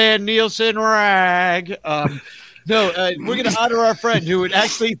do the Dan Nielsen rag. No, we're going to honor our friend who would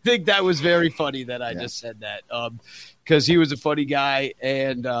actually think that was very funny that I just said that, because he was a funny guy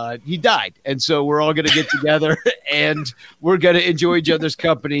and he died. And so we're all going to get together and we're going to enjoy each other's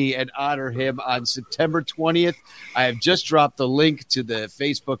company and honor him on September 20th. I have just dropped the link to the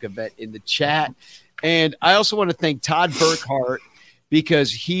Facebook event in the chat. And I also want to thank Todd Burkhart,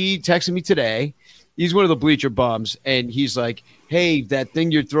 because he texted me today. He's one of the bleacher bums. And he's like, hey, that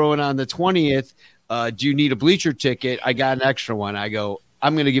thing you're throwing on the 20th, do you need a bleacher ticket? I got an extra one. I go,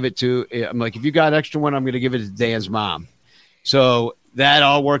 I'm going to give it to, I'm like, if you got an extra one, I'm going to give it to Dan's mom. So that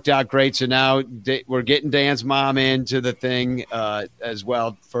all worked out great. So now we're getting Dan's mom into the thing as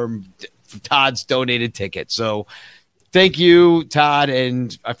well for Todd's donated ticket. So thank you, Todd.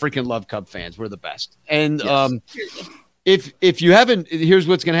 And I freaking love Cub fans. We're the best. And if you haven't, here's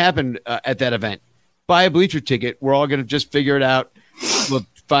what's going to happen at that event. Buy a bleacher ticket. We're all going to just figure it out. We'll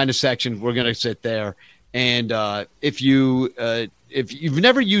find a section. We're going to sit there. And if you've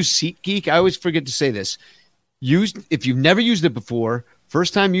never used SeatGeek, I always forget to say this. If you've never used it before,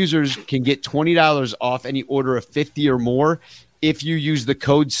 first-time users can get $20 off any order of 50 or more if you use the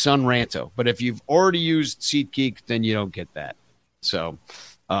code SUNRANTO. But if you've already used SeatGeek, then you don't get that. So,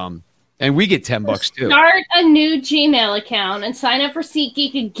 and we get $10 too. Start a new Gmail account and sign up for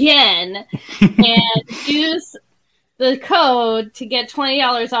SeatGeek again and use the code to get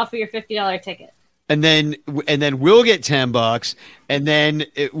 $20 off of your $50 ticket. And then we'll get $10, and then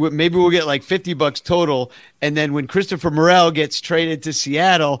maybe we'll get like $50 total. And then when Christopher Morel gets traded to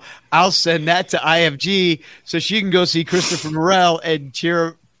Seattle, I'll send that to IFG so she can go see Christopher Morel and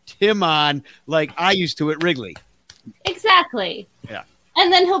cheer him on like I used to at Wrigley. Exactly. Yeah.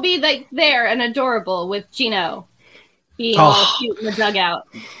 And then he'll be like there and adorable with Gino being all cute in the dugout.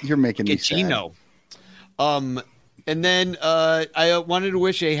 You're making me get Gino. And then I wanted to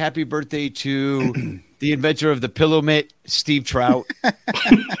wish a happy birthday to the inventor of the pillow mitt, Steve Trout.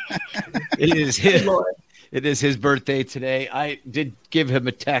 It is his birthday today. I did give him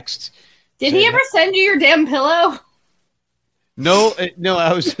a text. Did he ever send you your damn pillow? No.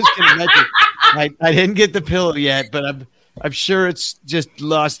 I was just going to mention I didn't get the pillow yet, but I'm sure it's just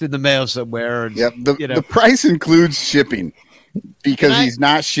lost in the mail somewhere. Yep. The price includes shipping. Because he's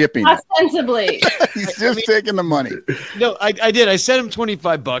not shipping. Ostensibly. He's just taking the money. No, I did. I sent him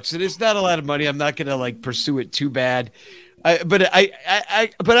 $25, and it's not a lot of money. I'm not going to pursue it too bad. But I'm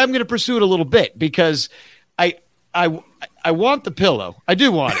going to pursue it a little bit because I want the pillow. I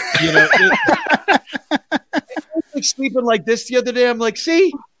do want it. I was sleeping like this the other day. I'm like,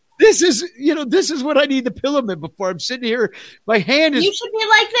 see, this is what I need the pillow mitt before. I'm sitting here. My hand is. You should be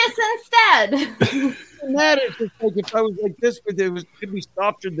like this instead. It's just like if I was like this, it could be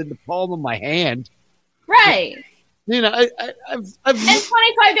softer than the palm of my hand. Right. And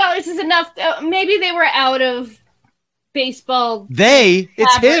 $25 is enough. Maybe they were out of baseball.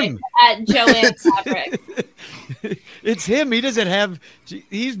 It's him at Joanne's Fabric. It's him. He doesn't have.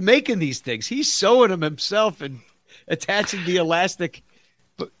 He's making these things. He's sewing them himself and attaching the elastic.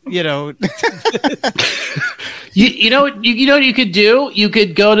 You know what you could do? You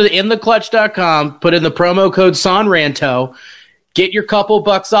could go to intheclutch.com, put in the promo code SONRANTO, get your couple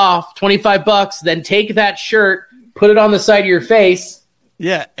bucks off, $25, then take that shirt, put it on the side of your face.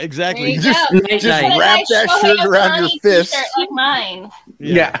 Yeah, exactly. Just wrap that shirt around your fist. Like mine.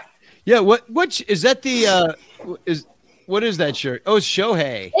 Yeah. What is that what is that shirt? Oh, it's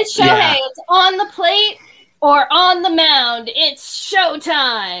Shohei. It's Shohei. Yeah. It's on the plate or on the mound. It's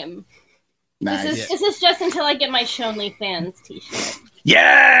showtime. Nice. This is just until I get my Shonley fans t-shirt.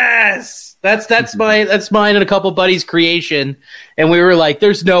 Yes, that's mine and a couple buddies' creation, and we were like,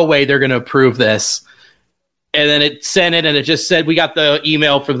 "There's no way they're going to approve this." And then it sent it, and it just said, "We got the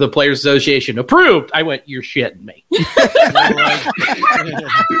email from the Players Association approved." I went, "You're shitting me."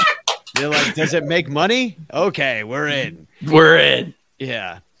 You're like, "Does it make money?" Okay, we're in. We're in.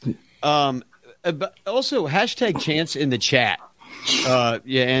 Yeah. But also #Chance in the chat.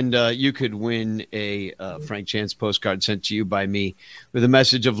 You could win a Frank Chance postcard sent to you by me with a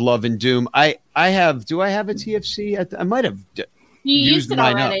message of love and doom. Do I have a TFC? I might have used it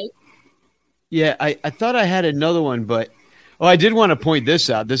already. Up. Yeah, I thought I had another one, but I did want to point this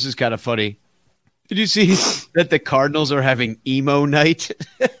out. This is kind of funny. Did you see that the Cardinals are having emo night?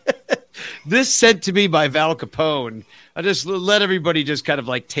 This sent to me by Val Capone. I just let everybody just kind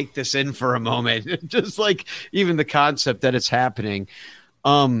of take this in for a moment. Just even the concept that it's happening.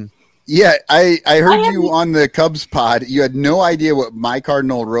 Yeah, I heard you on the Cubs pod. You had no idea what My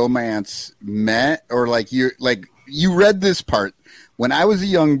Cardinal Romance meant, or you read this part. When I was a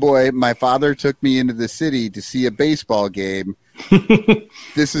young boy, my father took me into the city to see a baseball game.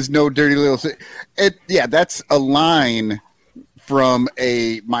 This is no dirty little city. Yeah, that's a line from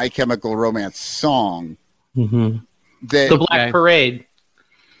a My Chemical Romance song. Mm-hmm. The Black Parade.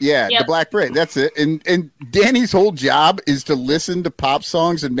 Yeah, yep. The Black Parade. That's it. And Danny's whole job is to listen to pop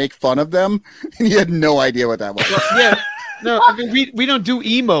songs and make fun of them. And he had no idea what that was. Yeah. No, I mean, we don't do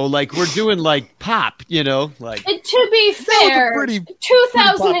emo like we're doing like pop, like. And to be fair,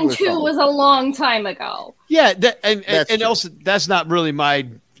 2002 was a long time ago. Yeah, and also that's not really my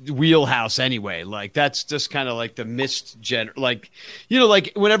wheelhouse anyway. Like that's just kind of like the missed like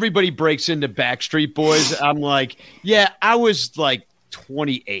when everybody breaks into Backstreet Boys, I'm like, yeah, I was like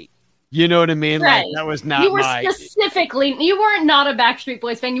 28. You know what I mean? Right. Like that was not you weren't not a Backstreet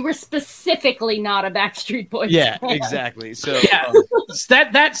Boys fan. You were specifically not a Backstreet Boys fan. Exactly. So yeah,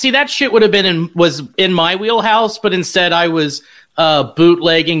 that shit would have been in my wheelhouse, but instead I was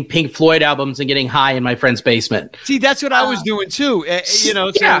bootlegging Pink Floyd albums and getting high in my friend's basement. See, that's what I was doing too.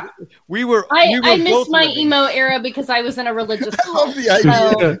 So we were. I missed my emo era because I was in a religious cult. I love the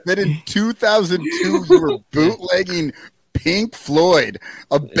idea that in 2002 you were bootlegging Pink Floyd,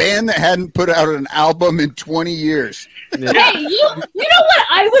 a band that hadn't put out an album in 20 years. Yeah. Hey, you know what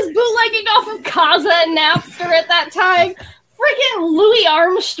I was bootlegging off of Kazaa and Napster at that time? Freaking Louis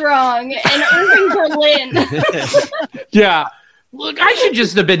Armstrong and Irving Berlin. Yeah. Look, I should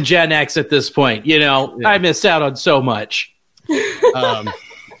just have been Gen X at this point. I missed out on so much.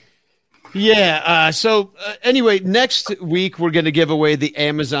 So anyway, next week we're going to give away the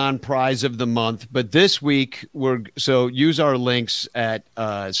Amazon prize of the month. But this week use our links at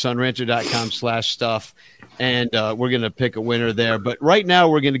sunrancher.com/stuff, and we're going to pick a winner there. But right now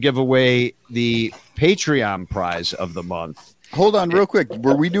we're going to give away the Patreon prize of the month. Hold on real quick.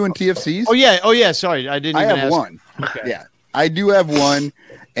 Were we doing TFCs? Oh yeah. Sorry. I have one. Okay. Yeah, I do have one.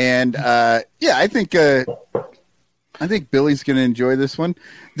 And I think Billy's going to enjoy this one.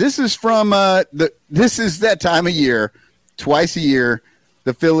 This is from this is that time of year, twice a year,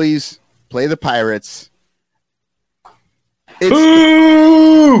 the Phillies play the Pirates.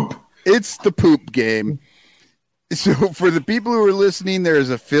 It's the poop game. So for the people who are listening, there is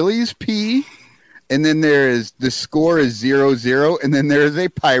a Phillies P, and then the score is 0-0, and then there is a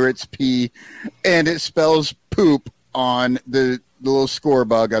Pirates P, and it spells poop on the little score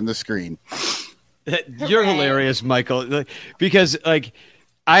bug on the screen. You're hilarious, Michael, because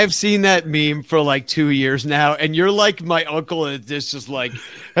I've seen that meme for 2 years now, and you're like my uncle. This is like,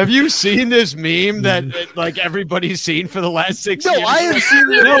 have you seen this meme that everybody's seen for the last 6 years? No, I have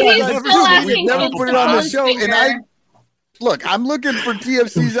seen it. We've never put it on the show. And I'm looking for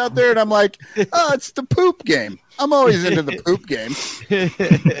TFCs out there, and I'm like, oh, it's the poop game. I'm always into the poop game.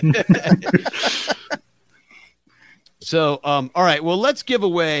 So, all right. Well, let's give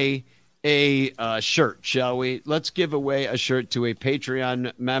away a shirt, shall we? Let's give away a shirt to a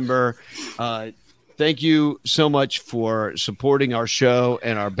Patreon member. Thank you so much for supporting our show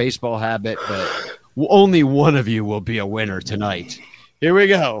and our baseball habit, but only one of you will be a winner tonight. Here we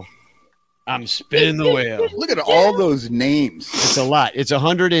go. I'm spinning the wheel. Look at all those names. It's a lot. It's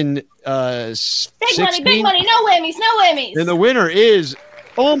 100 big money, no whammies. And the winner is,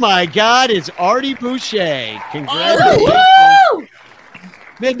 oh my God, it's Artie Boucher. Congratulations. Oh,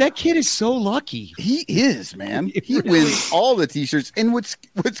 man, that kid is so lucky. He is, man. He wins all the T-shirts. And what's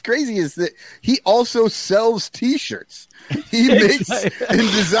crazy is that he also sells T-shirts. He makes and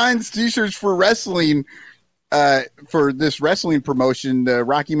designs T-shirts for wrestling, for this wrestling promotion, the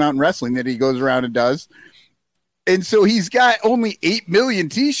Rocky Mountain Wrestling, that he goes around and does. And so he's got only 8 million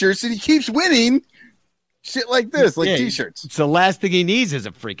T-shirts, and he keeps winning shit like this, T-shirts. It's the last thing he needs is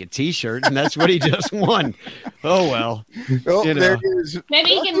a freaking T-shirt, and that's what he just won. Oh, well. Oh, there it is.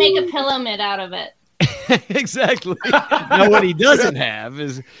 Maybe he can make a pillow mitt out of it. Exactly. Now, what he doesn't have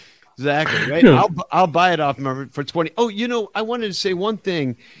is exactly right. I'll buy it off him for 20. Oh, I wanted to say one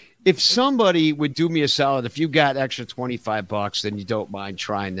thing. If somebody would do me a solid, if you got extra $25 and you don't mind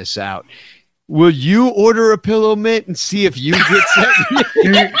trying this out, will you order a pillow mitt and see if you get set?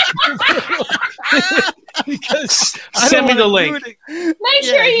 Because send me the link. Make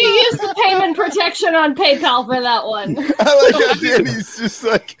sure you use the payment protection on PayPal for that one. I like how Danny's just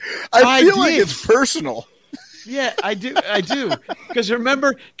like, I feel like it's personal. Yeah, I do.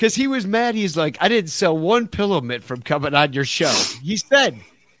 Because he was mad. He's like, I didn't sell one pillow mitt from coming on your show. He said.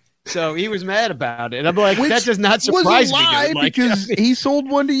 So he was mad about it. And I'm like, that does not surprise me. Because he sold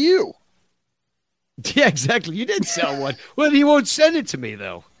one to you. Yeah, exactly. You didn't sell one. Well, he won't send it to me,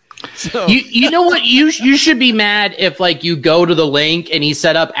 though. So you know what? You should be mad if like you go to the link and he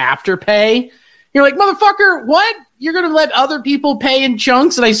set up Afterpay. You're like, motherfucker, what? You're gonna let other people pay in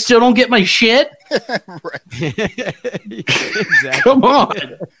chunks and I still don't get my shit? Exactly. Come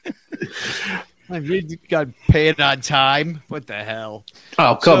on. You got to pay it on time. What the hell?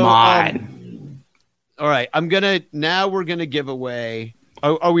 Oh, come on. All right. We're gonna give away.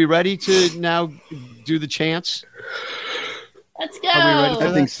 Are we ready to now do the chants? Let's go. Are we ready for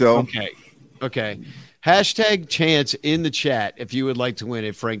I think so. Okay. Hashtag chants in the chat if you would like to win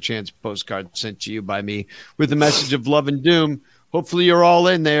a Frank Chance postcard sent to you by me with a message of love and doom. Hopefully you're all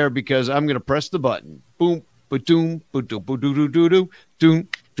in there because I'm going to press the button. Boom, ba-doom, ba-doom, ba-doo-doo-doo-doo, doom,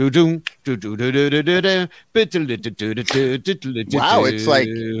 doo-doom, doo-doo-doo-doo-doo-doo. Wow, it's like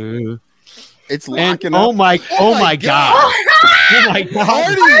it's locking up. Oh my god. Oh my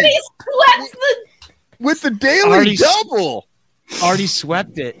god. Artie swept with the daily double. Artie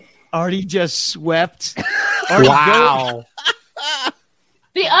swept it. Artie just swept. Wow.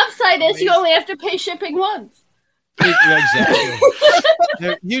 The upside is you only have to pay shipping once.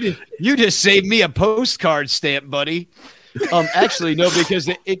 Exactly. You just saved me a postcard stamp, buddy. Actually, no, because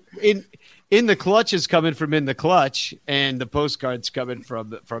in the clutch is coming from in the clutch, and the postcard's coming from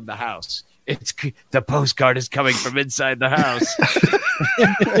the house. The postcard is coming from inside the house.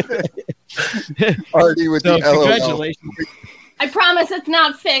 Artie with the LOL. Congratulations. I promise it's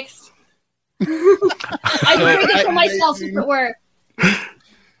not fixed. I bring it for myself if it were.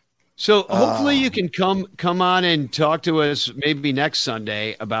 So hopefully you can come on and talk to us maybe next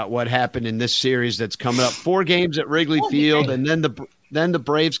Sunday about what happened in this series that's coming up. 4 games at Wrigley Field, and then the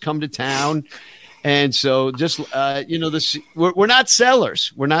Braves come to town. And so just we're not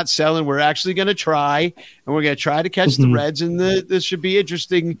sellers. We're not selling. We're actually going to try, and we're going to try to catch the Reds. And this should be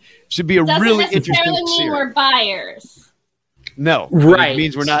interesting. Should be a really interesting series. Doesn't necessarily mean we're buyers. No, right. It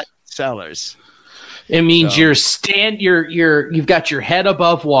means we're not sellers. It means you've got your head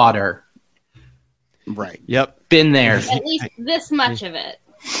above water. Right. Yep. Been there. At least this much of it.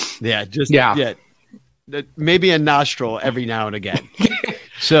 Yeah. Maybe a nostril every now and again.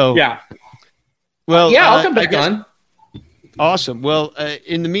 So yeah. Well, I'll come back on. Awesome. Well,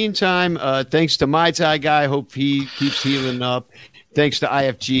 in the meantime, thanks to my Thai guy. Hope he keeps healing up. Thanks to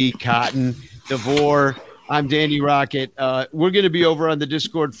IFG, Cotton, Devore. I'm Danny Rocket. We're going to be over on the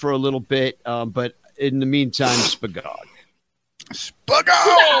Discord for a little bit, but in the meantime, Spagog.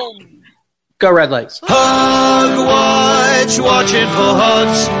 Go Red Legs. Hug watch, watching for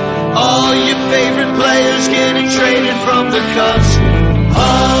hugs. All your favorite players getting traded from the Cubs.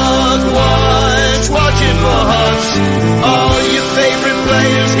 Hug watch, watching for hugs. All your favorite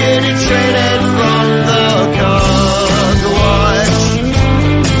players getting traded from the Cubs. Watch.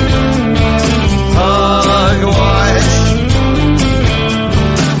 Hug watch.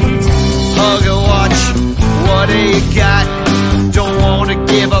 Hug watch. What do you got? Don't wanna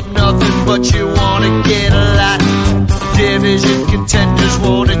give up nothing, but you wanna get a lot. Division contenders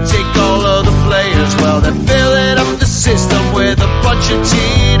wanna take all of the players. Well, they're filling up the system with a bunch of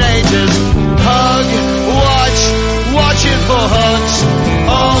teenagers. Hug, watch, watching for hugs.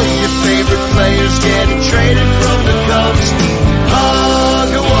 All your favorite players getting traded from the Cubs.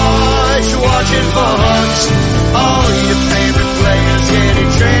 Hug, watch, watching for hugs. All your favorite players getting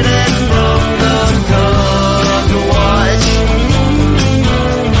traded from the Cubs. Watch.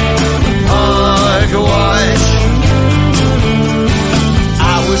 Watch.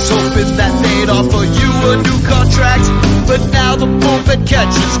 I was hoping that they'd offer you a new contract, but now the bullpen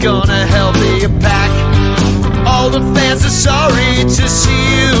catch is gonna help me back. All the fans are sorry to see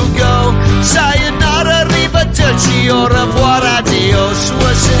you go. Sayonara, arrivederci, au revoir, adios.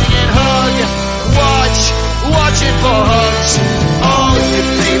 We're singing hug, watch, watching for hugs. All your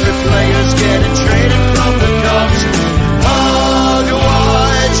favorite players getting traded from the Cubs. Hug,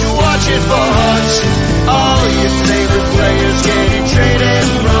 watch, watching for hugs. All your favorite players getting traded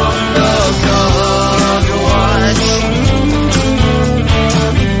from the Cubs.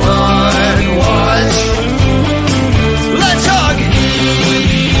 Watch, watch. Let's hug.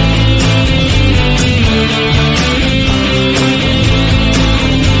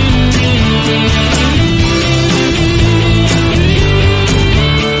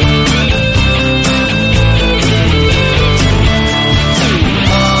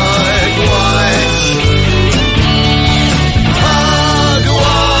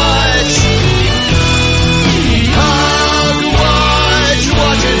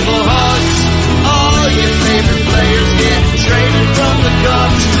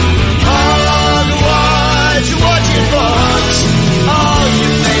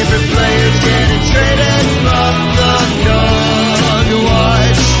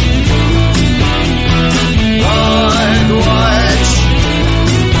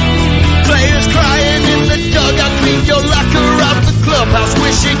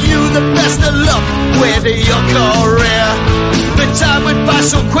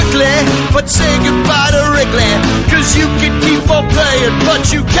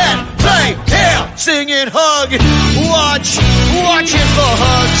 but you can't play here. Sing and hug, watching for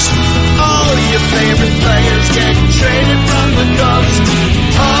hugs. All your favorite players getting traded from the Cubs.